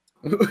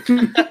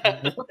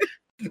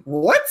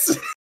 What?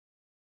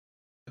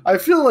 I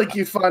feel like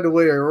you find a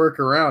way to work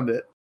around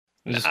it.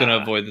 I'm just gonna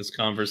avoid this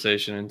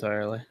conversation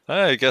entirely.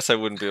 I guess I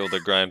wouldn't be able to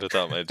grind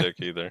without my dick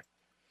either.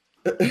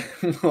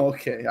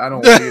 Okay, I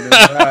don't want to get into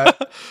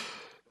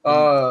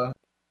that.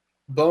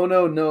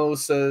 Bono No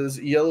says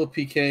yellow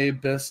PK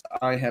best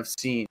I have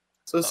seen.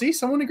 So see,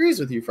 someone agrees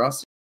with you,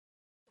 Frosty.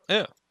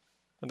 Yeah,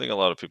 I think a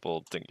lot of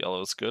people think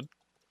yellow is good.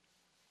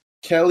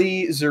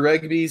 Kelly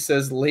Zeregby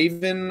says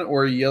Laven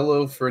or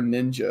yellow for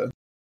Ninja.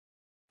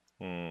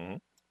 Mm-hmm.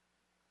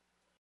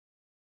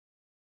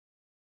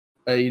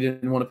 You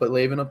didn't want to put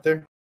Laven up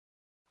there?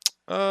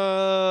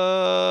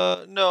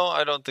 No,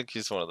 I don't think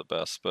he's one of the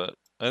best, but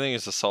I think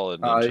he's a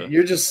solid ninja.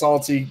 You're just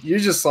salty. You're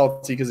just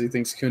salty because he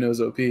thinks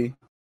Kuno's OP.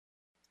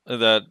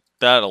 That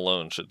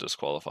alone should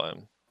disqualify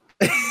him.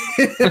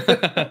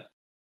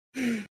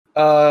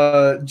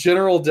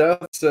 General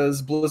Death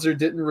says Blizzard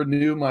didn't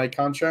renew my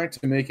contract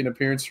to make an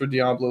appearance for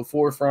Diablo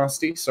 4,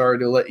 Frosty. Sorry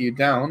to let you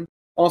down.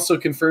 Also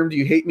confirmed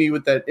you hate me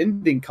with that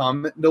ending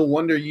comment. No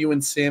wonder you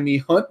and Sammy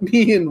hunt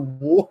me in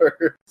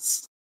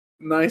wars.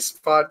 Nice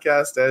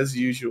podcast as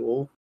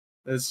usual.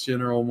 That's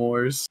General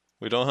Moores.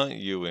 We don't hunt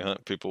you, we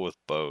hunt people with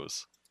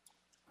bows.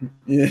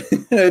 Yeah,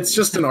 it's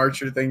just an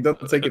archer thing. Don't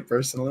take it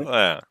personally.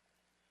 Yeah.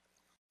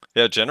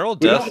 Yeah, General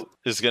Death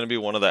is going to be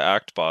one of the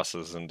act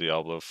bosses in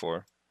Diablo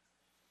 4.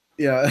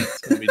 Yeah. It's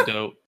gonna be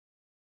dope.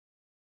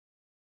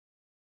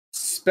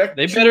 Spectral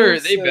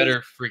They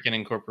better freaking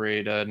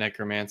incorporate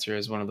Necromancer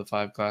as one of the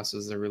 5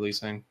 classes they're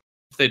releasing.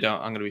 If they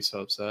don't, I'm gonna be so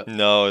upset.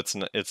 No, it's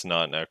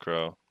not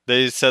Necro.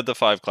 They said the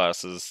 5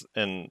 classes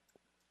and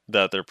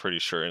that they're pretty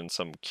sure in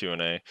some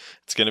Q&A.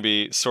 It's going to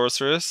be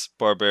Sorceress,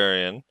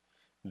 Barbarian,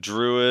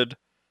 Druid,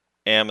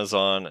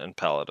 Amazon, and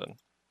Paladin.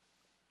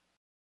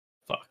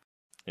 Fuck.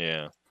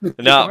 Yeah. Why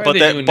Now, are they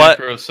doing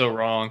Necro so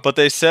wrong? But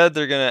they said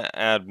they're going to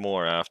add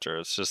more after.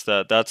 It's just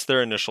that's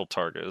their initial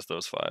target is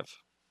those 5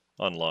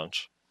 on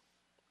launch.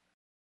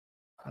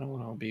 I don't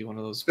want to be one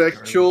of those.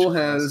 Spectral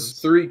has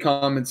 3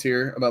 comments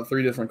here about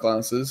 3 different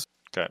classes.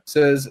 Okay.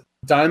 Says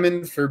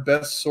Diamond for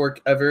best Sork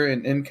ever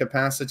and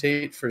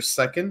Incapacitate for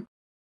second.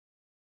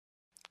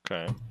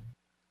 Okay.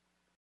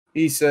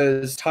 He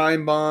says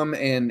Time Bomb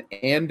and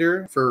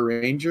Ander for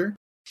Ranger.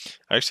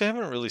 I actually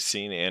haven't really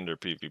seen Ander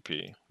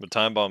PvP, but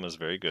Time Bomb is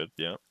very good.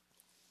 Yeah.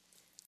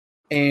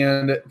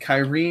 And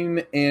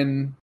Kyrene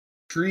and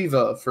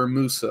Triva for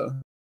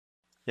Musa.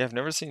 Yeah, I've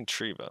never seen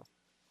Triva.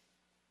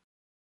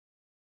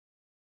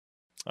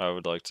 I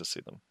would like to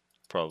see them.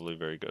 Probably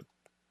very good.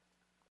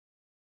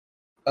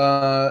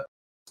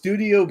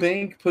 Studio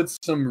Bank puts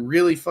some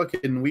really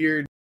fucking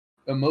weird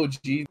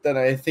emoji that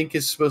I think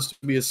is supposed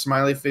to be a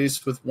smiley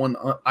face with one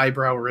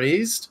eyebrow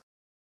raised.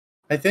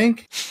 I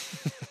think.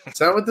 Is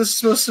that what this is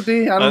supposed to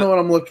be? I don't know what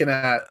I'm looking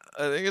at.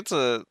 I think it's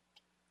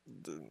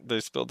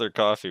they spilled their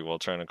coffee while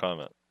trying to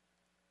comment.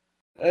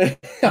 I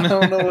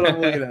don't know what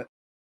I'm looking at.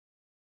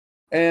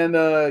 And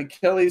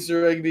Kelly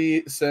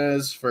Zeregby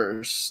says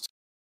first.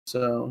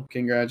 So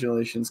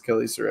congratulations,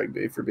 Kelly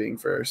Zeregby, for being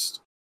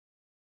first.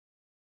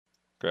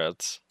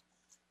 Congrats.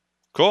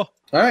 Cool.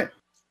 All right.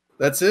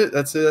 That's it.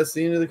 That's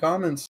the end of the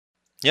comments.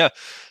 Yeah.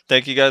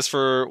 Thank you guys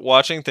for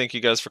watching. Thank you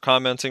guys for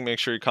commenting. Make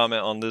sure you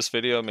comment on this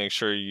video. Make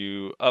sure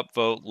you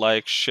upvote,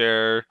 like,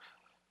 share,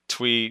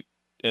 tweet,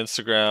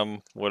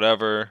 Instagram,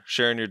 whatever.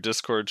 Share in your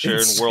Discord, share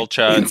in World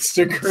Chat,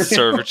 Instagram.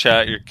 Server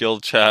Chat, your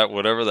Guild Chat,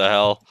 whatever the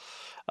hell.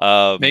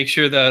 Make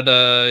sure that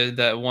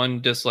that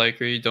one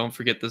disliker, you don't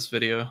forget this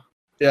video.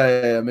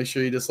 Yeah. Make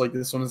sure you dislike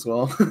this one as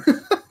well.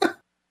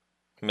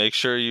 Make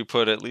sure you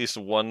put at least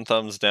 1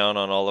 thumbs down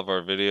on all of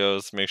our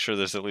videos. Make sure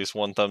there's at least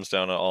 1 thumbs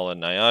down on all of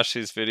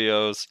Nayashe's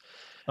videos.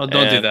 Oh,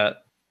 don't do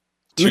that.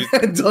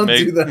 Don't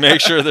do that. Make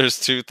sure there's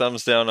 2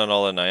 thumbs down on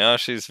all of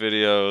Nayashe's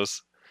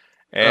videos.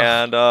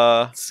 And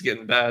it's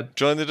getting bad.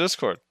 Join the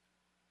Discord.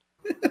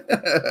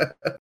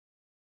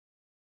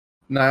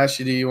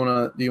 Nayashe, do you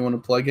wanna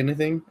plug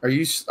anything? Are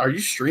you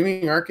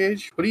streaming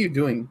Arcade? What are you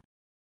doing?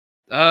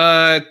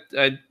 I've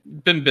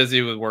been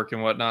busy with work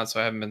and whatnot, so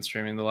I haven't been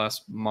streaming the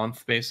last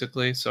month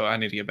basically. So I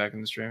need to get back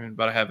into streaming,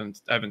 but I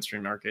haven't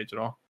streamed Arcade at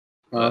all.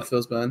 Oh, it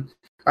feels bad.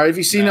 All right, if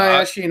you see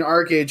Nayashe in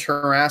Arcade,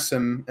 harass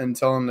him and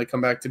tell him to come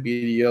back to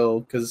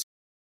BDO because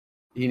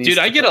he needs. Dude,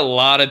 I get a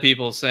lot of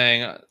people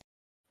saying,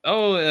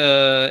 "Oh,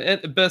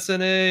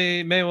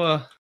 Besane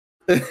Mewa,"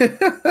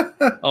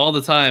 all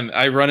the time.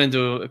 I run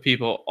into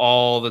people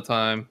all the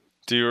time.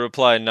 Do you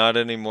reply not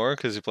anymore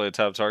because you play a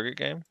tab target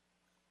game?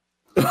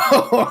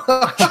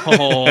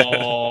 Oh,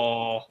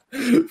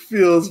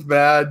 feels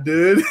bad,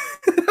 dude.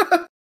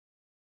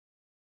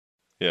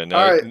 Yeah, no.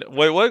 Right.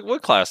 Wait,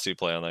 what class do you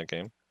play on that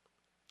game?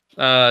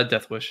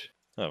 Death Wish.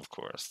 Of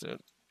course, dude.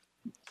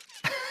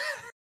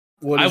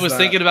 I was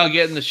thinking about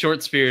getting the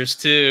short spears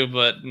too,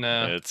 but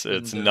no.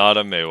 It's not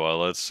a Meiwa,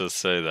 let's just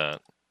say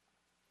that.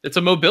 It's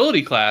a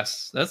mobility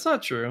class. That's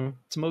not true.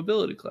 It's a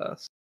mobility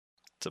class.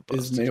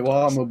 Is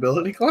Meiwa a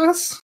mobility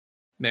class?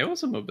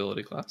 Meiwa's a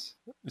mobility class.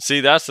 See,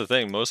 that's the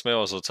thing. Most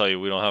Meiwas will tell you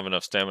we don't have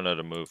enough stamina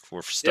to move.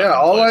 We're stuck. Yeah,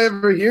 all I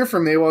ever hear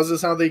from Meiwas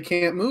is how they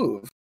can't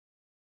move.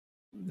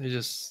 They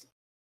just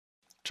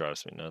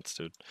drives me nuts,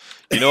 dude.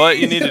 You know what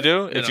you need to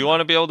do? I If don't you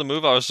want to be able to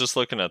move, I was just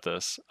looking at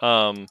this.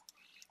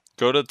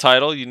 Go to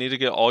title. You need to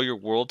get all your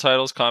world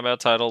titles, combat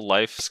title,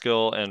 life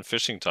skill, and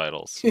fishing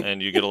titles.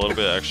 And you get a little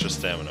bit extra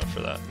stamina for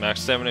that.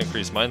 Max stamina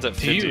increase. Mine's at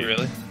 50. Do you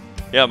really?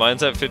 Yeah,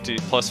 mine's at 50,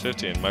 plus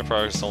 50, and my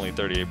progress is only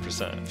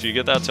 38%. If you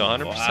get that to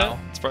 100%, Wow.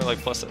 it's probably like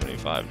plus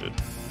 75, dude.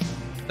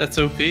 That's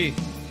OP. Mhm.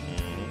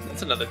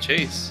 That's another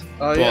chase.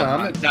 Oh yeah, Well,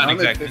 I'm not at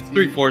exactly. 50.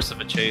 3/4 of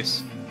a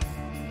chase.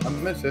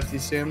 I'm at 50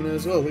 stamina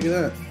as well. Look at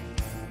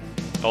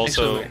that.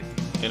 Also,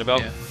 Actually, in about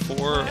yeah.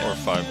 4 or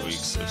 5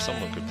 weeks, if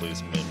someone could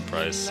please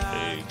min-price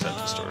a tent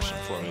distortion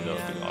for me, that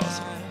would be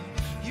awesome.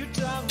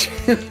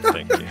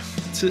 Thank you.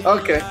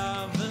 Okay,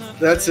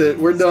 that's it.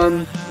 We're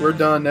done. We're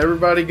done.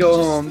 Everybody go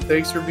home.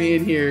 Thanks for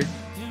being here.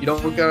 You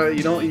don't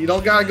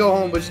gotta go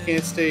home, but you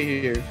can't stay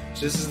here.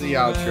 This is the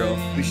outro.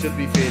 We should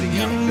be fading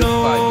out.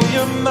 Goodbye.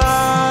 You're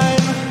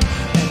mine.